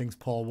imagine one of the things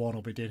Paul Warne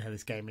will be doing in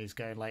this game is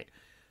going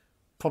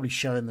probably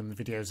showing them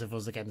the videos of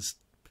us against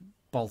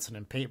Bolton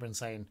and Peterborough and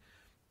saying,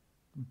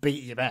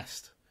 beat your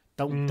best.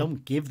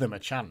 Don't give them a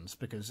chance,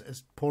 because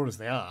as poor as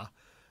they are,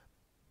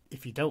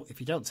 if you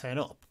don't turn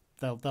up,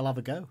 they'll have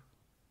a go.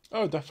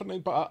 Oh, definitely.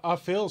 But I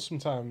feel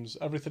sometimes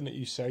everything that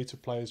you say to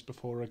players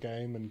before a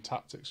game and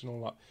tactics and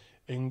all that,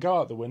 it can go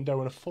out the window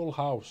in a full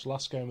house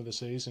last game of the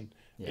season.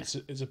 Yeah.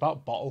 It's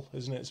about bottle,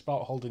 isn't it? It's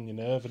about holding your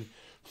nerve. And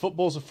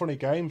football's a funny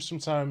game.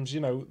 Sometimes,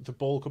 the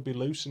ball could be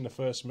loose in the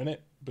first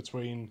minute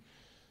between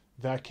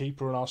their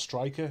keeper and our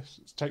striker.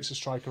 It takes a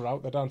striker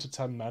out, they're down to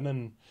 10 men,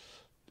 and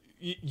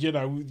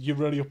you're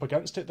really up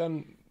against it.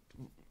 Then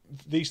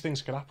these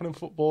things can happen in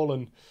football,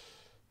 and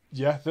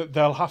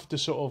they'll have to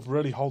sort of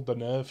really hold their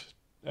nerve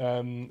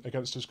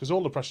against us, because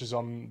all the pressure's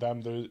on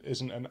them. There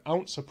isn't an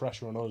ounce of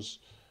pressure on us.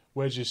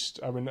 We're just,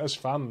 as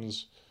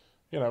fans,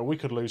 we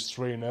could lose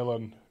 3-0,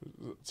 and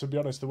to be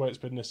honest, the way it's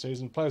been this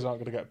season, players aren't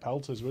going to get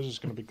pelters. We're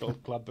just going to be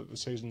glad that the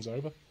season's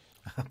over.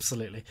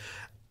 Absolutely.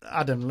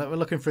 Adam, we're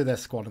looking through their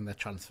squad and their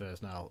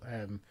transfers now.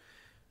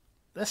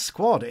 Their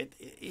squad,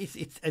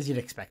 it's as you'd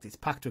expect, it's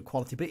packed with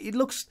quality, but it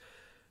looks...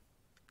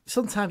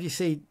 Sometimes you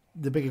see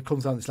the bigger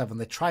clubs on this level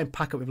and they try and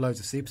pack up with loads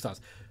of superstars.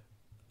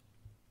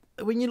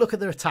 When you look at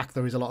their attack,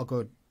 there is a lot of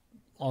good,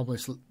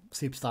 almost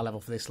superstar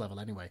level for this level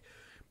anyway.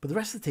 But the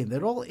rest of the team,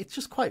 it's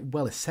just quite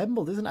well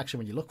assembled, isn't it, actually,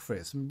 when you look for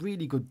it? Some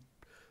really good,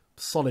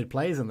 solid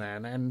players in there,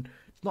 and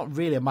it's not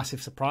really a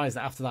massive surprise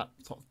that after that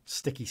sort of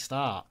sticky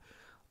start,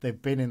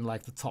 they've been in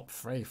the top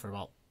 3 for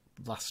about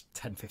the last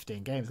 10,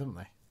 15 games, haven't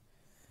they?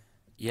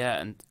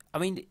 Yeah, and I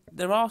mean,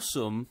 there are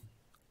some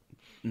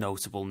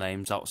notable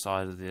names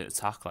outside of the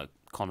attack, like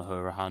Conor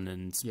Hourihane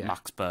and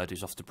Max Bird,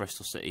 who's off to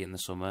Bristol City in the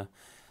summer.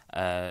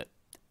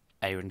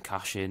 Aaron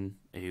Cashin,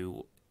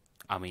 who,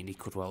 I mean, he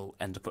could well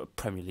end up at a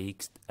Premier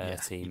League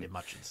team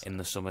in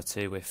the summer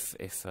too,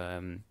 if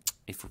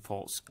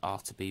reports are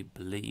to be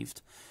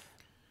believed.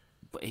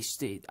 But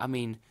I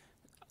mean,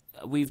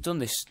 we've done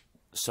this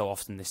so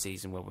often this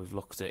season where we've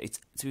looked at it.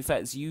 To be fair,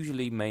 it's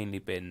usually mainly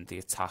been the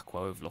attack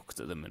where we've looked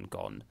at them and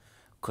gone,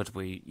 could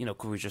we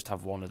just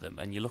have one of them?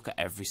 And you look at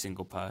every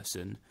single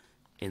person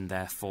in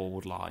their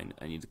forward line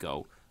and you'd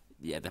go,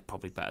 yeah, they're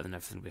probably better than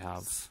everything we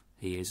have.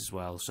 He is as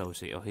well, so is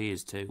he, or he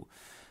is too.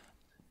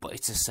 But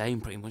it's the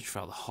same pretty much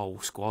throughout the whole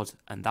squad,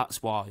 and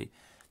that's why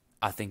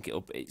I think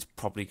it's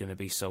probably going to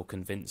be so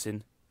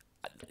convincing.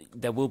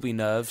 There will be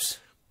nerves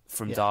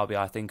from Derby,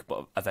 I think,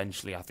 but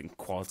eventually I think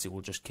quality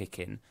will just kick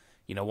in.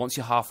 You know, once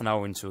you're half an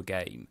hour into a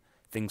game,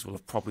 things will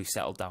have probably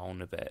settled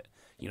down a bit.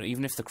 You know,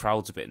 even if the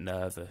crowd's a bit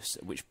nervous,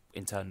 which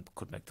in turn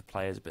could make the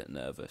players a bit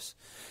nervous,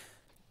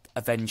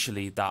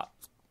 eventually that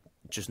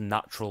just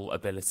natural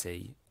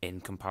ability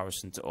in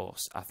comparison to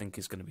us, I think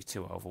is going to be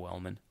too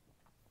overwhelming.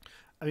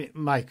 I mean,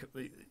 Mike,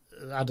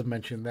 Adam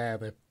mentioned there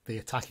the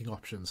attacking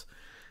options.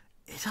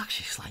 It's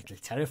actually slightly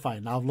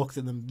terrifying. Now I've looked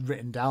at them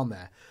written down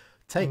there.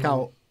 Take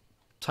out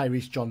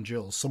Tyrese John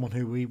Jules, someone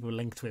who we were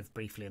linked with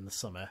briefly in the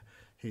summer,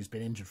 who's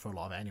been injured for a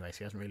lot of it anyway, so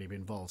he hasn't really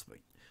been involved. But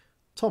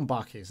Tom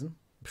Barkhuizen,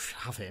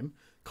 have him.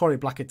 Corey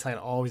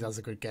Blackett-Taylor always has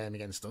a good game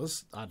against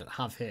us. I don't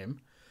have him.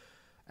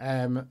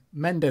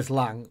 Mendes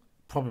Lang,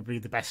 probably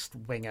the best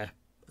winger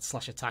 /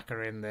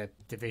 attacker in the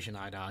division,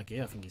 I'd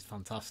argue. I think he's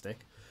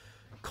fantastic.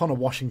 Connor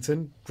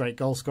Washington, great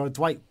goal scorer.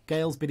 Dwight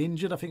Gale's been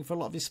injured, I think, for a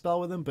lot of his spell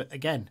with them, but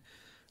again,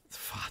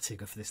 far too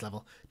good for this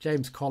level.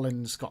 James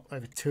Collins got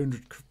over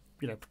 200,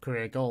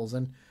 career goals,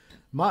 and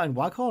Martin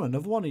Waghorn,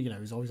 another one,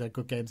 who's always had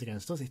good games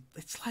against us.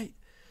 It's like,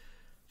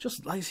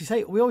 just like you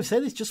say, we always say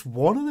this, just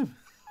one of them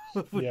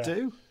would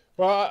do.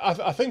 Well,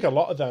 I think a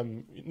lot of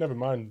them, never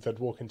mind they'd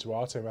walk into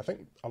our team, I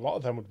think a lot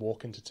of them would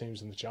walk into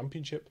teams in the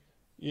Championship.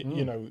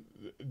 You know,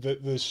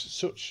 there's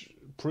such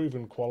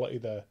proven quality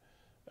there.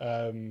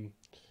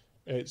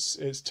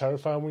 It's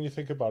terrifying when you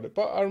think about it.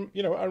 But I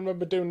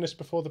remember doing this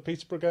before the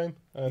Peterborough game,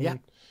 and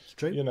it's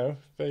true.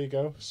 There you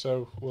go.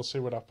 So we'll see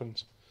what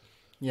happens.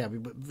 Yeah, we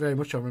very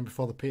much. I remember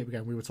before the Peterborough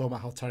game, we were talking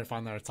about how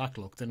terrifying their attack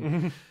looked,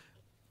 and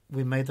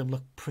we made them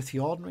look pretty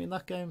ordinary in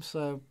that game.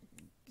 So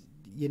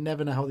you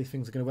never know how these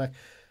things are going to work.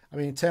 I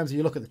mean, in terms of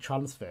you look at the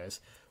transfers,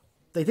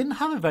 they didn't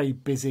have a very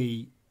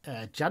busy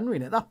January,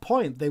 and at that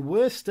point, they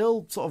were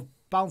still sort of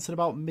bouncing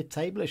about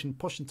mid-table-ish and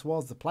pushing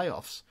towards the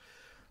playoffs.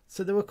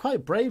 So they were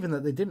quite brave in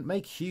that they didn't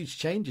make huge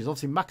changes.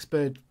 Obviously, Max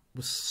Bird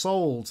was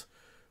sold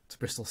to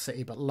Bristol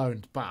City but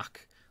loaned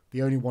back,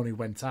 the only one who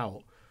went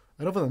out.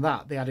 And other than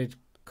that, they added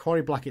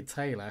Corey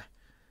Blackett-Taylor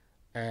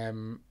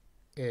on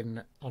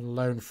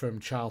loan from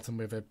Charlton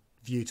with a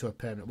view to a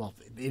permanent... Well,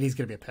 it is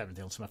going to be a permanent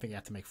deal, so I think he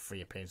had to make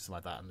 3 appearances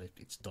like that, and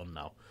it's done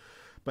now.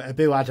 But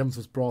Abu Adams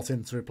was brought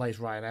in to replace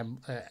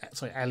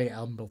Elliot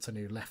Embleton,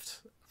 who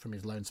left from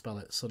his loan spell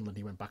at Sunderland.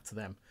 He went back to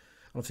them.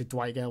 Obviously,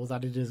 Dwight Gale was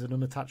added as an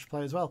unattached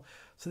player as well.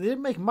 So they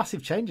didn't make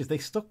massive changes. They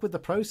stuck with the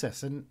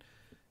process, and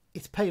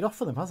it's paid off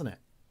for them, hasn't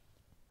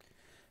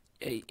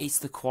it? It's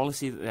the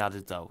quality that they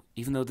added, though.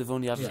 Even though they've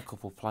only added a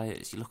couple of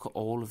players, you look at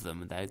all of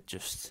them, and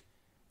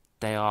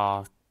they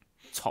are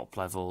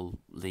top-level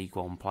League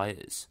One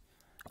players.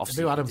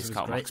 Obviously, Adams was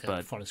great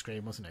at Forest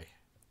Green, wasn't he?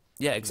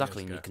 Yeah,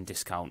 exactly. And you can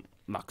discount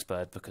Max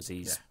Bird because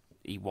he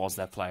was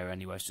their player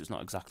anyway, so it's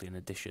not exactly an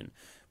addition.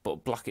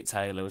 But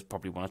Blackett-Taylor was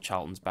probably one of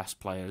Charlton's best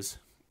players.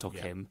 Took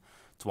him.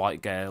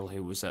 Dwight Gale,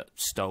 who was at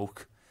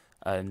Stoke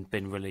and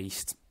been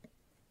released.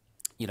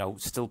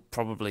 Still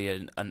probably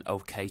an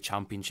okay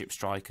Championship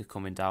striker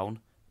coming down.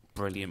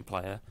 Brilliant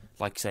player.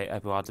 Like I say,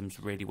 Abu Adams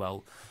really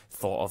well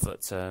thought of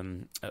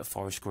at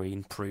Forest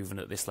Green, proven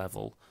at this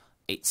level.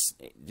 They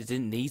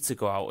didn't need to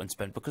go out and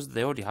spend, because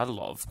they already had a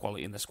lot of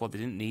quality in their squad. They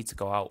didn't need to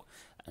go out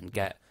and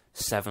get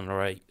 7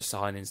 or 8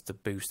 signings to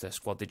boost their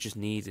squad. They just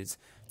needed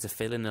to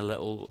fill in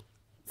a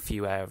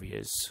few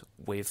areas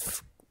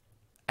with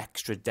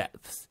extra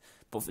depth.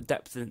 But the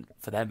depth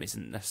for them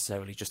isn't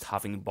necessarily just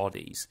having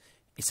bodies.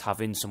 It's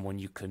having someone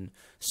you can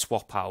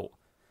swap out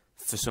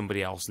for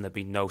somebody else and there'd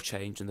be no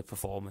change in the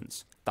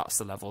performance. That's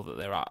the level that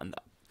they're at. And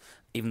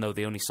even though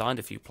they only signed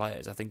a few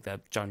players, I think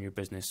their January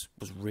business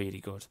was really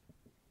good.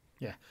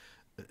 Yeah.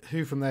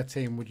 Who from their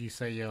team would you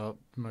say you're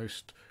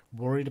most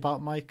worried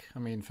about, Mike? I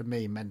mean, for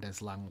me,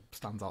 Mendes Lang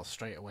stands out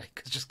straight away,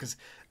 because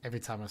every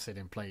time I see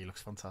him play, he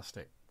looks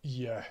fantastic.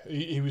 Yeah,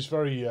 he was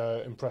very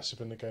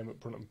impressive in the game at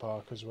Brunton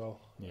Park as well.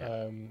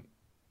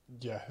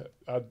 Yeah,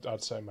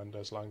 I'd say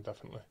Mendes Lang,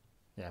 definitely.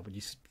 Yeah, would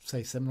you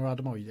say similar,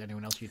 Adam, or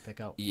anyone else you'd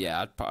pick out?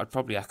 Yeah, I'd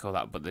probably echo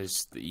that, but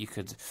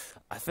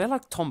I feel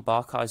like Tom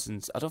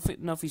Barkhuizen's, I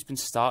don't know if he's been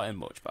starting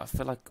much, but I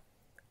feel like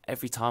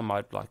every time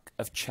I'd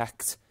have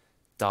checked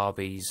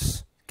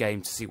Derby's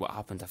game to see what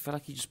happened, I feel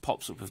like he just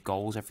pops up with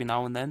goals every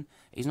now and then.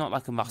 He's not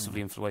like a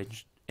massively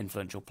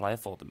influential player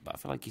for them, but I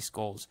feel like he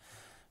scores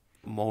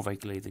more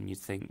regularly than you'd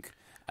think.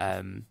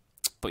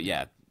 But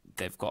yeah,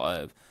 they've got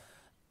a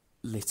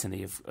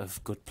litany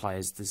of good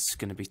players. There's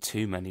going to be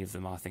too many of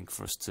them, I think,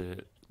 for us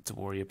to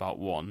worry about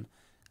one.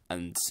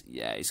 And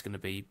yeah, it's going to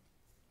be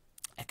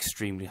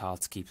extremely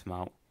hard to keep them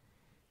out.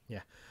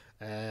 Yeah.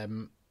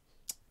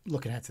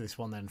 Looking ahead to this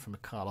one then from a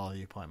Carlisle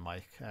viewpoint,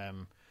 Mike.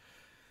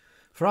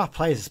 For our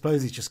players, I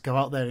suppose, is just go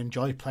out there and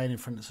enjoy playing in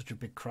front of such a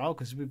big crowd,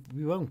 because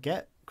we won't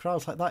get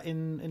crowds like that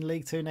in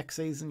League Two next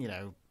season.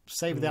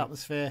 Savour the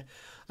atmosphere.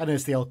 I know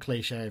it's the old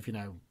cliche of,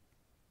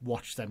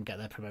 watch them get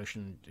their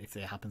promotion if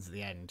it happens at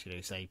the end.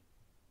 Say,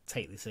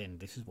 take this in.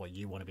 This is what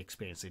you want to be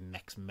experiencing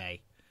next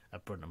May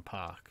at Brunton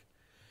Park.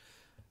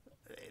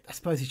 I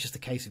suppose it's just a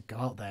case of go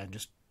out there and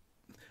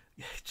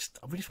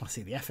we just want to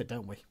see the effort,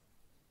 don't we?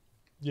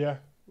 Yeah,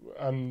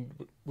 and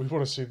we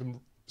want to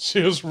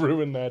see us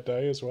ruin their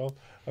day as well.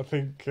 I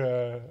think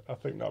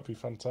that'd be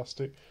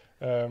fantastic,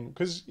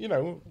 because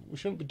we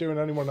shouldn't be doing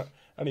anyone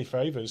any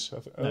favours.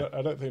 No.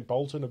 I don't think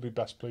Bolton would be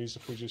best pleased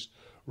if we just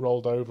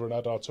rolled over and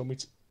had our tummy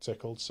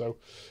tickled. So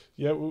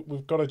yeah,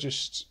 we've got to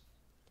just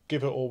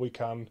give it all we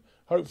can.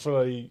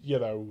 Hopefully,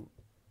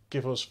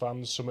 give us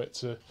fans something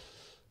to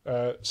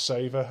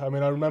savour. I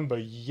mean, I remember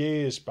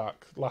years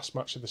back, last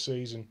match of the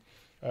season,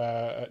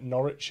 at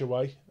Norwich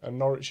away, and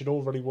Norwich had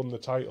already won the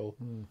title,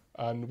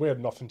 and we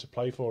had nothing to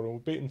play for, and we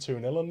beat them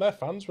 2-0, and their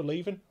fans were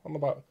leaving on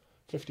about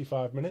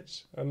 55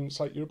 minutes, and it's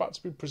like you're about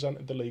to be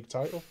presented the league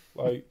title.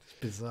 Like, it's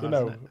bizarre,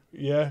 isn't it?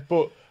 Yeah,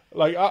 but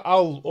like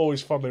I'll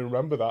always fondly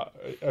remember that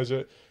as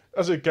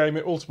a game.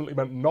 It ultimately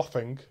meant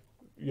nothing,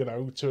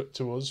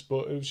 to us,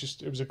 but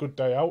it was a good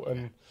day out,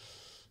 and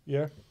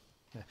yeah.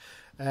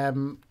 A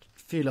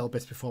few little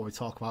bits before we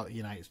talk about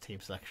United's team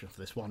selection for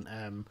this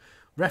one.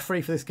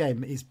 Referee for this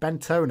game is Ben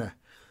Toner.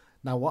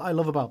 Now, what I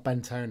love about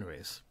Ben Toner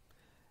is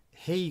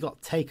he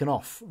got taken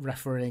off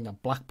refereeing a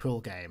Blackpool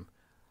game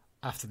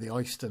after the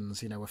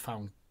Oystons, were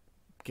found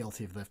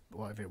guilty of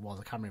whatever it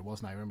was. I can't remember what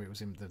it was now. I remember it was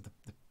in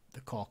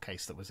the court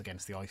case that was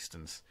against the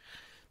Oystons.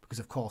 Because,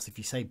 of course, if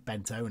you say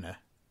Ben Toner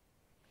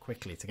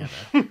quickly together,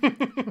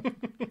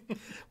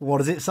 what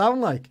does it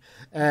sound like?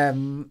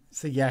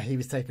 So, yeah, he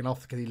was taken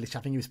off because I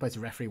think he was supposed to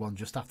referee one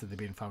just after they'd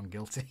been found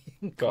guilty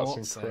in court.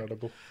 That's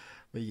incredible.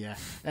 But yeah,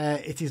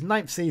 it's his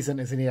 9th season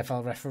as an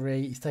EFL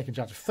referee. He's taken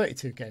charge of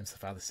 32 games so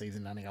far this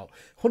season, handing out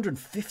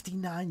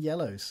 159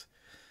 yellows,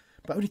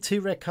 but only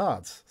 2 red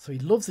cards. So he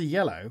loves a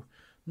yellow.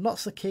 Not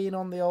so keen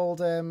on the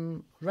old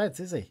reds,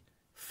 is he?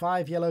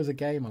 5 yellows a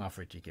game on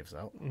average he gives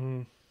out,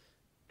 which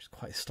is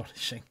quite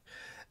astonishing.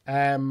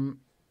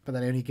 But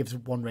then he only gives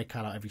 1 red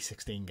card out every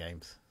 16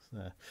 games.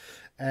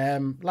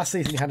 Last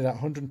season he handed out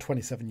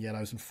 127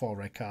 yellows and 4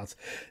 red cards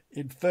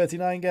in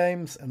 39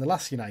 games, and the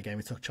last United game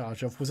he took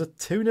charge of was a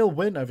 2-0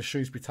 win over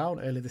Shrewsbury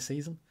Town earlier this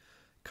season.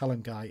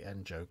 Colin Guy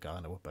and Joe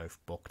Garner were both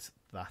booked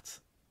that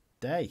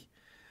day.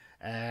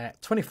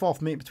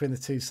 24th meet between the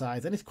two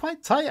sides, and it's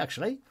quite tight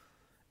actually.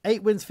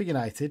 8 wins for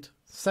United,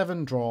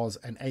 7 draws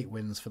and 8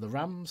 wins for the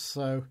Rams.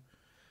 So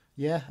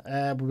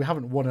yeah, we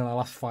haven't won in our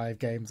last 5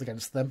 games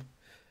against them,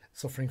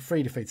 suffering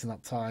 3 defeats in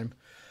that time.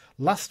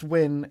 Last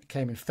win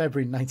came in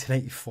February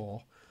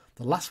 1984.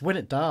 The last win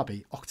at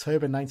Derby,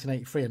 October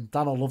 1983, and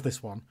Dan will love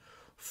this one.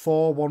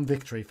 4-1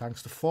 victory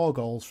thanks to 4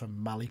 goals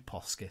from Mally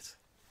Poskett.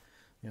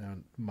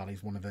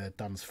 Mally's one of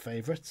Dan's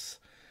favourites.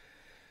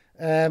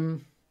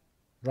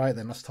 Right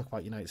then, let's talk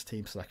about United's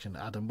team selection.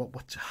 Adam,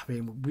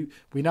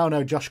 we now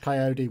know Josh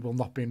Coyote will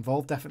not be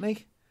involved,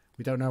 definitely.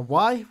 We don't know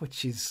why,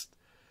 which is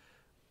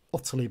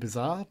utterly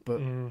bizarre, but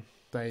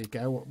there you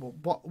go.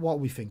 What are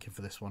we thinking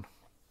for this one?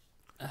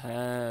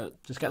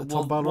 Just get the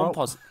top bowler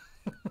out.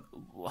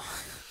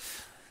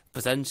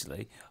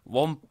 Potentially.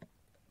 One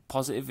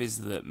positive is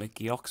that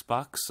McGeoch's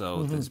back,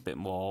 so there's a bit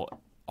more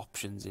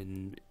options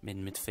in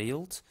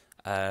midfield.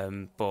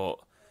 But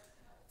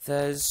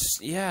there's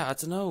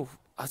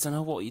I don't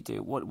know what you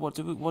do. What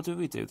do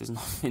we do? There's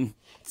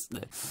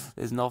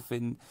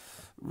nothing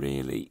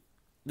really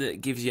that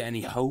gives you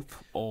any hope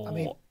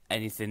or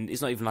anything.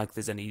 It's not even like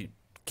there's any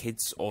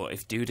kids, or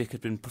if Dudek had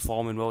been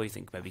performing well, you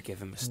think maybe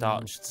give him a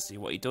start just to see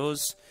what he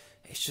does.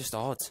 It's just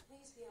odd.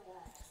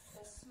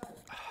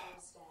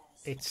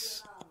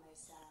 It's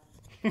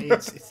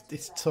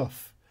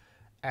tough.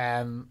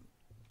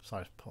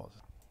 Sorry, pause.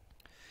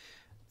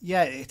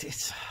 Yeah,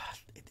 it's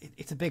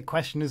a big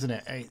question, isn't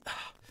it?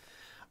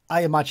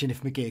 I imagine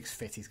if McGeoch's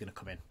fit, he's going to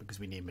come in because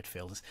we need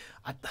midfielders.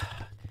 I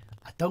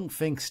don't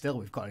think still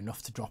we've got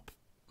enough to drop.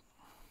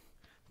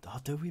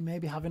 Do we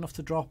maybe have enough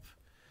to drop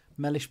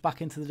Mellish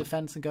back into the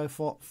defence and go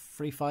for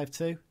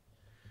 3-5-2?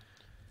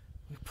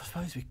 I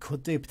suppose we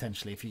could do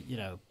potentially if you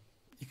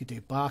could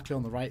do Barkley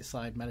on the right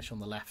side, Mellish on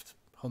the left,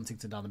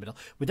 Huntington down the middle.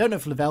 We don't know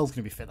if Lavell's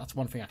going to be fit. That's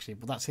one thing actually,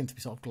 but that seemed to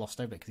be sort of glossed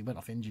over because he went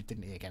off injured,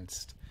 didn't he,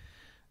 against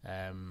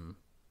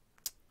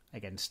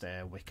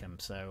Wickham?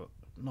 So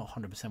not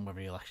 100% whether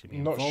he'll actually be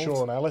involved. Not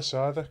sure on Ellis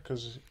either,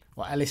 because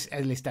Ellis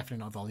definitely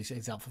not involved.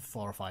 He's out for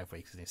 4 or 5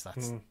 weeks,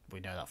 isn't he? We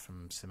know that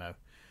from Simo,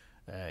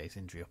 his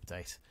injury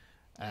update.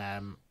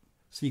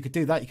 So you could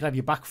do that. You could have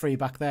your back three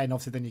back there, and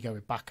obviously then you go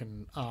with back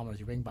and Armour as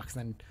your wing backs,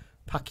 and then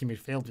packing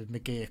midfield with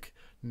McGeoch,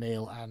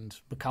 Neil and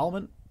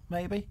McCalmont,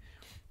 maybe,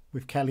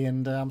 with Kelly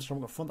and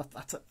Armstrong up front.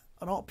 That's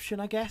an option,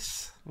 I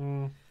guess.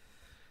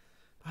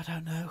 I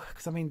don't know,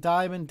 because I mean,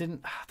 Diamond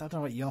didn't. I don't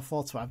know what your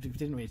thoughts were. We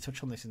didn't really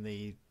touch on this in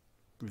the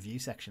review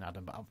section,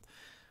 Adam, but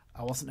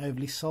I wasn't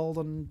overly sold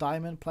on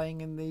Diamond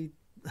playing in the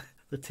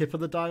tip of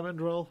the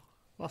Diamond role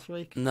last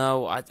week.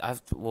 No,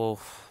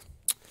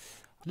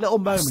 little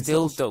moments.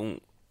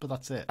 Don't. But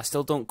that's it. I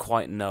still don't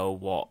quite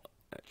know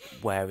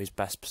where his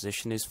best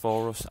position is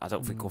for us. I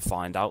don't think we'll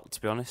find out,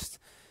 to be honest.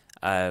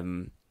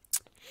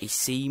 He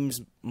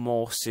seems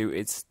more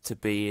suited to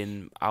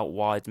being out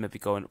wide, maybe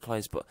going at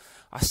players. But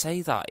I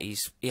say that he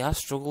has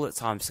struggled at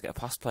times to get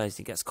past players.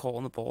 He gets caught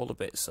on the ball a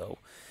bit. So,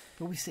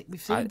 but we've seen him do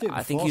it before.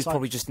 I think he's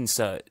probably just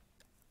inserted.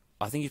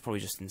 I think he's probably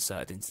just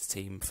inserted into the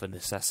team for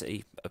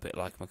necessity, a bit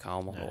like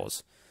McCalmont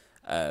was.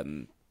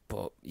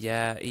 But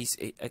yeah,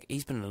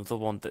 he's been another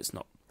one that's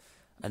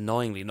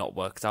annoyingly not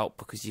worked out,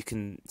 because you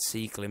can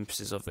see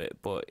glimpses of it,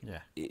 but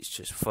it's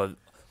just for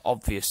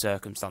obvious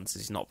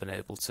circumstances he's not been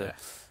able to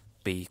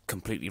be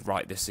completely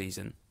right this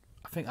season.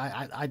 I think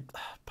I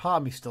part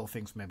of me still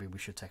thinks maybe we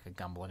should take a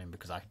gamble on him,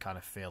 because I kind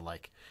of feel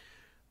like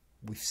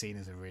we've seen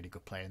as a really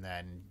good player in there,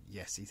 and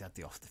yes, he's had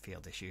the off the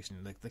field issues,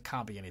 and there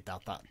can't be any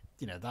doubt that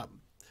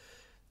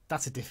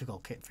that's a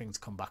difficult thing to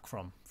come back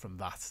from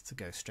that, to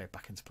go straight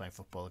back into playing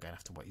football again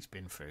after what he's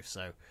been through.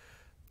 So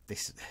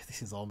this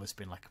has almost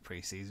been like a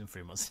pre-season for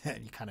him,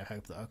 and you kind of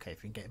hope that, okay, if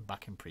you can get him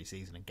back in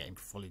pre-season and get him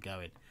fully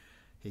going,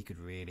 he could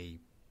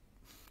really,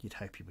 you'd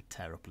hope he would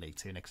tear up League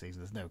Two next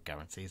season. There's no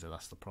guarantees,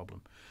 that's the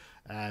problem.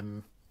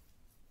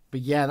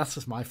 But yeah, that's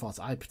just my thoughts.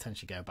 I'd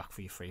potentially go back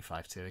for your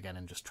 3-5-2 again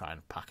and just try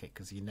and pack it,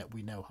 because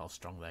we know how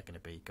strong they're going to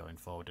be going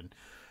forward, and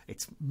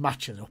it's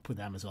matching up with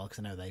them as well, because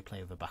I know they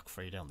play with a back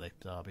three, don't they,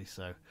 Derby?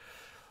 So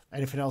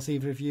anything else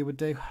either of you would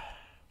do?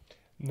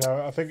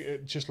 No, I think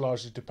it just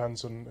largely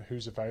depends on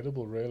who's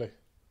available, really.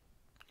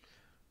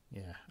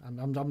 Yeah,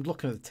 I'm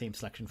looking at the team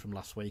selection from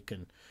last week,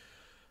 and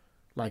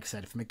like I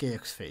said, if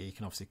McGeoch's fit, he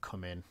can obviously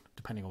come in,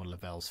 depending on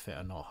Lavelle's fit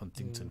or not.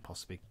 Huntington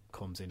possibly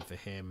comes in for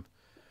him.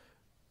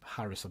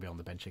 Harris will be on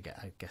the bench,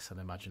 I guess, I'd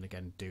imagine.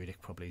 Again,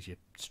 Dudek probably is your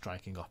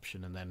striking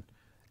option, and then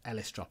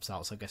Ellis drops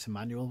out, so I guess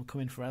Emmanuel will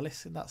come in for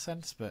Ellis in that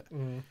sense. But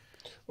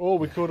or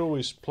we could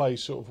always play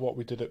sort of what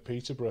we did at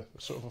Peterborough,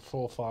 sort of a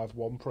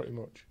 4-5-1 pretty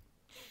much.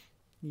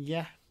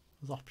 Yeah,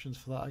 there's options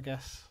for that, I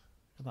guess.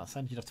 In that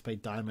sense, you'd have to play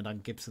Diamond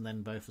and Gibson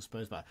then both, I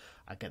suppose, but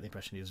I get the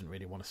impression he doesn't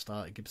really want to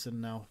start at Gibson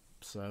now,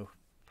 so...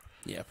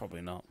 Yeah,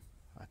 probably not.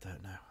 I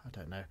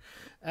don't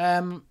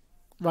know.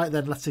 Right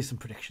then, let's do some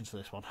predictions for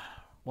this one.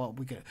 Well,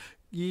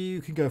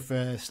 you can go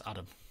first,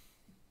 Adam.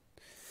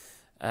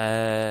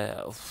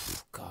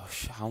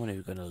 Gosh, how many are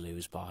we going to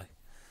lose by?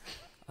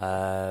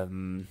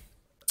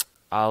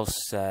 I'll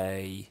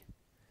say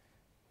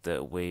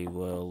that we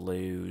will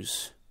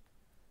lose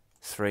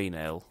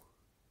 3-0.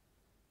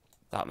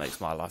 That makes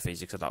my life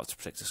easy, because I don't have to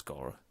predict a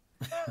scorer.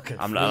 Okay.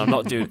 I'm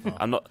not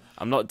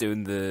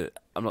doing the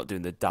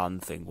Dan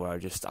thing where I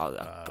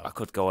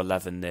could go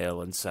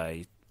 11-0 and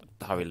say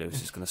Harry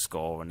Lewis is going to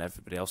score and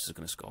everybody else is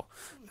going to score,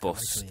 but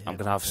I'm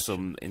going to have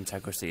some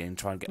integrity and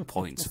try and get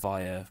points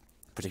via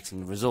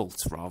predicting the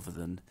results rather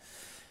than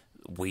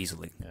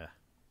weaseling. Yeah.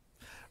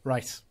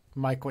 Right,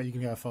 Mike, what are you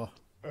going to go for?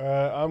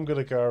 I'm going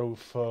to go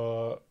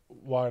for,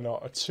 why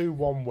not, a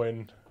 2-1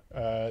 win.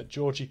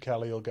 Georgie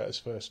Kelly will get his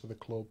first for the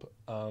club,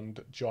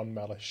 and John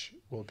Mellish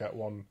will get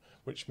one,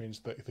 which means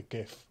that the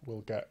GIF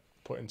will get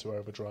put into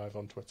overdrive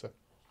on Twitter.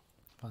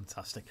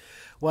 Fantastic.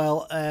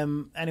 Well,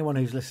 anyone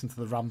who's listened to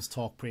the Rams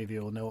Talk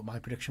preview will know what my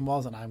prediction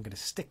was, and I'm going to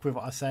stick with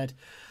what I said.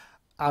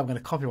 I'm going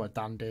to copy what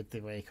Dan did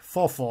the week.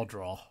 4-4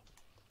 draw.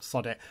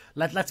 Sod it.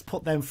 Let's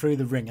put them through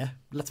the ringer.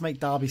 Let's make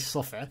Derby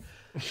suffer.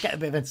 Get a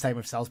bit of entertainment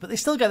with themselves, but they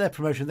still get their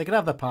promotion. They can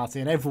have their party,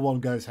 and everyone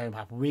goes home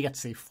happy. We get to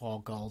see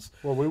 4 goals.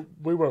 Well,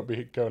 we won't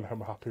be going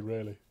home happy,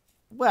 really.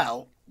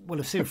 Well, we'll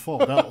have seen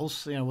 4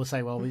 goals. We'll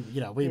say, well,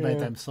 we made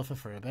them suffer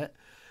for a bit,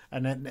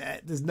 and then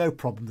there's no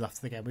problems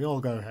after the game. We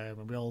all go home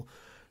and we all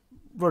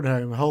run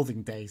home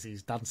holding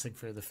daisies, dancing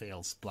through the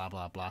fields, blah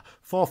blah blah.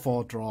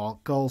 4-4 draw.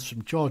 Goals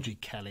from Georgie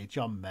Kelly,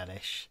 John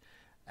Mellish,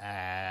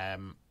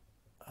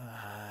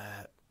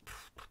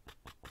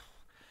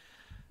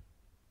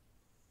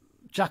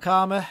 Jack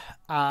Armour,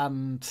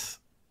 and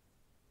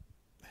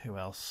who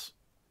else?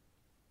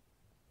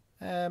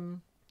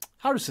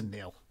 Harrison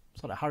Neal.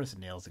 Sorry,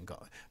 Harrison Neal's in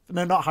got.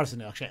 No, not Harrison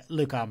Neal, actually.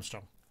 Luke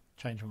Armstrong.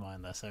 Changed my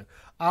mind there. So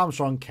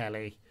Armstrong,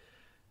 Kelly,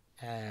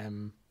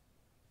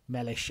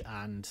 Mellish,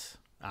 and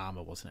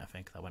Armour, wasn't it? I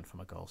think that went for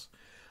my goals.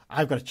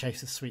 I've got to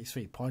chase the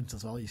sweet points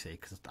as well, you see,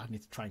 because I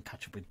need to try and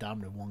catch up with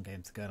Dan in 1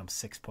 game to go, and I'm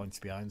 6 points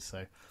behind,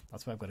 so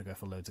that's why I've got to go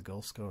for loads of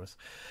goal scorers.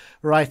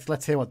 Right,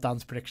 let's hear what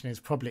Dan's prediction is,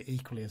 probably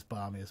equally as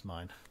balmy as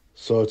mine.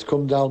 So it's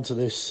come down to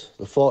this,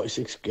 the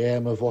 46th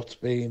game of what's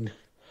been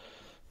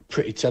a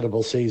pretty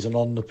terrible season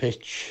on the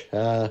pitch,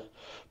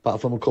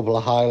 apart from a couple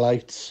of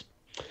highlights.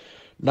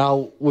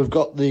 Now, we've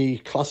got the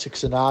classic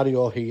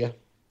scenario here.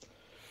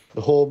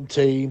 The home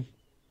team,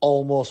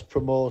 almost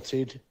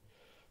promoted,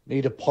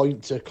 need a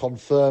point to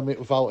confirm it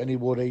without any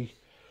worry.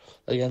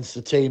 against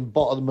the team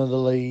bottom of the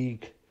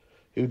league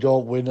who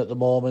don't win at the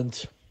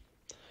moment.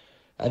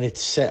 And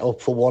it's set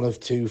up for one of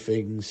two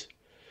things.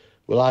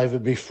 We'll either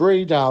be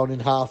 3 down in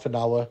half an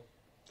hour,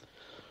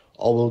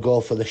 or we'll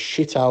go for the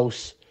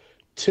shithouse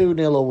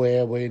 2-0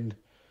 away win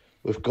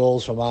with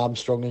goals from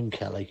Armstrong and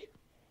Kelly.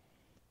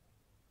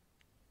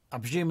 I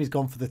presume he's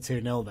gone for the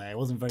 2-0 there. It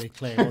wasn't very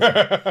clear, was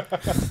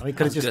it? He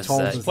could have just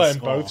told us playing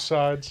both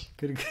sides.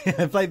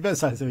 Playing both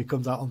sides so he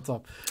comes out on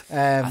top.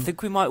 I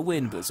think we might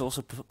win, but it's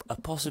also a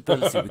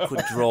possibility we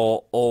could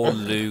draw or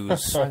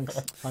lose.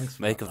 Thanks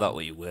Make of that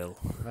what you will.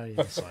 Very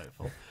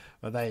insightful.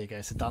 Well, there you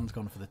go. So Dan's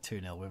gone for the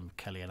 2-0 win with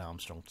Kelly and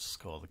Armstrong to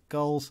score the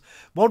goals.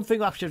 One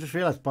thing actually I just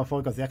realised before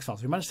we got to the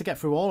X-Files, we managed to get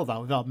through all of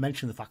that without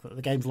mentioning the fact that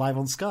the game's live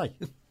on Sky.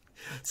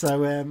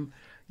 So,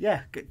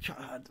 yeah,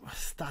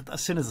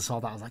 as soon as I saw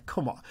that, I was like,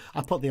 come on.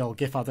 I put the old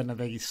GIF out, didn't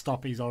I?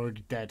 Stop, he's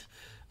already dead.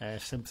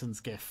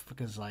 Simpsons GIF,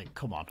 because, like,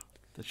 come on.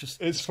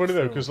 It's funny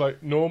though, because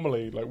like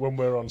normally, like when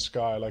we're on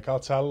Sky, like I'll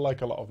tell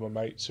like a lot of my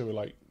mates who are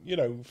like, you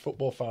know,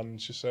 football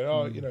fans, just say,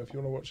 oh, you know, if you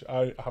want to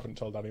watch, I haven't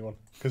told anyone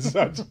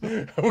because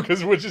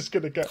we're just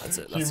gonna get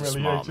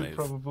humiliated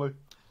probably.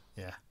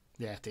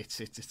 Yeah, it's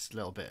a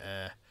little bit,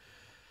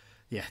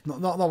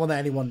 not one that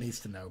anyone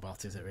needs to know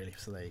about, is it really?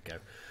 So there you go.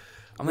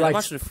 I mean,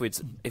 imagine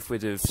if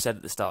we'd have said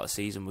at the start of the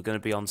season we're going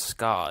to be on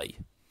Sky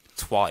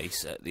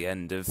twice at the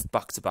end of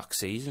back-to-back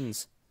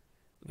seasons.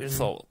 We'd have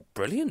thought,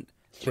 brilliant.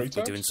 We're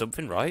doing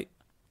something right.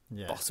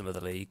 Yeah. Bottom of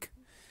the league.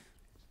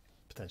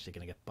 Potentially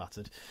going to get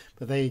battered.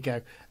 But there you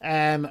go.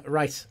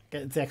 Right,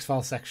 get into the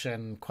X-Files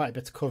section. Quite a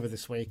bit to cover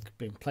this week.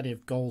 Been plenty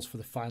of goals for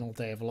the final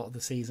day of a lot of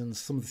the seasons.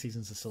 Some of the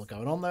seasons are still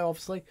going on, though,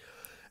 obviously.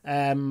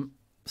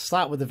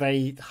 Start with the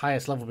very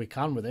highest level we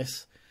can with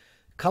this.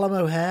 Callum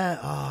O'Hare,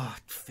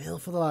 feel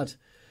for the lad.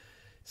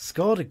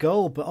 Scored a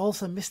goal, but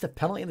also missed a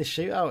penalty in the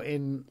shootout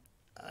in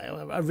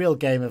a real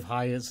game of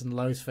highs and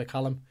lows for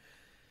Callum.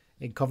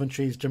 In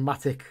Coventry's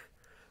dramatic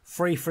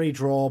 3-3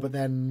 draw, but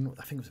then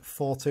I think it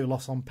was 4-2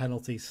 loss on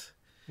penalties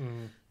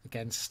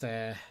against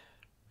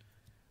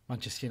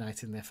Manchester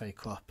United in the FA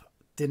Cup.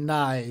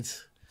 Denied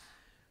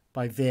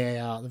by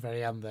VAR at the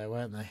very end there,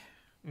 weren't they?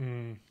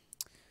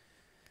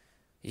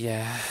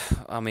 Yeah,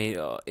 I mean,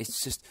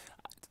 it's just...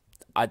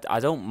 I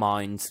don't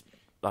mind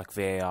like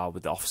VAR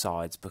with the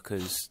offsides,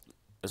 because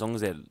as long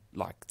as they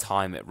like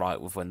time it right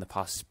with when the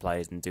pass is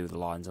played and do the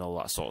lines and all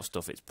that sort of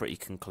stuff, it's pretty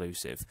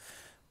conclusive.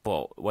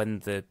 But when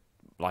the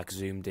like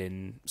zoomed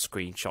in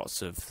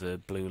screenshots of the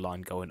blue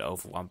line going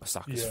over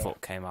Wan-Bissaka's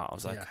foot came out, I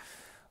was like,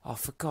 oh,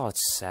 for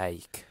God's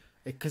sake.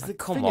 Because the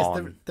thing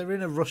is, they're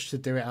in a rush to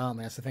do it, aren't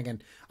they? That's the thing.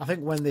 And I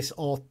think when this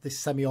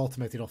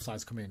semi-automated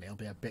offsides come in, it'll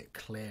be a bit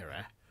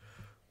clearer.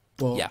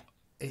 But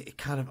it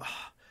kind of...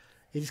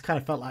 It just kind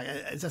of felt like...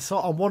 It's a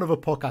sort on one of a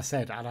podcast I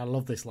said, and I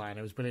love this line,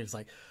 it was brilliant, it's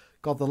like,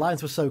 God, the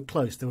lines were so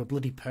close, they were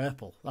bloody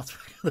purple. That's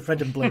the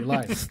red and blue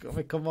lines. I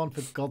mean, come on,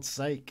 for God's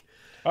sake.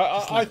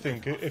 I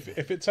think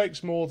if it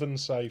takes more than,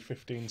 say,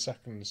 15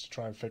 seconds to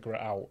try and figure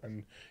it out,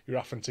 and you're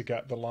having to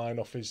get the line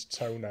off his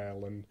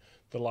toenail and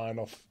the line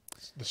off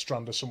the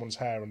strand of someone's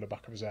hair on the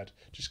back of his head,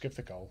 just give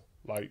the goal.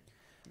 Like,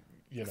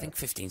 you know. I think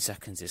 15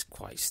 seconds is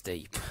quite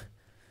steep.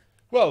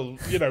 Well,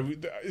 you know,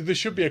 there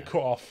should be a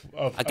cut-off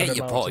of I get an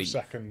your amount point, of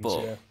seconds.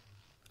 but... Yeah.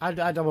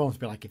 I don't want to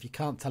be like, if you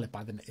can't tell it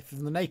if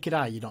from the naked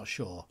eye you're not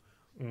sure,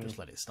 just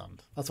let it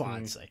stand. That's what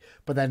I'd say.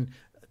 But then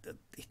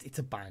it's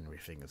a binary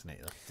thing, isn't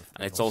it?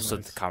 And it's also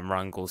the camera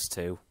angles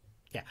too.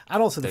 Yeah,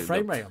 and also the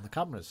frame rate on the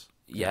cameras.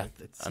 Yeah,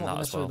 it's not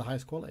necessarily the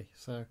highest quality.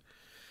 So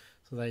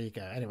there you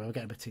go. Anyway, we're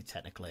getting a bit too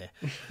technical here.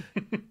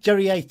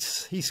 Jerry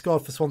Yates, he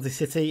scored for Swansea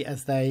City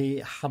as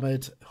they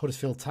hammered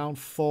Huddersfield Town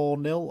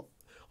 4-0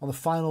 on the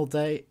final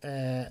day.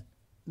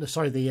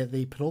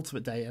 The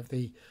penultimate day of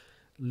the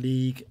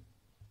league.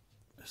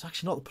 It's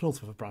actually not the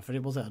penultimate for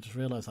Bradford, was it? I just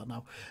realised that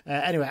now.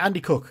 Anyway, Andy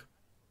Cook,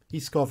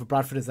 he scored for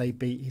Bradford as they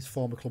beat his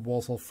former club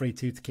Walsall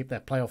 3-2 to keep their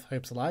playoff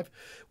hopes alive,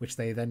 which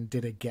they then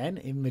did again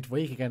in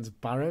midweek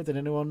against Barrow. Did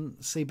anyone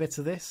see bits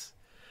of this?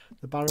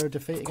 The Barrow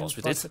defeat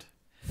against Bradford?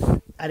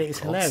 And it is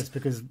hilarious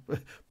because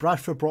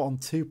Bradford brought on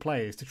 2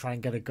 players to try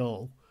and get a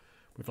goal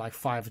with like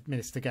 5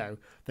 minutes to go.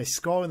 They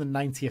score in the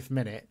 90th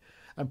minute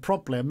and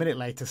promptly a minute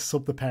later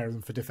sub the pair of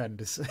them for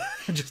defenders.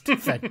 Just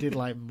defended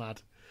like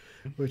mad.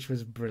 Which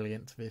was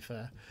brilliant, to be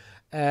fair.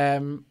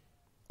 Olafelo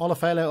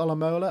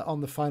Olamola on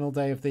the final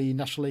day of the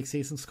National League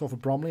season scored for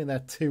Bromley in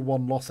their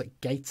 2-1 loss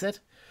at Gateshead.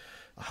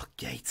 Oh,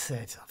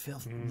 Gateshead. I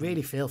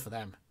really feel for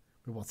them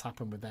with what's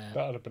happened with their...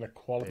 That would have been a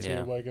quality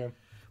away game.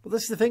 Well,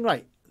 this is the thing,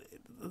 right?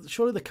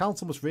 Surely the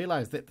council must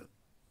realise that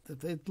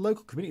the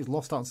local community's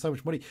lost out on so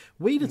much money.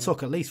 We'd have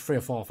took at least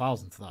 3,000 or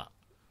 4,000 for that.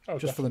 Oh,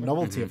 just definitely. For the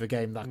novelty of a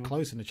game that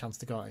close and a chance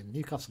to go out in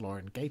Newcastle or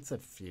in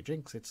Gateshead for a few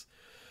drinks. It's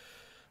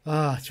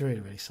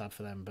really, really sad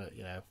for them, but,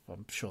 you know,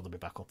 I'm sure they'll be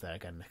back up there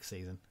again next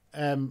season.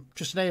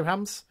 Justin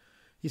Abrahams,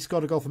 he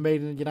scored a goal for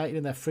Maiden United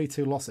in their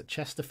 3-2 loss at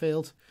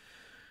Chesterfield.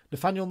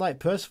 Nathaniel Knight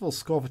Percival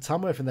scored for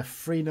Tamworth in their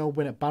 3-0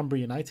 win at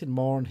Banbury United.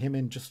 More on him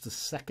in just a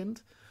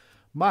second.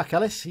 Mark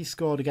Ellis, he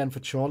scored again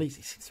for Chorley.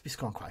 He seems to be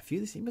scoring quite a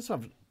few. He must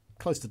have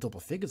close to double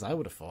figures, I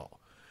would have thought.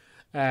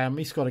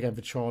 He scored again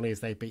for Chorley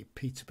as they beat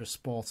Peterborough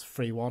Sports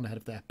 3-1 ahead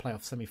of their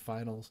playoff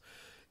semi-finals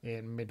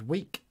in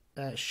midweek.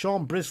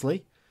 Sean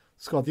Brisley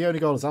scored the only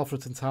goal as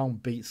Alfreton Town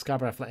beat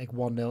Scarborough Athletic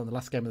 1-0 in the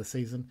last game of the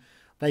season.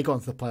 They got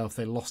into the playoffs.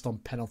 They lost on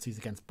penalties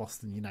against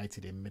Boston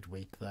United in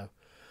midweek, though.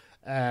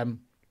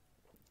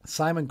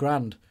 Simon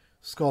Grand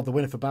scored the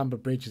winner for Bamber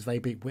Bridge as they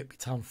beat Whitby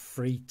Town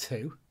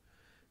 3-2.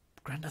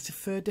 Grand, that's a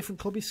third different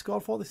club he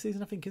scored for this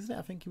season, I think, isn't it?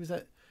 I think he was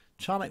at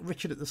Charnock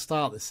Richard at the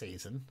start of the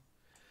season.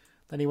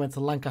 Then he went to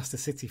Lancaster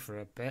City for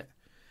a bit.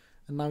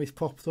 And now he's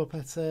popped up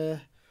at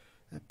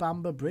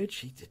Bamber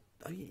Bridge.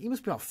 He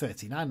must be about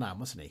 39 now,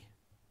 mustn't he?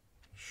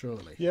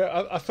 Surely.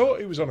 Yeah, I thought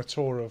he was on a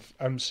tour of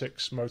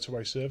M6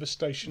 motorway service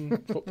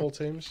station football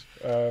teams.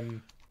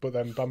 But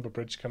then Bamber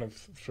Bridge kind of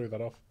threw that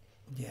off.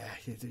 Yeah,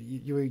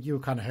 you were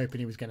kind of hoping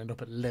he was getting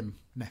up at Lim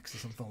next or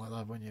something like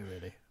that, weren't you,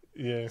 really?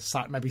 Yeah.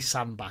 Maybe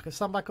Sandbach. Has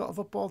Sandbach got a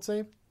football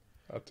team?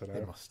 I don't know.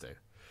 They must do.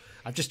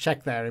 I've just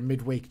checked there in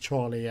midweek.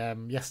 Chorley,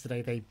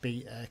 yesterday they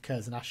beat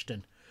Curzon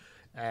Ashton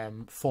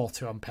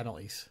 4-2 on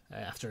penalties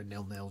after a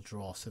 0-0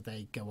 draw. So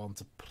they go on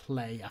to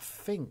play, I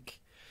think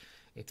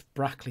it's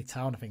Brackley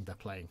Town, I think they're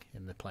playing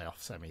in the playoff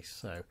semis.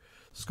 So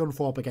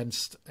Scunthorpe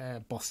against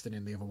Boston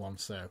in the other one.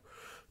 So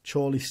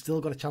Chorley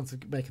still got a chance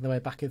of making their way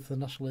back into the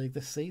National League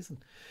this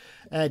season.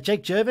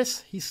 Jake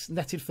Jervis, he's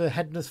netted for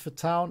Headners for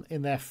Town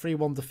in their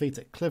 3-1 defeat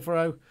at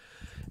Clitheroe.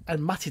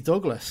 And Matty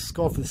Douglas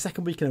scored for the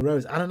second week in a row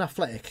as Annan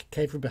Athletic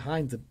came from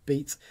behind to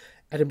beat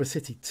Edinburgh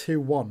City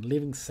 2-1,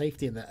 leaving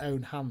safety in their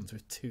own hands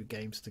with 2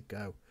 games to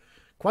go.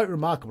 Quite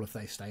remarkable if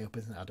they stay up,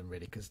 isn't it, Adam,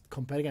 really? Because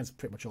compared against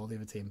pretty much all the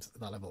other teams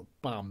at that level,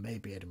 bar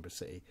maybe Edinburgh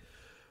City,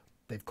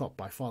 they've got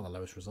by far the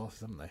lowest resources,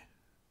 haven't they?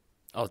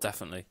 Oh,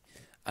 definitely.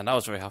 And I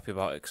was very happy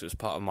about it because it was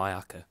part of my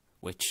ACCA,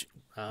 which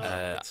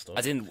I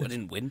didn't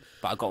win,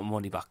 but I got my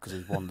money back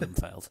because one of them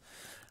failed.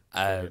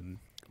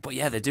 But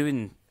yeah, they're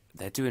doing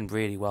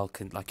really well,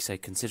 like you say,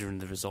 considering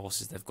the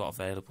resources they've got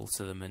available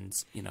to them, and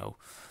you know,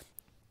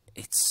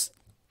 it's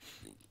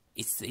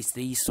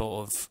these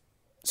sort of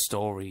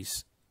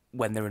stories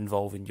when they're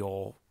involving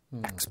your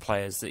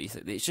ex-players that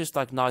it's just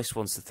like nice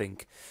ones to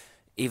think,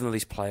 even though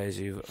these players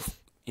who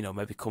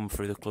maybe come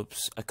through the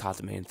club's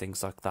academy and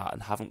things like that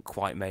and haven't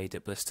quite made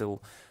it, but they're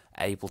still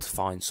able to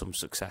find some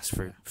success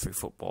through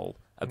football.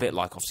 A bit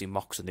like obviously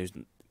Moxon, who's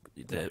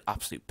the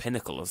absolute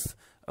pinnacle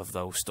of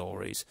those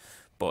stories.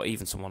 But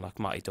even someone like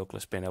Matty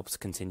Douglas being able to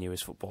continue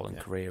his footballing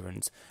career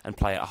and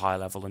play at a high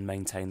level and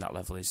maintain that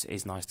level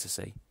is nice to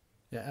see.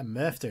 Yeah, and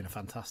Murph doing a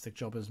fantastic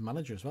job as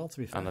manager as well, to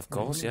be fair. And of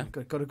course,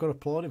 got to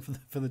applaud him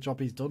for the job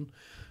he's done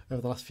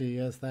over the last few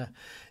years there.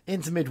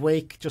 Into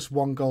midweek, just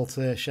one goal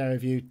to share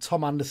with you.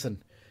 Tom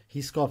Anderson,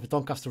 he scored for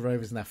Doncaster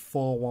Rovers in their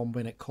 4-1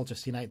 win at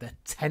Colchester United, their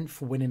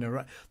 10th win in a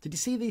row. Did you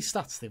see these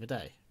stats the other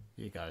day,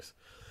 you guys?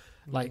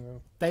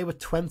 They were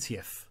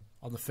 20th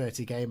on the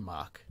 30-game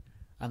mark,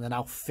 and they're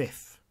now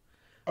 5th.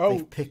 Oh,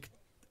 they've picked...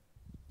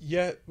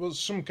 yeah. Well,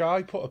 some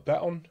guy put a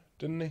bet on,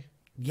 didn't he?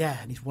 Yeah,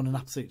 and he's won an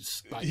absolute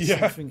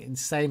something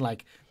insane,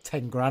 like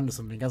 10 grand or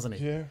something, hasn't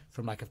he? Yeah.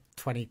 From like a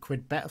 20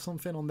 quid bet or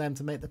something on them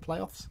to make the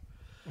playoffs,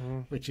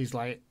 which is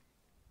like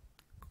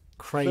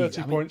crazy.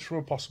 30 points from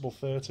a possible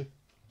 30.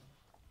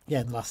 Yeah,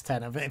 in the last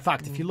 10. In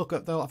fact, if you look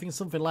at I think it's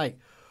something like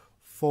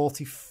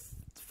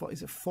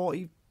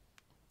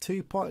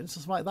 42 points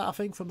or something like that, I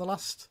think, from the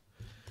last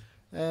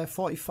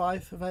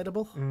 45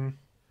 available.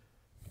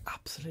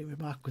 Absolutely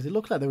remarkable, because it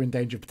looked like they were in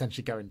danger of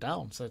potentially going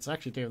down. So to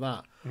actually do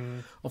that,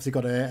 obviously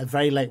got a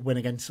very late win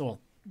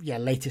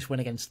latest win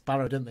against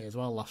Barrow, didn't they, as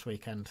well last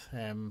weekend?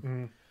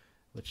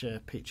 Which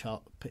Pete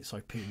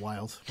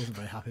Wild wasn't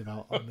very happy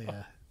about on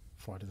the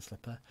before I didn't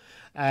slip there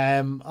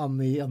on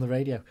the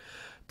radio.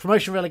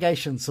 Promotion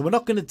relegation. So we're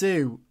not going to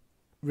do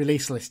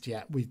release list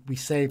yet. We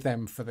save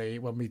them for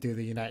when we do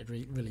the United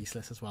release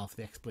list as well for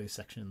the ex-Blues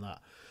section and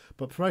that.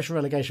 But promotion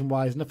relegation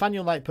wise,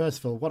 Nathaniel Knight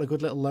Percival, what a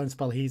good little loan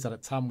spell he's had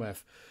at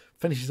Tamworth.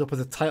 Finishes up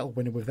as a title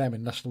winner with them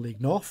in National League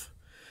North,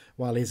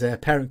 while his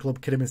parent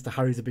club Kidderminster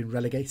Harriers have been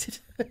relegated.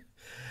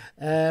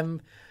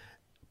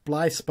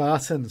 Blythe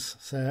Spartans,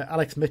 so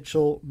Alex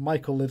Mitchell,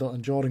 Michael Liddell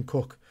and Jordan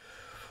Cook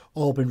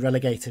all been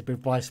relegated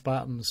with Blythe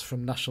Spartans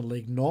from National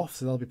League North,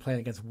 so they'll be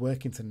playing against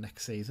Workington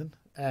next season.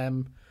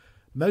 Mo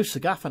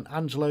Sagaf and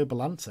Angelo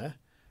Balanta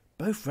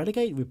both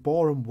relegated with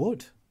Boreham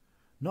Wood.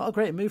 Not a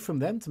great move from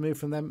them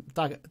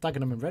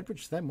Dagenham and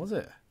Redbridge to them, was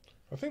it?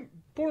 I think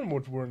Boreham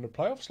Wood were in the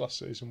playoffs last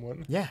season,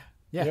 weren't they?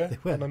 Yeah, they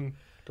were. And then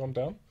gone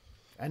down.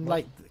 And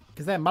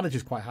because their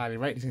manager's quite highly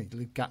rated, isn't he?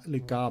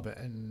 Luke Garbutt,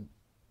 and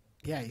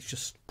it's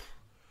just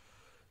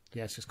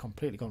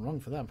completely gone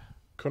wrong for them.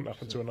 Couldn't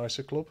happen to a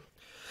nicer club.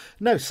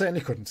 No, certainly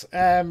couldn't.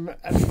 And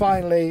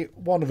finally,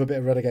 one of a bit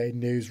of relegated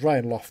news.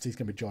 Ryan Loft, he's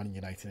going to be joining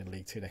United in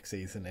League 2 next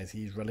season as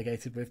he's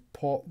relegated with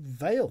Port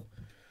Vale.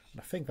 And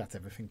I think that's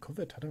everything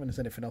covered. I don't think there's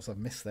anything else I've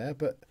missed there,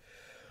 but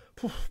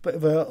bit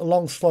of a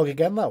long slog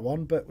again, that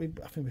one, but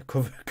I think we've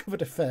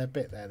covered a fair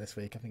bit there this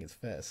week, I think it's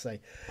fair to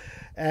say.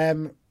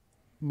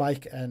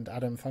 Mike and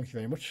Adam, thank you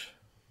very much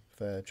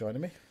for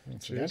joining me.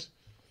 Cheers.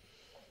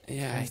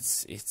 Yeah,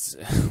 it's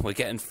we're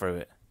getting through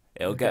it.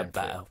 It'll get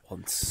better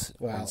once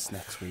Well,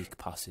 next week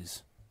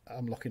passes.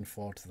 I'm looking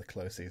forward to the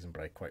close season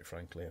break, quite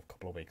frankly. A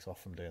couple of weeks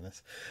off from doing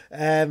this.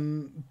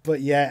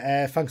 But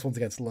yeah, thanks once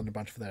again to the London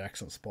branch for their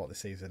excellent support this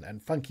season.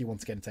 And thank you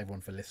once again to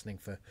everyone for listening,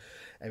 for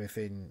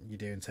everything you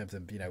do in terms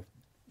of,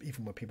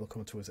 even when people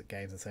come to us at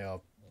games and say,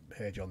 oh,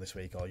 heard you on this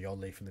week, or you're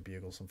Lee from the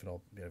Bugle or something, or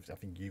I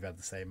think you've had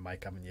the same,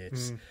 Mike, haven't you?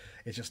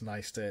 It's just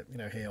nice to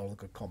hear all the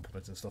good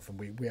compliments and stuff, and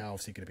we are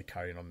obviously going to be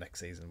carrying on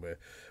next season.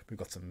 We've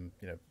got some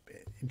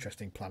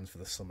interesting plans for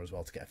the summer as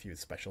well to get a few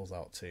specials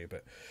out too.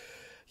 But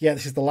yeah,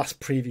 this is the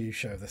last preview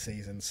show of the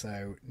season,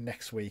 so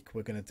next week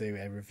we're going to do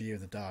a review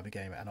of the Derby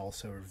game and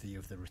also a review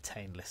of the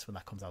retained list when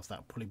that comes out. So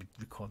that'll probably be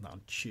recording that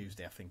on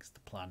Tuesday, I think is the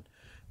plan,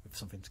 with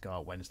something to go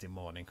out Wednesday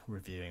morning,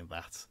 reviewing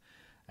that.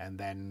 And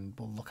then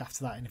we'll look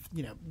after that. And if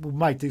we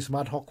might do some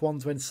ad hoc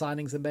ones when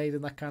signings are made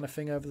and that kind of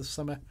thing over the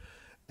summer.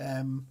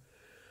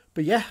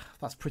 But yeah,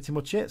 that's pretty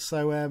much it.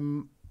 So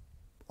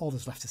all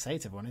there's left to say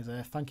to everyone is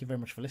thank you very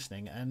much for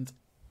listening, and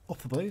up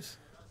the Blues.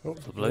 Up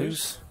the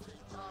Blues.